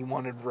dad and he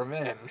wanted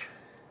revenge.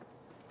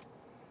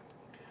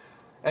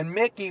 And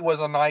Mickey was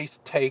a nice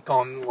take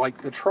on,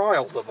 the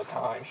trials of the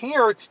time.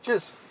 Here,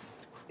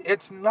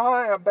 it's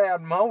not a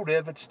bad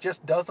motive, it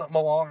just doesn't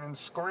belong in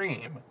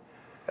Scream.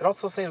 It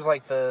also seems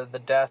like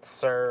the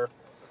deaths are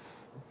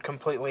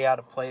completely out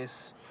of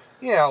place.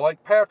 Yeah,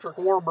 like Patrick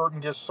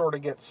Warburton just sort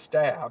of gets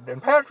stabbed.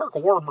 And Patrick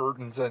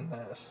Warburton's in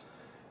this.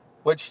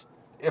 Which,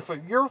 if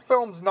your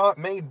film's not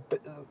made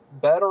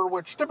better,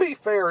 which to be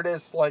fair, it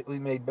is slightly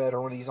made better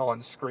when he's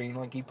on screen.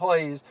 Like, he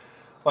plays...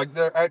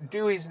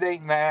 Dewey's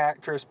dating the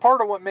actress.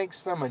 Part of what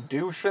makes him a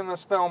douche in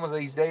this film is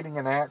that he's dating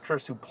an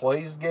actress who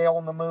plays Gail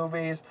in the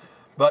movies,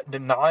 but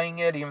denying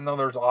it even though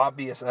there's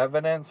obvious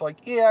evidence. Like,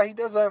 yeah, he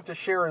doesn't have to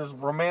share his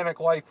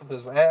romantic life with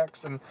his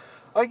ex, and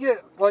I get,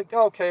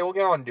 okay, we'll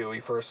get on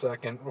Dewey for a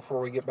second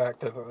before we get back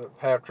to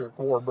Patrick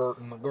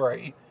Warburton the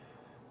Great.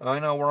 I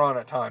know we're on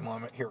a time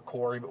limit here,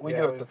 Corey, but we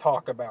do have to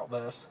talk about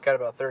this. Got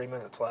about 30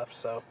 minutes left,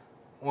 so...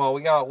 Well,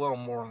 we got a little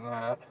more than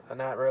that.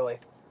 Not really.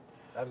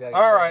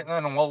 Alright,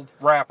 then we'll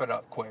wrap it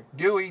up quick.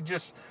 Dewey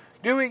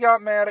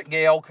got mad at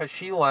Gail because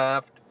she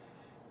left.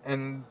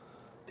 And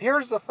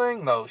here's the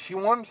thing, though. She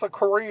wants a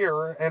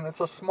career, and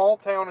it's a small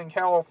town in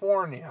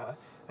California.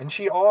 And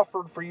she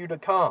offered for you to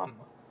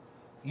come.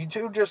 You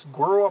two just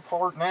grew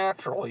apart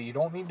naturally. You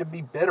don't need to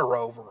be bitter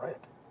over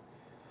it.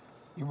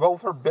 You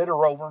both are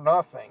bitter over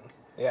nothing.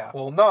 Yeah.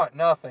 Well, not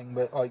nothing,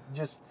 but,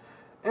 just...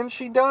 And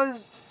she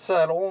does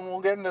settle, and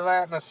we'll get into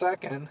that in a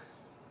second.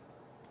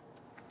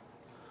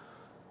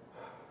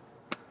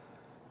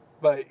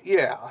 But,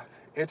 yeah,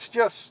 it's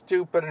just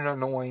stupid and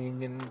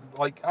annoying, and,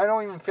 I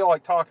don't even feel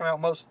like talking about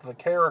most of the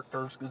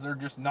characters, because they're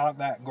just not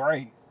that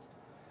great.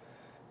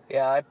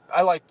 Yeah,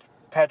 I like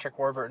Patrick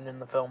Warburton in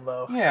the film,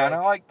 though. Yeah, and I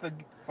like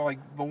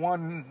the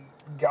one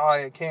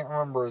guy, I can't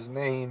remember his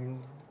name.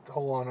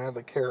 Hold on, I have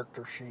the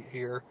character sheet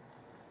here.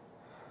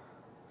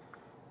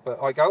 But,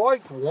 I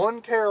liked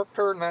one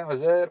character, and that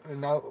was it,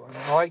 and I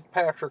liked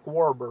Patrick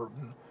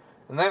Warburton.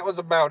 And that was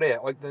about it.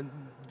 The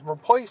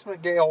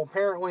replacement Gail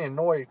apparently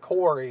annoyed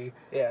Corey,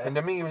 and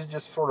to me it was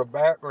just sort of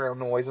background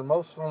noise, and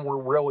most of them were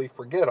really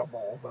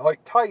forgettable.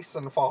 But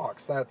Tyson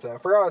Fox, that's it. I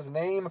forgot his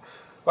name,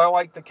 but I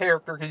like the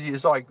character because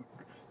he's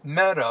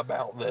meta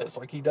about this.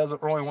 He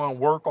doesn't really want to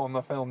work on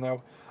the film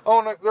now. Oh,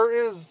 no, there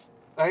is.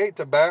 I hate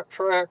to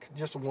backtrack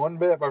just one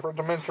bit, but I forgot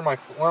to mention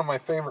one of my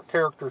favorite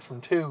characters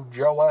from 2,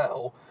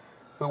 Joel,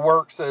 who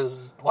works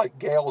as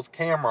Gail's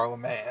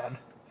cameraman.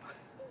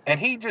 And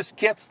he just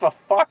gets the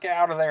fuck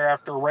out of there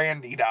after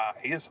Randy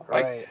dies.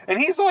 Right. And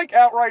he's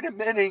outright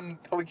admitting,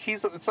 he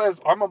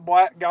says, I'm a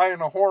black guy in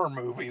a horror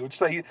movie,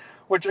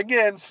 which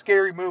again,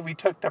 Scary Movie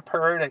took to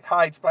Paradise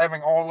Heights by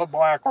having all the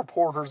black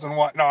reporters and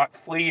whatnot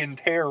flee in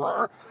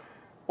terror.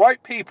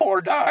 White people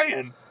are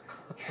dying.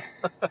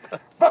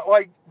 But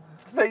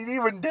they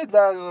even did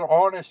that as an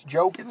honest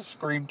joke and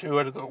Scream to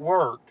it as it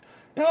worked.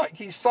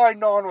 He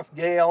signed on with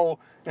Gail,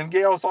 and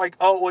Gail's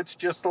oh, it's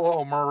just a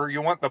little murder,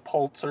 you want the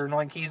Pulitzer,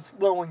 and he's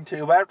willing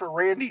to, but after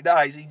Randy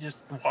dies, he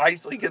just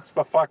wisely gets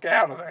the fuck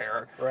out of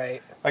there.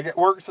 Right. It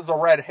works as a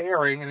red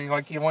herring, and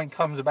he only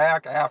comes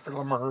back after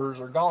the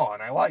murders are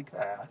gone. I like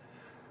that.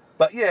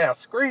 But yeah,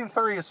 Scream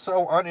 3 is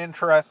so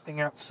uninteresting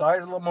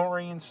outside of the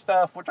Maureen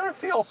stuff, which I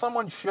feel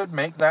someone should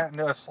make that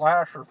into a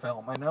slasher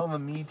film. I know the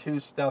Me Too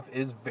stuff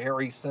is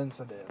very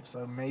sensitive,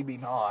 so maybe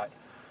not.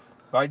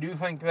 But I do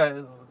think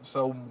that,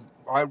 so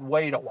I'd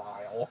wait a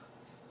while.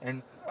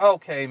 And,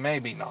 okay,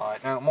 maybe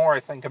not. Now, the more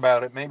I think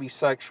about it, maybe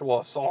sexual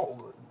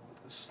assault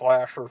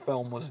slasher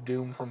film was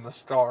doomed from the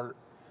start.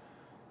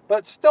 But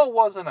it still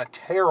wasn't a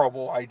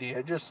terrible idea.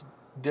 It just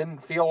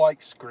didn't feel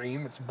like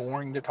Scream. It's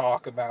boring to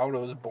talk about. It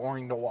was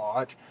boring to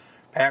watch.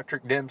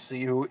 Patrick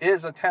Dempsey, who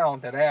is a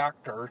talented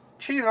actor,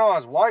 cheated on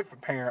his wife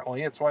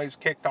apparently. That's why he's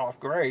kicked off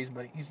Grey's,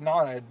 but he's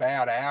not a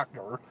bad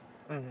actor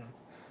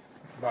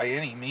by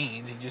any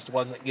means. He just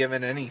wasn't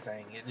given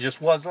anything. It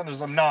just wasn't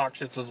as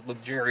obnoxious as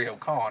with Jerry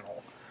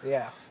O'Connell.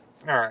 Yeah.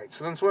 Alright,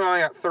 so since we only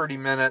got 30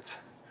 minutes,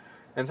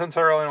 and since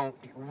I don't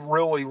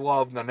really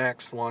love the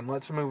next one,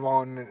 let's move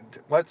on.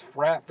 Let's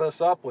wrap this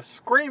up with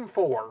Scream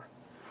 4.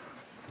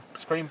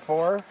 Scream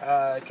 4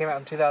 came out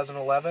in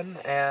 2011,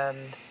 and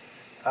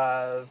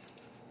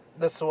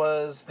this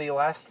was the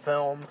last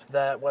film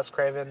that Wes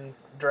Craven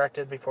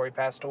directed before he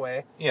passed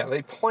away. Yeah,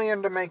 they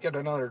planned to make it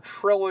another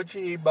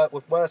trilogy, but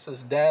with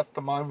Wes's death,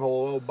 to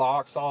mindful low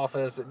box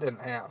office, it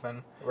didn't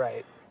happen.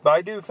 Right. But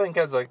I do think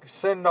as a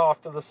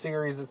send-off to the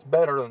series, it's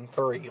better than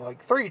 3.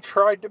 Like, 3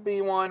 tried to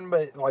be one,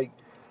 but, like,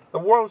 the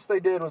worst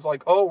they did was,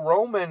 like,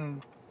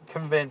 Roman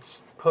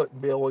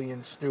put Billy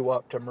and Stu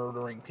up to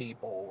murdering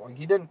people. Like,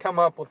 he didn't come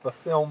up with the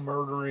film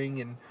murdering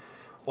and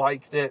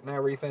liked it and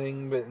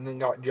everything, and then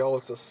got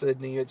jealous of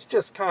Sidney. It's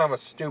just kind of a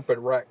stupid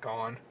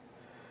retcon.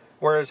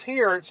 Whereas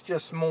here, it's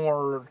just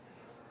more,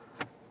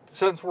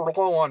 since we're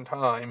low on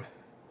time,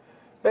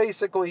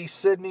 basically,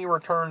 Sidney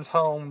returns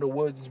home to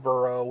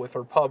Woodsboro with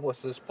her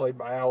publicist, played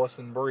by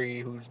Alison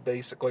Brie, who's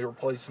basically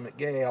replacing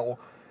McGale,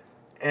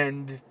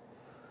 and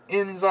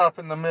ends up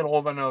in the middle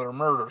of another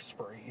murder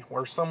spree,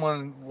 where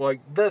someone, like,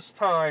 this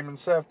time,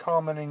 instead of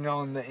commenting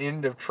on the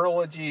end of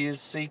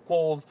trilogies,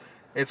 sequels,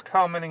 it's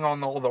commenting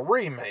on all the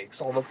remakes,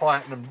 all the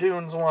Platinum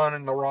Dunes one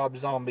and the Rob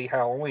Zombie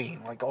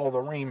Halloween, like, all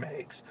the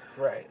remakes.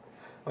 Right.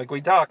 Like,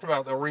 we talked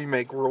about the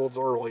remake rules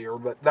earlier,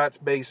 but that's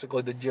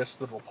basically the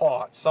gist of the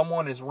plot.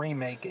 Someone is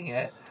remaking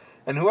it,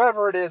 and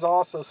whoever it is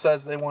also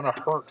says they want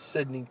to hurt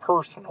Sidney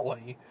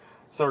personally,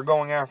 so they're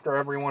going after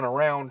everyone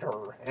around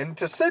her. And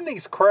to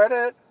Sidney's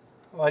credit,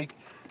 like,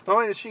 not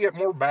only does she get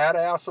more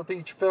badass with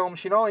each film,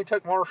 she not only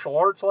took martial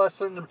arts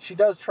lessons, but she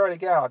does try to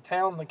get out of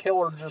town. The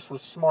killer just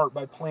was smart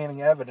by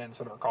planting evidence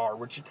in her car,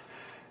 which,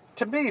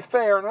 to be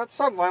fair, and that's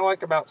something I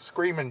like about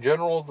Scream in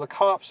general, is the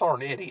cops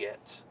aren't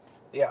idiots.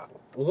 Yeah.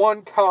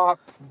 One cop,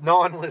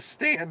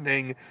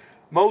 notwithstanding,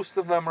 most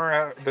of them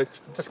are, the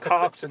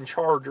cops in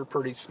charge are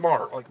pretty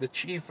smart. Like the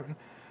chief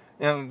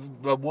and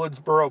the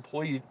Woodsboro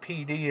Police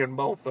PD in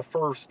both the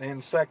first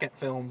and second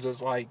films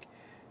is like,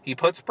 he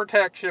puts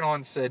protection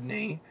on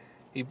Sidney,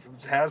 he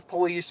has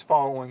police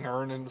following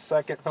her, and in the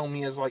second film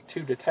he has like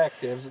 2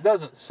 detectives. It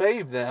doesn't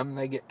save them,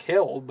 they get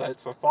killed, but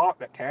it's the thought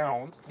that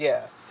counts.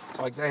 Yeah.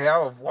 Like they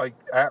have like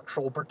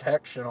actual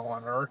protection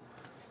on her.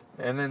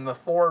 And then the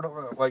third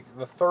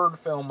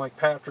film, like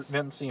Patrick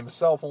Dempsey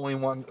himself only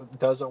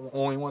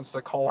wants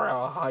to call her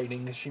out of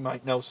hiding because she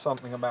might know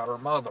something about her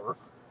mother,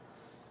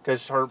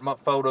 because her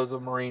photos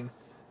of Maureen.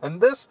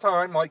 And this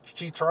time, like,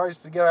 she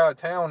tries to get out of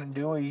town, and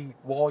Dewey,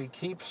 while he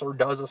keeps her,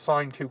 does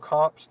assign 2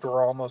 cops to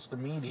her almost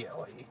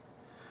immediately.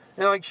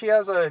 And like, she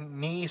has a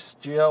niece,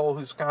 Jill,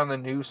 who's kind of the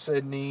new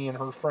Sidney, and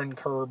her friend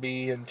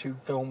Kirby, and 2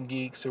 film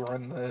geeks who are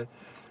in the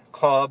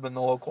club and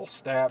the local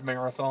stab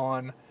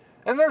marathon.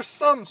 And there's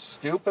some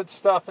stupid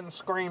stuff in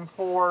Scream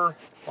 4.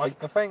 Like,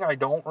 the thing I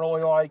don't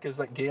really like is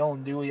that Gale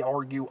and Dewey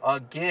argue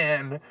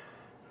again.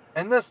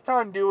 And this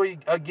time Dewey,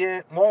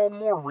 again,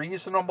 more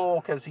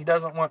reasonable, because he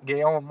doesn't want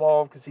Gale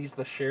involved, because he's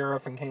the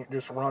sheriff and can't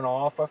just run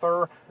off with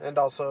her. And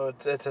also,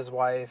 it's his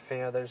wife. You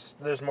know,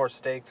 there's more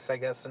stakes, I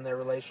guess, in their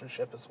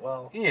relationship as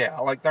well. Yeah,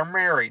 like, they're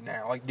married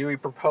now. Like, Dewey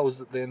proposed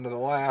at the end of the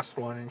last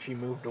one, and she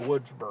moved to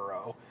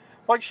Woodsboro.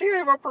 Like, she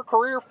gave up her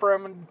career for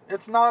him, and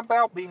it's not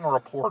about being a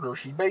reporter.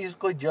 She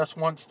basically just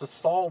wants to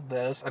solve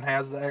this and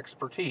has the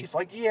expertise.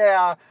 Like,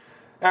 yeah,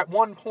 at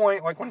one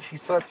point, like, when she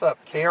sets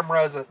up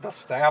cameras at the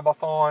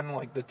Stabathon,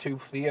 like, the 2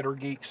 theater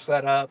geeks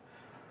set up,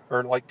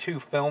 or, like, 2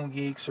 film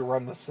geeks who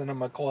run the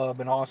cinema club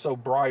and also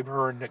bribe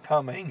her into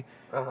coming.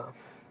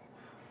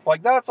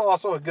 Like, that's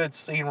also a good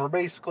scene where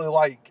basically,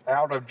 like,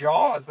 out of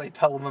Jaws, they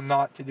tell them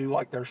not to do,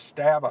 like, their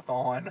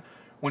Stabathon,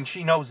 when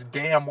she knows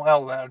damn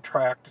well that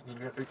attracts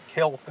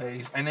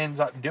Killface, and ends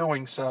up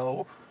doing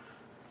so.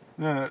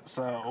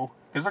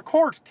 Because of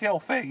course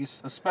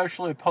Killface,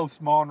 especially a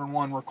postmodern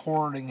one,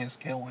 recording his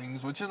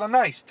killings, which is a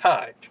nice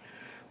touch.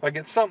 Like,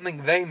 it's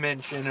something they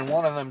mention, and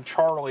one of them,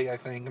 Charlie, I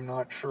think, I'm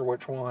not sure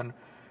which one,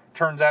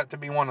 turns out to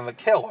be one of the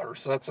killers,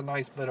 so that's a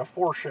nice bit of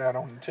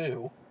foreshadowing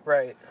too.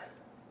 Right.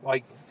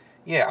 Like,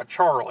 yeah,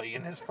 Charlie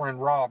and his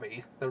friend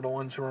Robbie, they're the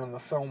ones who are in the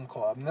film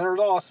club. And there's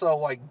also,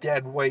 like,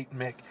 deadweight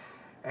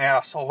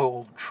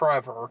asshole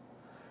Trevor.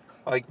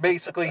 Like,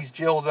 basically he's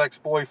Jill's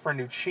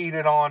ex-boyfriend who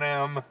cheated on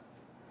him.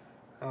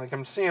 And, like,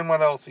 I'm seeing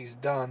what else he's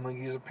done. Like,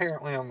 he's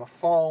apparently on The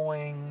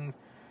Following,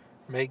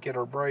 Make It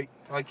or Break.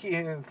 Like,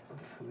 he's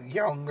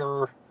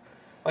younger.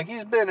 Like,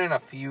 he's been in a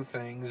few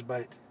things,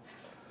 but,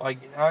 like,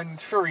 I'm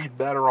sure he's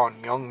better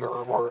on Younger,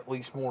 or at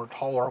least more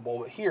tolerable.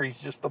 But here he's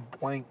just a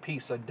blank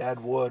piece of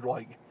dead wood,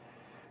 like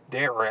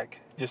Derek,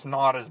 just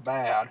not as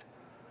bad.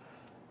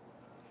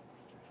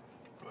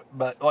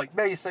 But, like,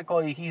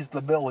 basically, he's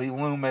the Billy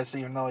Loomis,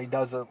 even though he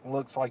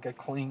looks like a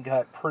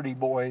clean-cut pretty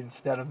boy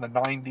instead of the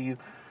 90s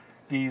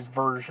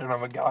version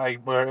of a guy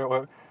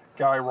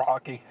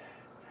Rocky.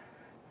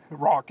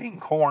 rocking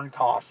corn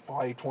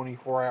cosplay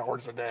 24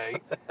 hours a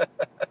day.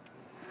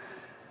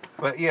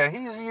 But yeah,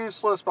 he's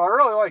useless, but I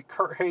really like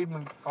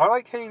Hayden. I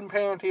like Hayden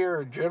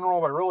Panettiere in general,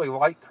 but I really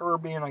like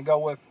Kirby, and I go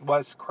with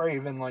Wes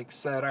Craven, like,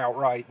 said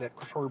outright that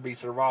Kirby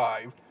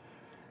survived.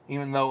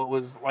 Even though it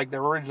was, like,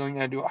 they're originally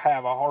going to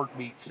have a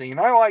heartbeat scene.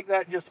 I like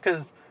that just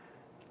because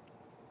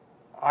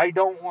I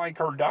don't like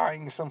her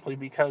dying simply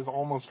because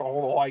almost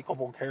all the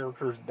likable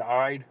characters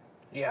died.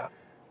 Yeah.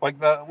 Like,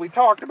 we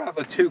talked about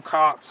the 2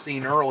 cops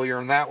scene earlier,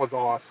 and that was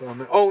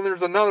awesome. Oh,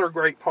 there's another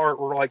great part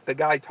where, like, the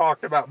guy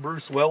talked about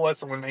Bruce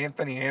Willis, and when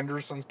Anthony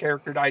Anderson's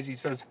character dies, he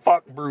says,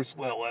 "Fuck Bruce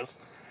Willis."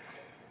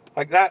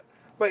 Like that.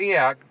 But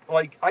yeah,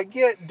 like, I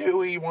get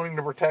Dewey wanting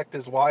to protect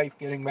his wife,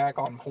 getting back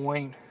on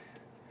point.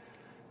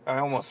 I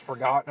almost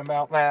forgotten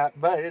about that,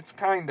 but it's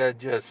kind of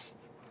just,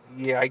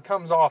 yeah, he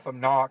comes off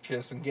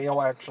obnoxious, and Gale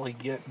actually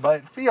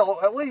but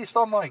at least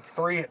on, like,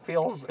 3, it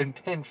feels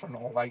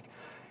intentional. Like,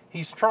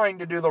 he's trying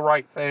to do the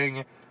right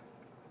thing.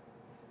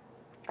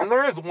 And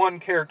there is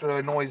one character that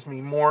annoys me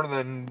more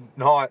than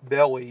not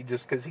Billy,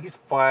 just because he's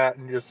flat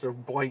and just a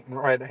blatant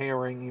red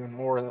herring, even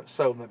more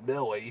so than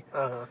Billy.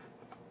 Uh-huh.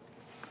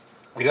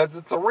 Because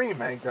it's a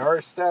remake. They are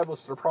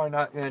established they're probably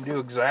not going to do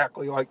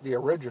exactly like the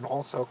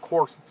original, so of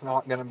course it's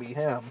not going to be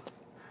him.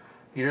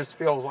 He just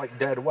feels like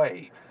dead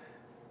weight.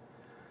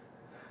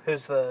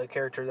 Who's the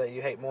character that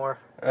you hate more?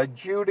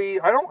 Judy,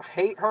 I don't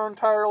hate her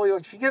entirely.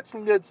 Like, she gets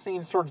some good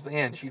scenes towards the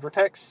end. She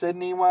protects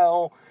Sydney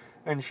well,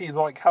 and she's,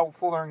 like,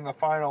 helpful during the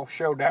final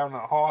showdown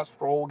at the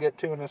hospital we'll get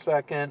to in a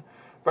second.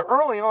 But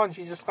early on,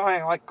 she's just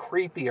kind of, like,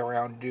 creepy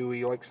around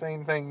Dewey. Like,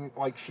 same thing,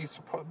 like, she's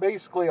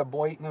basically a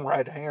blatant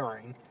red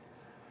herring.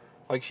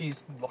 Like,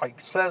 she's, like,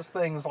 says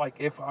things like,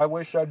 "If I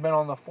wish I'd been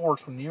on the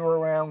force when you were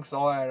around," because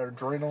all that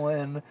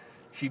adrenaline.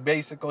 She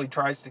basically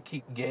tries to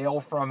keep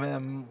Gale from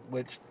him,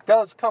 which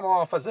does come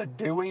off as a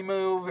Dewey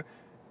move.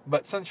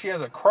 But since she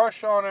has a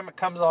crush on him, it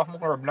comes off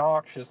more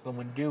obnoxious than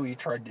when Dewey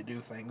tried to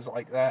do things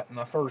like that in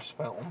the first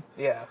film.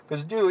 Yeah.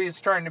 Because Dewey is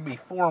trying to be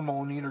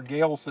formal, and either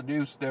Gale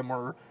seduced him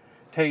or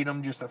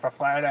Tatum just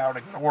flat out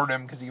ignored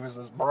him because he was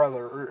his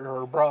brother,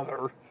 or her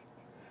brother.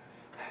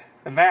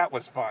 And that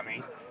was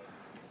funny.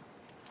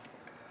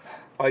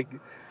 Like,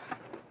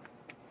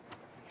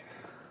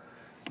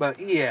 but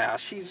yeah,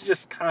 she's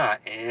just kind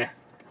of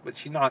but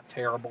she's not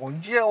terrible.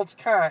 And Jill's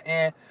kind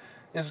of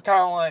is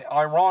kind of like,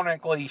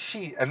 ironically,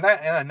 and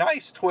a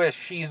nice twist,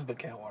 she's the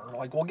killer.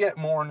 Like, we'll get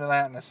more into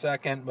that in a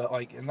second, but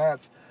like, and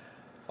that's,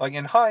 like,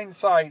 in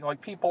hindsight, like,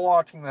 people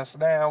watching this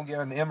now,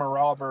 given Emma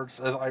Roberts,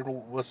 as I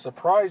was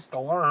surprised to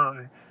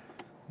learn,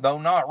 though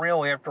not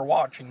really after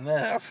watching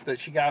this, that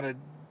she got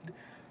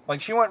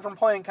like, she went from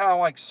playing kind of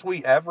like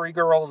Sweet Every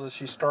Girls as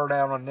she started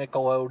out on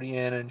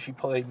Nickelodeon, and she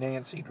played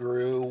Nancy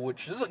Drew,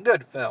 which is a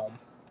good film.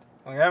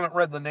 Like, I haven't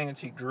read the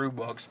Nancy Drew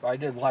books, but I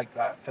did like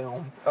that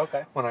film.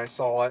 Okay. When I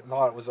saw it and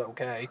thought it was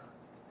okay.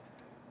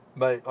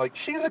 But, like,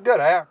 she's a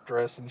good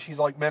actress, and she's,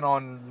 like, been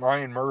on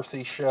Ryan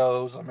Murphy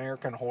shows,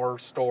 American Horror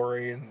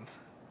Story, and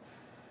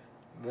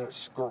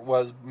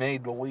was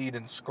made the lead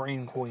in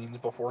Scream Queens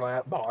before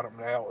that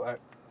bottomed out, that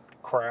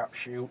crap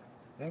shoot.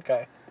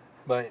 Okay.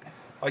 But,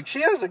 like, she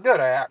is a good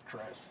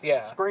actress.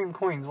 Yeah. Scream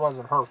Queens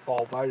wasn't her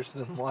fault. I just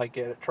didn't like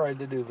it. It tried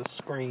to do the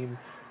Scream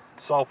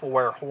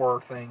self-aware horror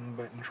thing,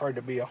 but tried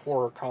to be a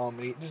horror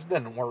comedy. It just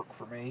didn't work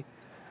for me.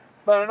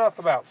 But enough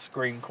about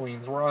Scream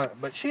Queens.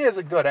 But she is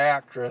a good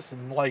actress,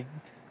 and, like,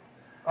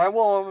 I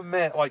will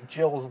admit, like,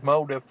 Jill's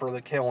motive for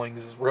the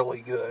killings is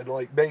really good.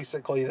 Like,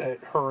 basically that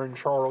her and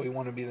Charlie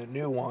want to be the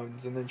new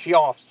ones, and then she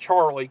offs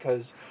Charlie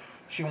because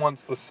she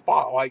wants the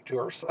spotlight to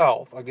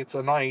herself. Like, it's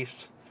a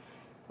nice,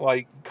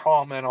 like,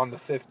 comment on the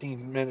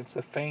 15 minutes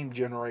of fame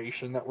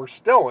generation that we're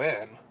still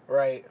in.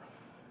 Right.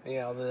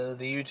 Yeah, the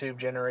YouTube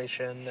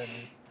generation, and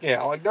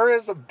yeah, like, there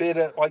is a bit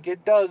of, like,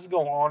 it does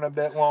go on a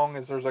bit long,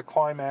 as there's a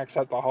climax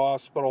at the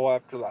hospital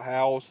after the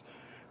house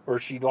where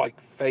she, like,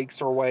 fakes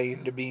her way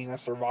into being a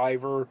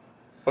survivor.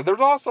 But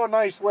there's also a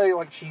nice way,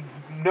 like, she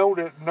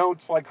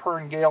notes, like, her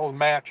and Gale's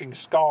matching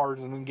scars,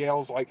 and then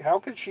Gale's like, how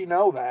could she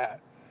know that?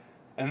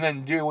 And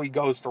then Dewey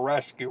goes to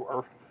rescue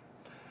her.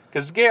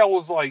 Because Gale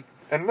was like,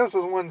 and this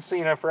is one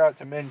scene I forgot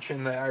to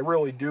mention that I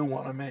really do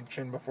want to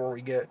mention before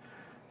we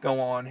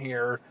go on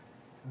here.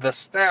 The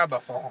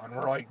Stab-a-thon,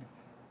 where, like,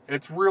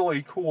 it's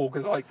really cool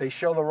because, like, they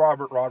show the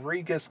Robert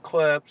Rodriguez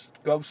clips,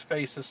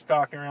 Ghostface is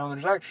stalking around.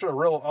 There's actually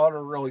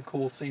a really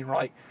cool scene.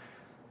 Like,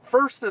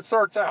 first it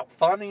starts out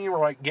funny, where,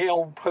 like,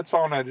 Gale puts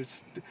on a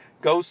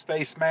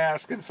Ghostface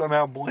mask and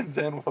somehow blends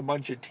in with a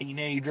bunch of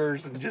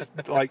teenagers, and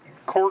just, like,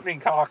 Courtney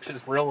Cox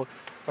is real,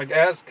 like,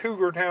 as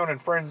Cougar Town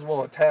and Friends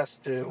will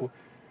attest to,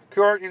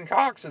 Courtney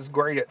Cox is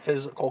great at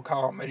physical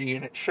comedy,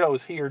 and it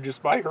shows here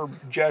just by her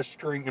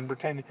gesturing and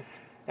pretending,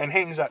 and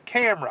hangs up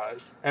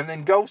cameras, and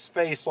then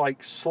Ghostface,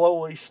 like,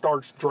 slowly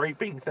starts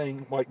draping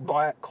things like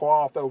black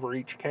cloth over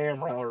each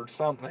camera or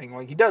something.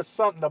 Like, he does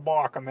something to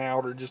block them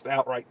out or just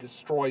outright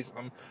destroys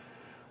them.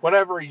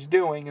 Whatever he's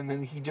doing, and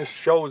then he just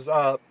shows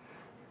up,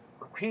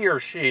 he or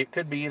she, it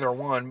could be either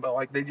one, but,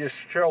 like, they just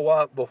show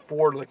up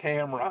before the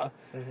camera,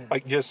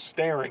 like, just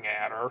staring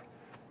at her.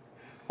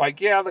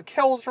 Like, yeah, the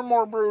kills are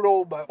more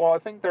brutal, but, well, I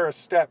think they're a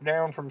step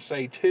down from,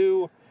 say,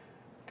 2.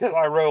 Because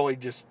I really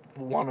just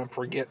want to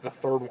forget the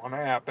third one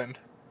happened.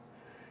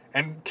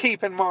 And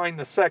keep in mind,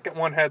 the second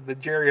one had the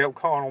Jerry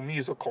O'Connell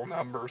musical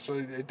number, so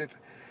it did.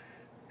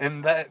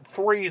 And that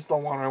 3 is the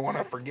one I want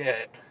to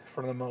forget,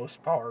 for the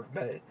most part,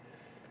 but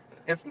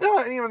it's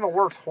not even the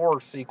worst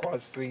horror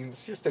sequence scene,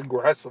 it's just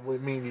aggressively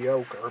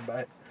mediocre,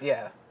 but...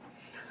 Yeah.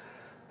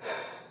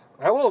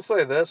 I will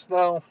say this,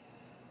 though,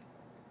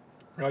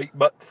 right,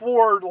 but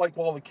 4, like,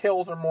 while the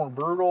kills are more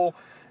brutal,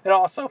 it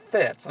also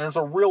fits. There's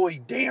a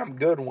really damn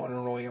good one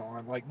early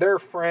on. Like, their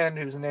friend,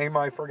 whose name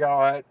I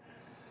forgot,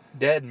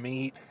 Dead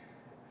Meat.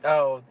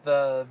 Oh,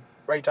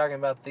 are you talking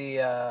about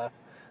the,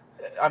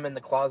 I'm in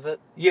the closet?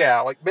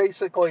 Yeah, like,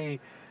 basically,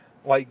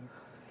 they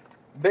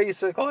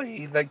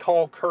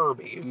call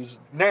Kirby, who's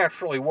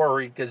naturally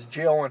worried because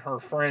Jill and her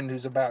friend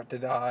who's about to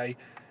die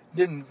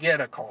didn't get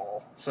a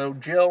call. So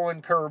Jill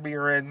and Kirby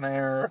are in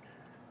there.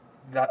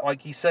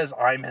 Like he says,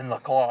 I'm in the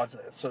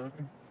closet. So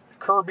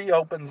Kirby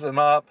opens him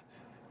up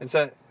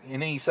and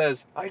he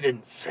says, I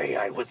didn't say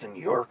I was in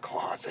your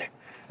closet.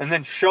 And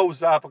then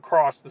shows up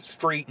across the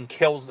street and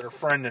kills their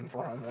friend in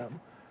front of them.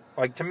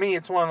 Like, to me,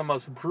 it's one of the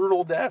most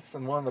brutal deaths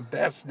and one of the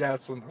best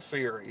deaths in the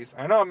series.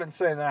 I know I've been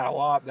saying that a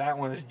lot. That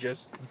one is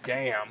just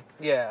damn.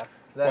 Yeah.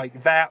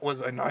 That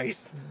was a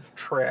nice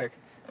trick.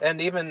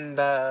 And even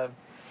Nev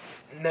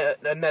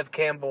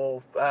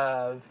Campbell,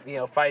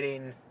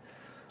 fighting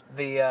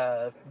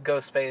the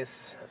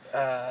Ghostface,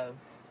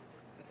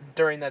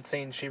 during that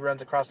scene, she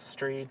runs across the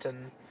street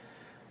and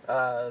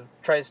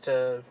tries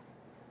to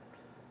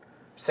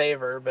save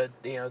her, but,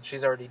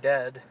 she's already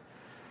dead.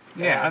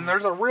 Yeah, and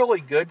there's a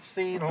really good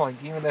scene,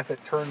 like, even if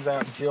it turns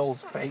out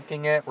Jill's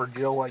faking it, where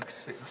Jill, like,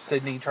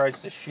 Sidney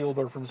tries to shield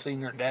her from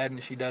seeing her dead,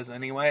 and she does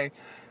anyway.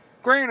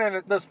 Granted,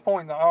 at this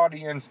point, the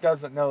audience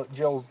doesn't know that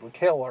Jill's the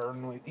killer,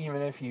 and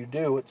even if you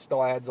do, it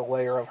still adds a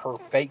layer of her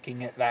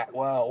faking it that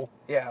well.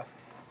 Yeah.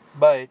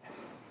 But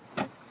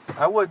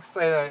I would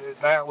say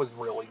that was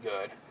really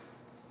good.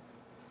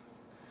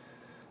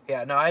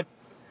 Yeah, no,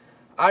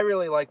 I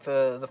really like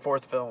the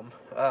fourth film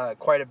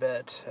quite a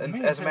bit.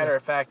 And as a matter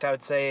of fact, I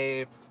would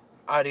say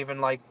I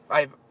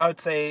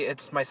would say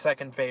it's my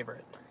second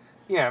favorite.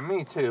 Yeah,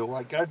 me too.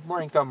 Like, I'd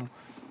rank them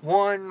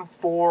 1,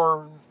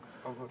 4,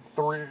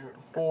 3,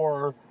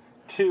 4,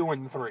 2,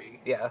 and 3.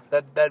 Yeah,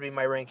 that'd be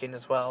my ranking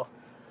as well.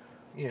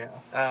 Yeah.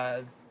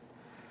 I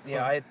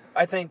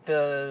think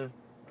to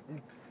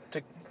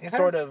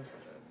sort of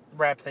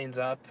wrap things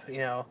up,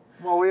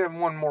 Well, we have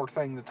one more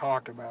thing to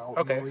talk about.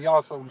 Okay. We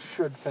also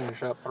should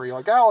finish up 3.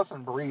 Like,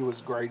 Alison Brie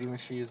was great when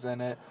she is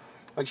in it.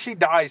 Like, she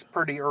dies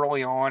pretty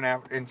early on,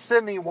 and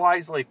Sidney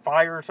wisely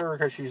fires her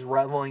because she's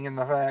reveling in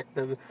the fact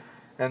that,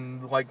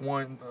 and, like,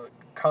 one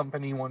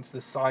company wants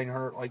to sign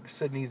her, like,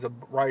 Sidney's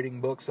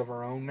writing books of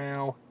her own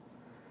now.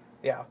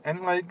 Yeah.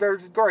 And, like,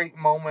 there's great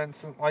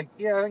moments, and, like,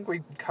 yeah, I think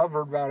we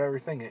covered about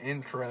everything that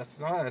interests.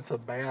 It's not that it's a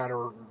bad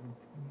or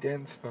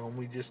dense film,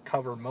 we just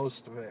covered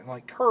most of it. And,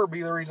 like,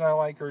 Kirby, the reason I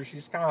like her is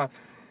she's kind of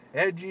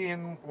edgy,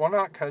 and, well,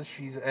 not because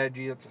she's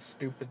edgy, that's a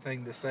stupid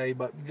thing to say,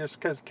 but just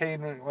because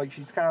Caden, like,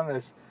 she's kind of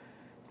this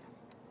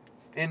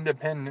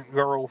independent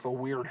girl with a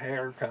weird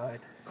haircut.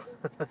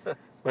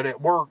 But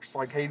it works.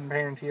 Like, Hayden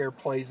Panettiere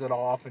plays it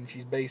off, and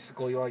she's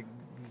basically like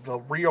the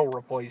real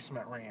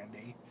replacement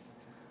Randy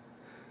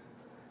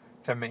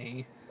to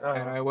me. Uh-huh.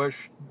 And I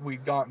wish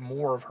we'd gotten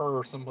more of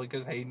her simply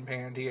because Hayden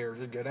Panettiere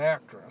is a good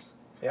actress.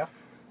 Yeah.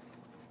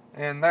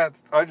 And I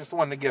just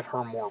wanted to give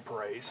her more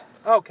praise.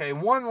 Okay,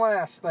 one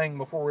last thing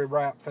before we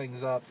wrap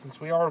things up,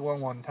 since we are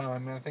low on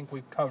time, and I think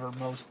we've covered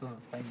most of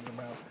the things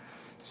about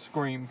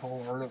Scream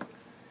 4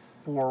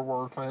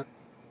 worth it.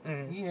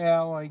 Mm-hmm.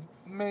 Yeah, like,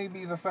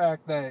 maybe the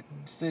fact that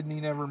Sidney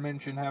never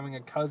mentioned having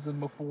a cousin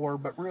before,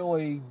 but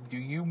really, do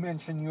you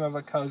mention you have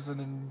a cousin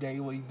in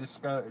daily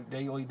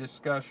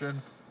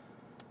discussion?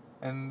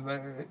 And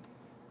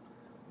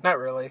Not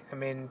really. I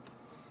mean,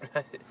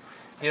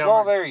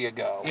 there you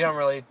go. You don't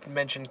really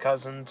mention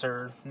cousins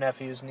or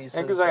nephews, nieces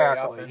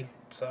Exactly. very often.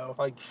 So,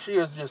 like, she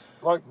is just,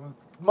 like,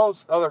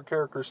 most other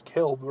characters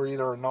killed were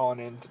either a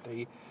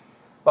non-entity.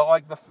 But,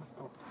 like,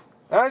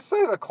 and I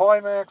say the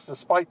climax,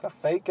 despite the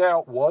fake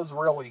out, was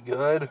really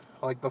good.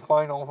 Like, the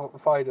final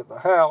fight at the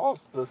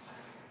house, the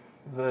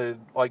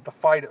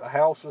fight at the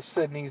house with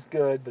Sidney's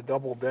good, the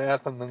double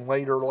death, and then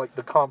later, like,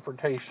 the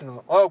confrontation.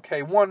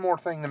 Okay, one more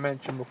thing to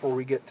mention before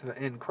we get to the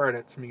end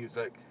credits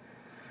music.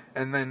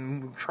 And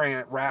then try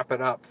and wrap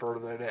it up for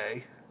the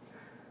day.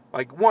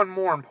 Like, one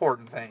more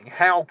important thing.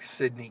 How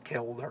Sidney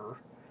killed her.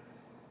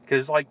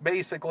 Because, like,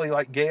 basically,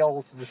 like,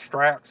 Gale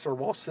distracts her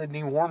while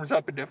Sidney warms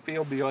up a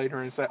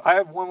defibrillator and says, I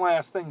have one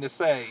last thing to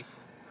say.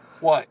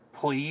 What,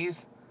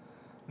 please?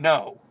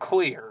 No,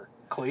 clear.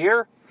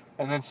 Clear?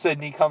 And then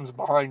Sidney comes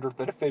behind her with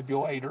the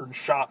defibrillator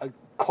and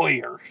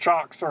clear.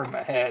 Shocks her in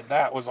the head.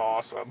 That was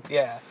awesome.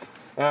 yeah.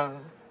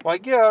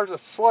 Like, yeah, there's a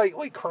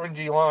slightly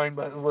cringy line,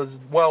 but it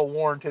was well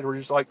warranted. Where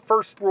he's like,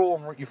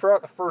 you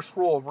forgot the first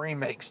rule of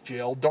remakes,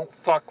 Jill. Don't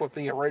fuck with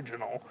the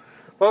original.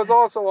 But it was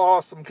also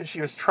awesome because she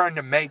was trying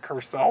to make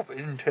herself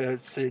into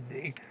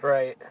Sydney.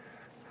 Right.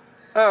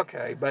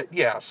 Okay, but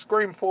yeah,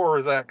 Scream 4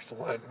 is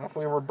excellent. If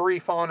we were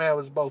brief on it, it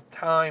was both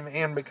time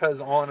and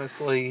because,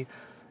 honestly,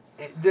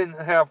 it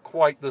didn't have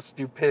quite the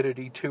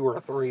stupidity 2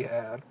 or 3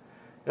 had.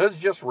 It was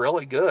just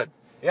really good.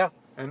 Yeah.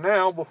 And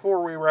now,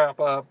 before we wrap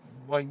up,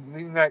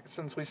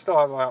 since we still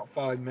have about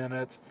 5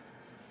 minutes,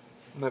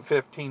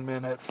 15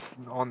 minutes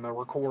on the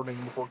recording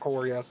before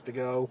Corey has to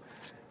go,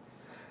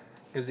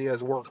 because he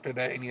has work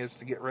today and he has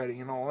to get ready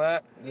and all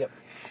that. Yep.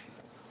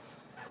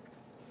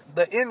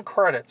 The end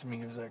credits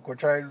music,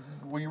 which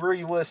we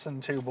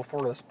re-listened to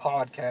before this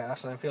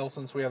podcast, and I feel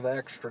since we have the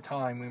extra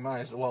time, we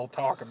might as well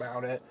talk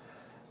about it.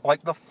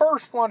 Like, the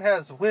first one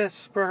has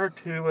Whisper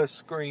to a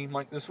Scream,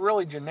 like this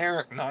really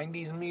generic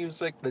 90s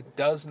music that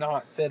does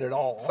not fit at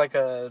all. It's like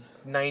a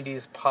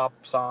 90s pop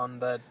song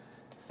that...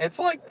 It's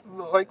like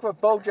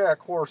with BoJack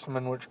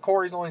Horseman, which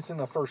Corey's only seen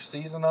the first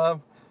season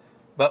of,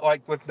 but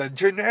like with the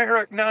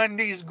generic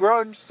 90s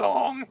grunge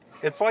song,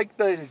 it's like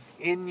the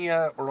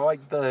Enya or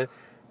like the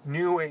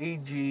new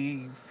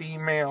agey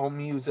female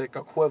music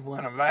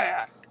equivalent of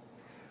that.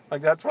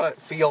 Like, that's what it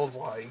feels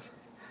like.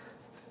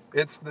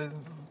 It's the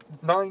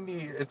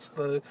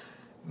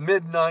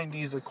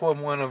mid-90s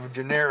equivalent of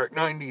generic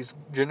 90s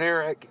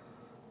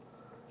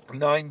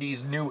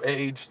new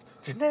age,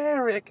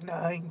 generic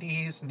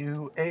 90s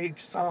new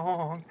age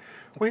song,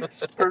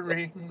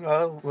 whispering,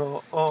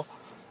 oh.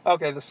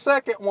 Okay, the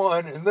second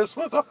one, and this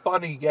was a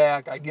funny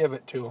gag, I give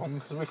it to him,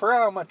 because we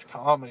forgot how much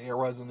comedy there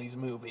was in these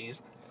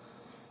movies.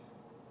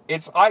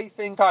 It's I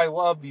Think I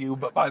Love You,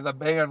 but by the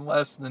band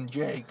Less Than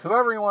Jake, who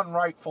everyone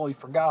rightfully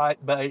forgot,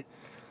 but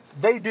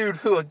they do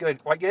a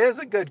good, like, it is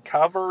a good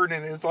cover, and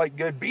it is, like,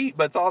 good beat,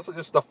 but it's also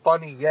just a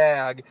funny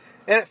gag,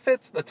 and it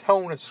fits the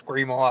tone of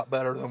Scream a lot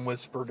better than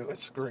Whisper to a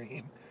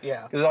Scream.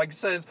 Yeah. Because, like, it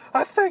says,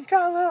 I think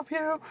I love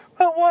you,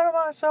 but what am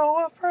I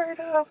so afraid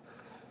of?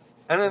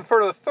 And then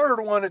for the third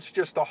one, it's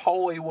just a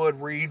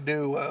Hollywood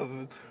redo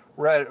of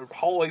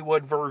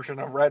Hollywood version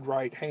of Red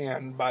Right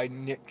Hand by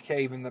Nick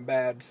Cave and the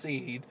Bad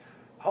Seed.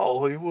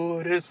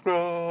 Hollywood is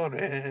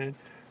running,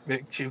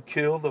 makes you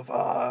kill the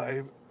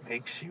vibe,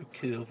 makes you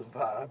kill the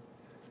vibe,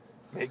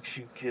 makes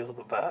you kill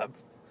the vibe.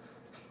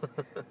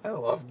 I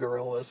love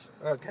Gorillaz.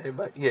 Okay,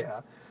 but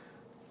yeah.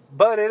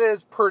 But it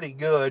is pretty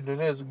good, and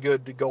it is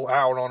good to go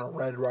out on a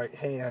Red Right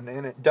Hand,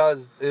 and it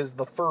is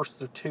the first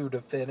of two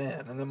to fit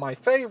in. And then my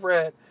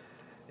favorite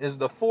is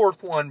the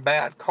fourth one,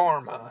 Bad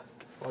Karma,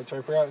 which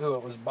I forgot who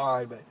it was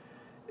by, but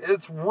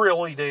it's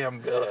really damn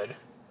good.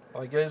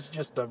 Like, it's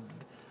just a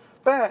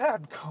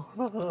bad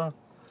karma.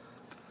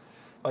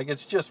 Like,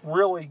 it's just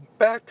really,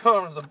 Bad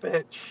Karma's a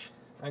bitch.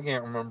 I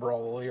can't remember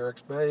all the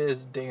lyrics, but it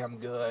is damn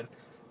good.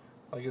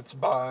 Like, it's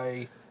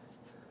by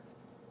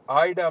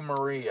Ida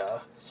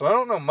Maria. So I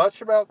don't know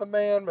much about the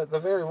band, but at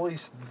the very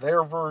least,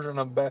 their version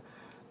of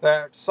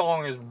that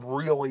song is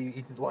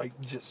really,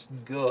 like, just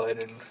good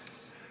and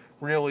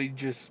really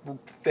just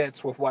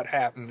fits with what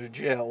happened to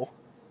Jill.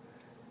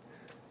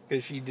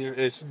 Because she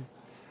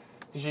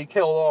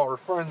killed all her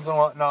friends and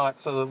whatnot,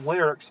 so the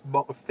lyrics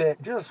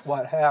fit just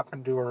what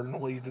happened to her and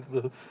lead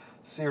the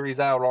series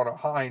out on a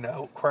high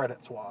note,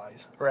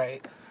 credits-wise.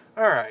 Right.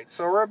 Alright,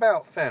 so we're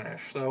about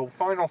finished. So,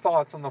 final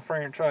thoughts on the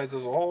franchise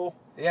as a whole?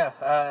 Yeah,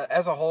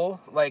 as a whole,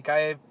 like,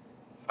 I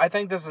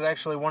think this is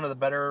actually one of the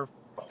better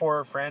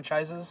horror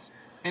franchises.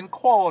 In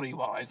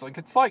quality-wise, like,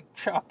 it's like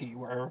Chucky,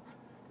 where,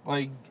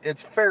 like,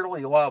 it's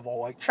fairly level.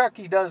 Like,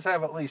 Chucky does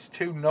have at least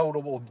 2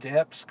 notable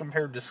dips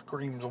compared to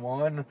Scream's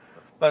 1,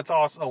 but it's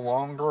also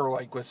longer,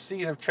 like with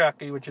Seed of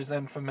Chucky, which is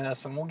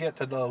infamous, and we'll get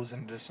to those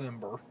in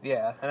December.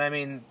 Yeah, and I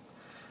mean,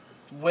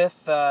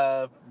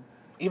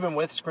 even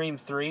with Scream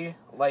 3,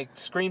 like,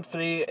 Scream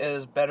 3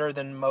 is better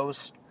than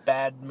most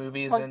bad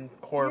movies and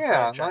horror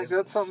franchises. Yeah,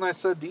 that's something I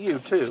said to you,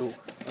 too.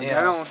 Like, yeah.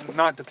 I don't,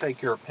 not to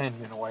take your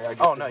opinion away, I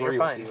just agree you're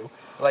fine. with you.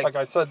 Like,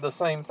 I said the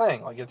same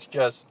thing. Like, it's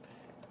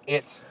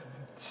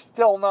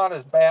still not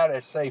as bad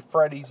as, say,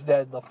 Freddy's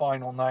Dead, The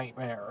Final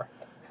Nightmare.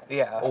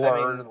 Yeah.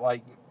 Or,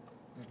 like,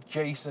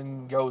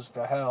 Jason Goes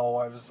to Hell.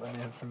 I was an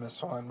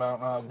infamous one, but I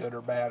don't know how good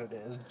or bad it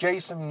is.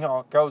 Jason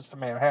Goes to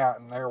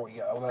Manhattan. There we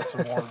go. That's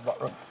a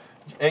more...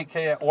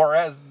 AKA, or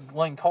as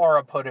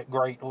Linkara put it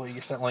greatly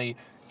recently,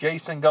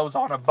 Jason Goes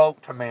on a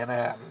Boat to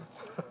Manhattan.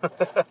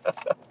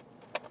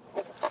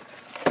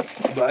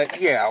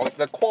 But, yeah,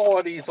 the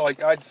quality's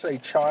like, I'd say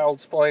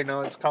Child's Play.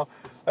 No, it's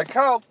like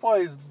Child's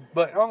Play is...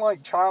 But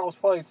unlike Child's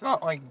Play, it's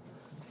not, like,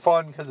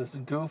 fun because it's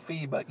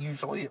goofy, but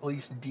usually at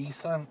least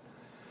decent.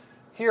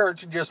 Here,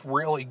 it's just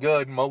really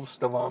good,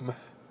 most of them.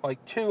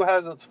 Like, 2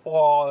 has its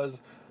flaws,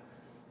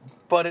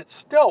 but it's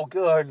still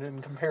good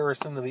in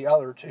comparison to the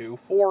other 2.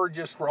 4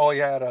 just really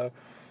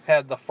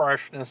had the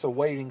freshness of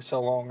waiting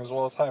so long, as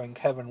well as having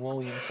Kevin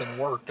Williamson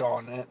worked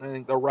on it. And I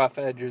think the rough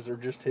edges are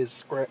just his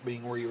script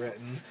being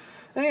rewritten.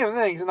 And even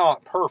then, he's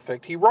not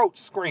perfect. He wrote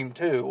Scream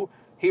 2.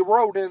 He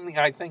wrote in the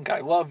I Think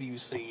I Love You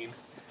scene.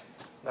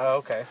 Oh,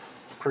 okay.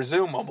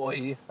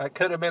 presumably, that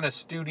could have been a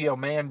studio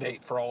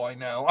mandate for all I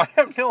know. I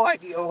have no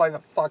idea why the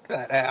fuck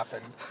that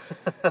happened.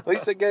 At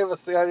least it gave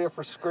us the idea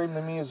for Scream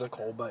the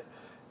Musical, but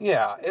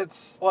yeah,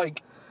 it's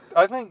like,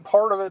 I think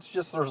part of it's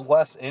just there's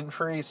less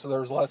entry, so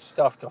there's less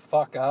stuff to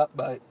fuck up,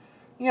 but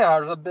yeah,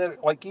 there's a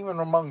bit, like even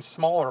among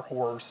smaller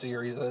horror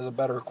series, there's a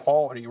better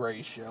quality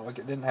ratio. Like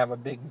it didn't have a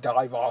big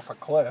dive off a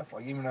cliff.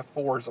 Like even if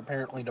 4 is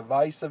apparently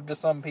divisive to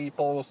some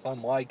people,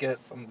 some like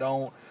it, some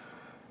don't.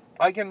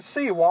 I can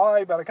see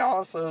why, but I can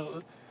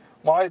also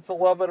why it's a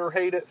love it or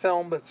hate it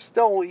film, but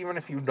still, even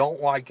if you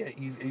don't like it,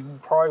 you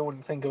probably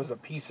wouldn't think it was a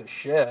piece of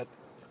shit.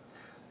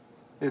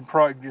 It'd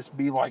probably just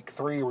be like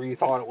 3 where you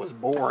thought it was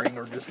boring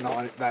or just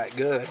not that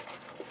good.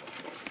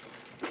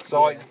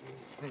 So yeah.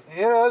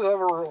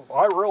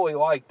 I really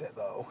liked it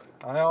though.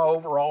 I know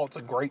overall it's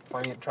a great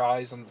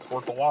franchise and it's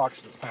worth a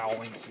watch this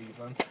Halloween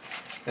season.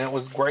 And it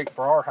was great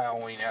for our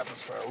Halloween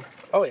episode.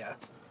 Oh, yeah.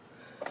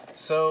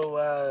 So,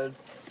 is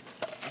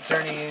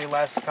there any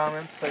last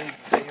comments that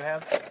you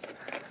have?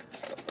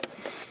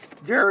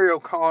 Jerry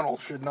O'Connell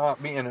should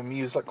not be in a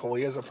musical.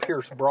 He has a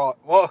Pierce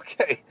Brosnan. Well,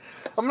 okay.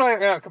 I'm not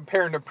going to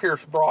compare him to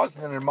Pierce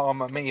Brosnan and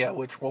Mamma Mia,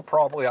 which we'll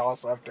probably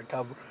also have to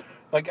cover.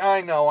 Like,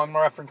 I know I'm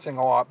referencing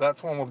a lot, but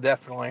that's one we'll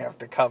definitely have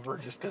to cover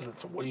just because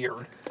it's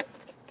weird.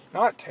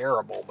 Not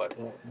terrible, but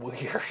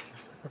weird.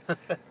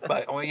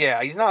 But, well,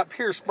 yeah, he's not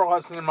Pierce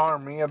Brosnan and Mamma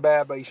Mia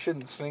bad, but he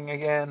shouldn't sing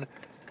again.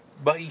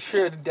 But he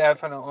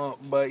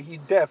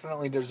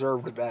definitely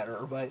deserved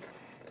better. But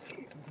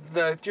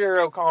the Jerry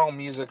O'Connell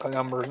music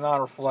number is not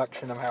a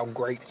reflection of how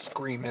great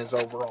Scream is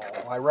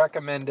overall. I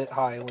recommend it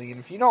highly,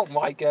 and if you don't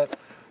like it,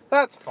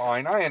 that's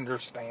fine. I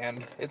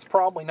understand. It's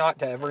probably not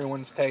to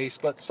everyone's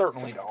taste, but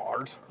certainly to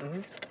ours.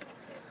 Mm-hmm.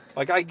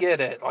 Like, I get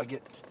it. Like,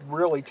 it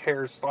really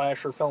tears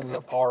slasher films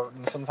apart,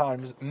 and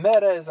sometimes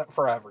meta isn't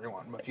for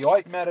everyone. But if you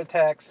like meta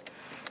text,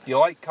 if you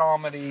like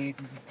comedy,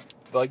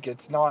 like,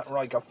 it's not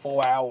like a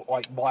full-out,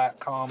 like, black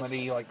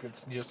comedy. Like,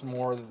 it's just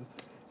more...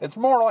 It's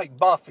more like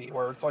Buffy,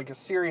 where it's like a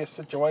serious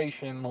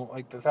situation,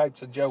 like the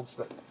types of jokes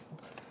that...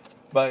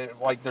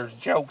 But, like, there's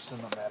jokes in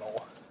the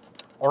middle.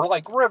 Or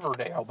like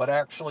Riverdale, but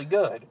actually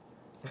good.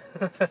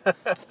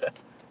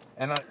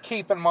 And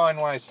keep in mind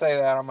when I say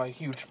that, I'm a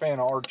huge fan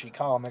of Archie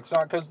comics.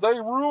 Not because they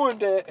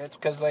ruined it, it's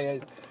because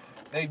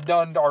they've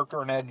done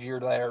darker and edgier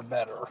there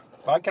better.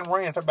 I can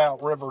rant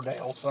about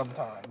Riverdale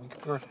sometime.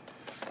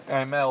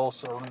 I'm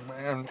else,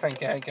 and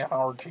think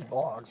Archie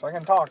blogs. I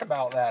can talk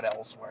about that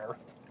elsewhere.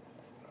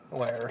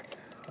 Where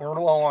we're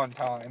low on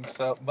time,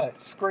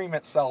 but Scream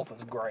itself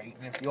is great.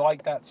 And if you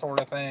like that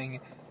sort of thing,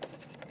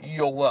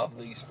 you'll love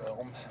these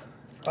films.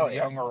 Oh,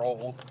 yeah. Young or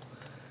old.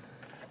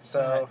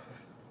 So,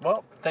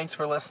 well, thanks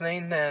for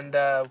listening, and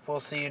we'll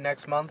see you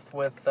next month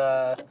with...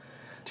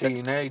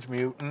 Teenage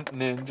Mutant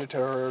Ninja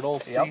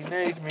Turtles. Yep.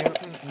 Teenage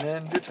Mutant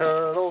Ninja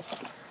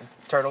Turtles.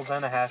 Turtles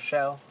in a Half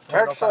Shell.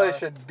 Actually, I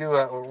should do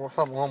that with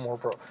something a little more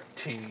pro.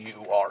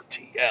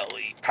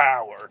 T-U-R-T-L-E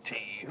power.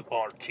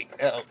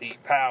 T-U-R-T-L-E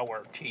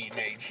power.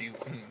 Teenage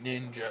Mutant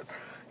Ninja.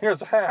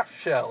 Here's a half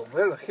shell.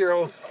 They're the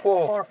heroes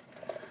for...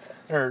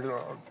 There's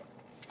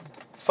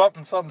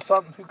something,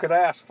 who could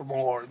ask for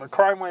more? The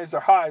crime waves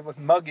are high with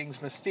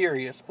muggings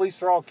mysterious.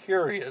 Police are all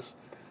curious.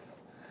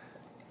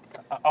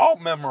 I'll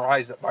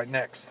memorize it by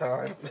next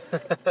time.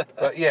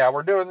 But yeah,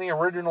 we're doing the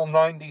original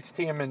 90s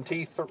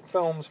TMNT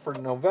films for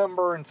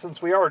November, and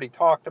since we already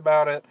talked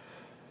about it,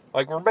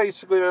 like we're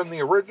basically doing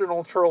the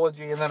original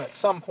trilogy, and then at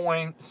some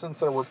point,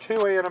 since there were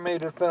 2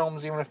 animated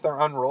films, even if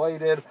they're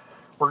unrelated,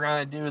 we're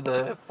going to do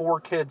the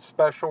 4-kid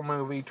special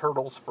movie,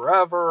 Turtles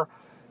Forever,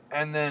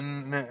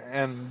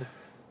 and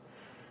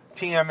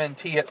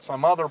TMNT at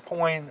some other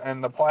point,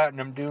 and the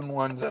Platinum Dune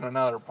ones at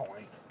another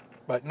point.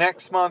 But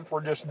next month,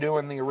 we're just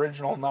doing the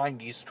original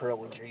 90s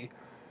trilogy.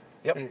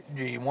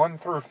 Yep. 1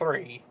 through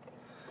 3.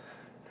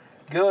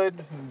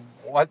 Good.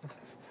 What?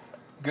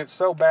 Good.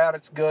 So bad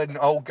it's good, and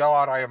oh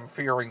God, I am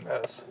fearing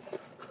this.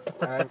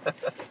 I'm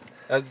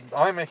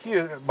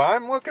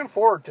looking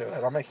forward to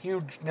it. I'm a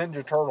huge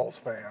Ninja Turtles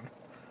fan.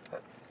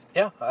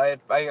 Yeah,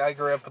 I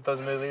grew up with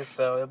those movies,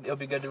 so it'll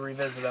be good to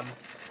revisit them.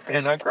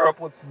 And I grew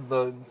up with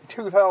the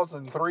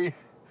 2003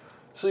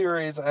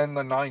 series and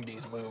the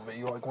 90s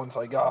movie, like, once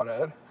I got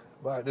it.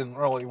 But I didn't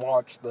really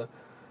watch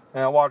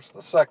I watched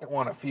the second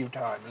one a few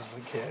times as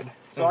a kid.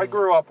 So I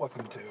grew up with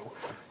them too.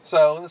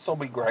 So this will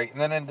be great.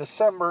 And then in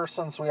December,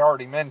 since we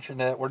already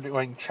mentioned it, we're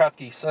doing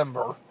Chucky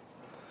Simber.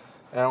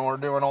 And we're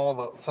doing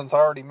since I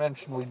already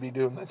mentioned we'd be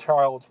doing the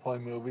Child's Play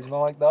movies.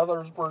 But like the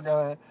others, we're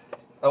going to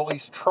at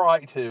least try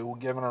to,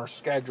 given our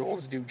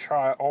schedules, do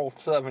all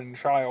 7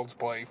 Child's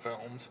Play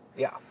films.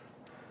 Yeah.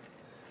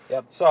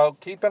 Yep. So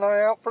keep an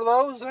eye out for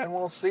those, and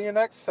we'll see you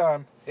next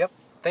time. Yep.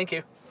 Thank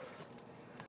you.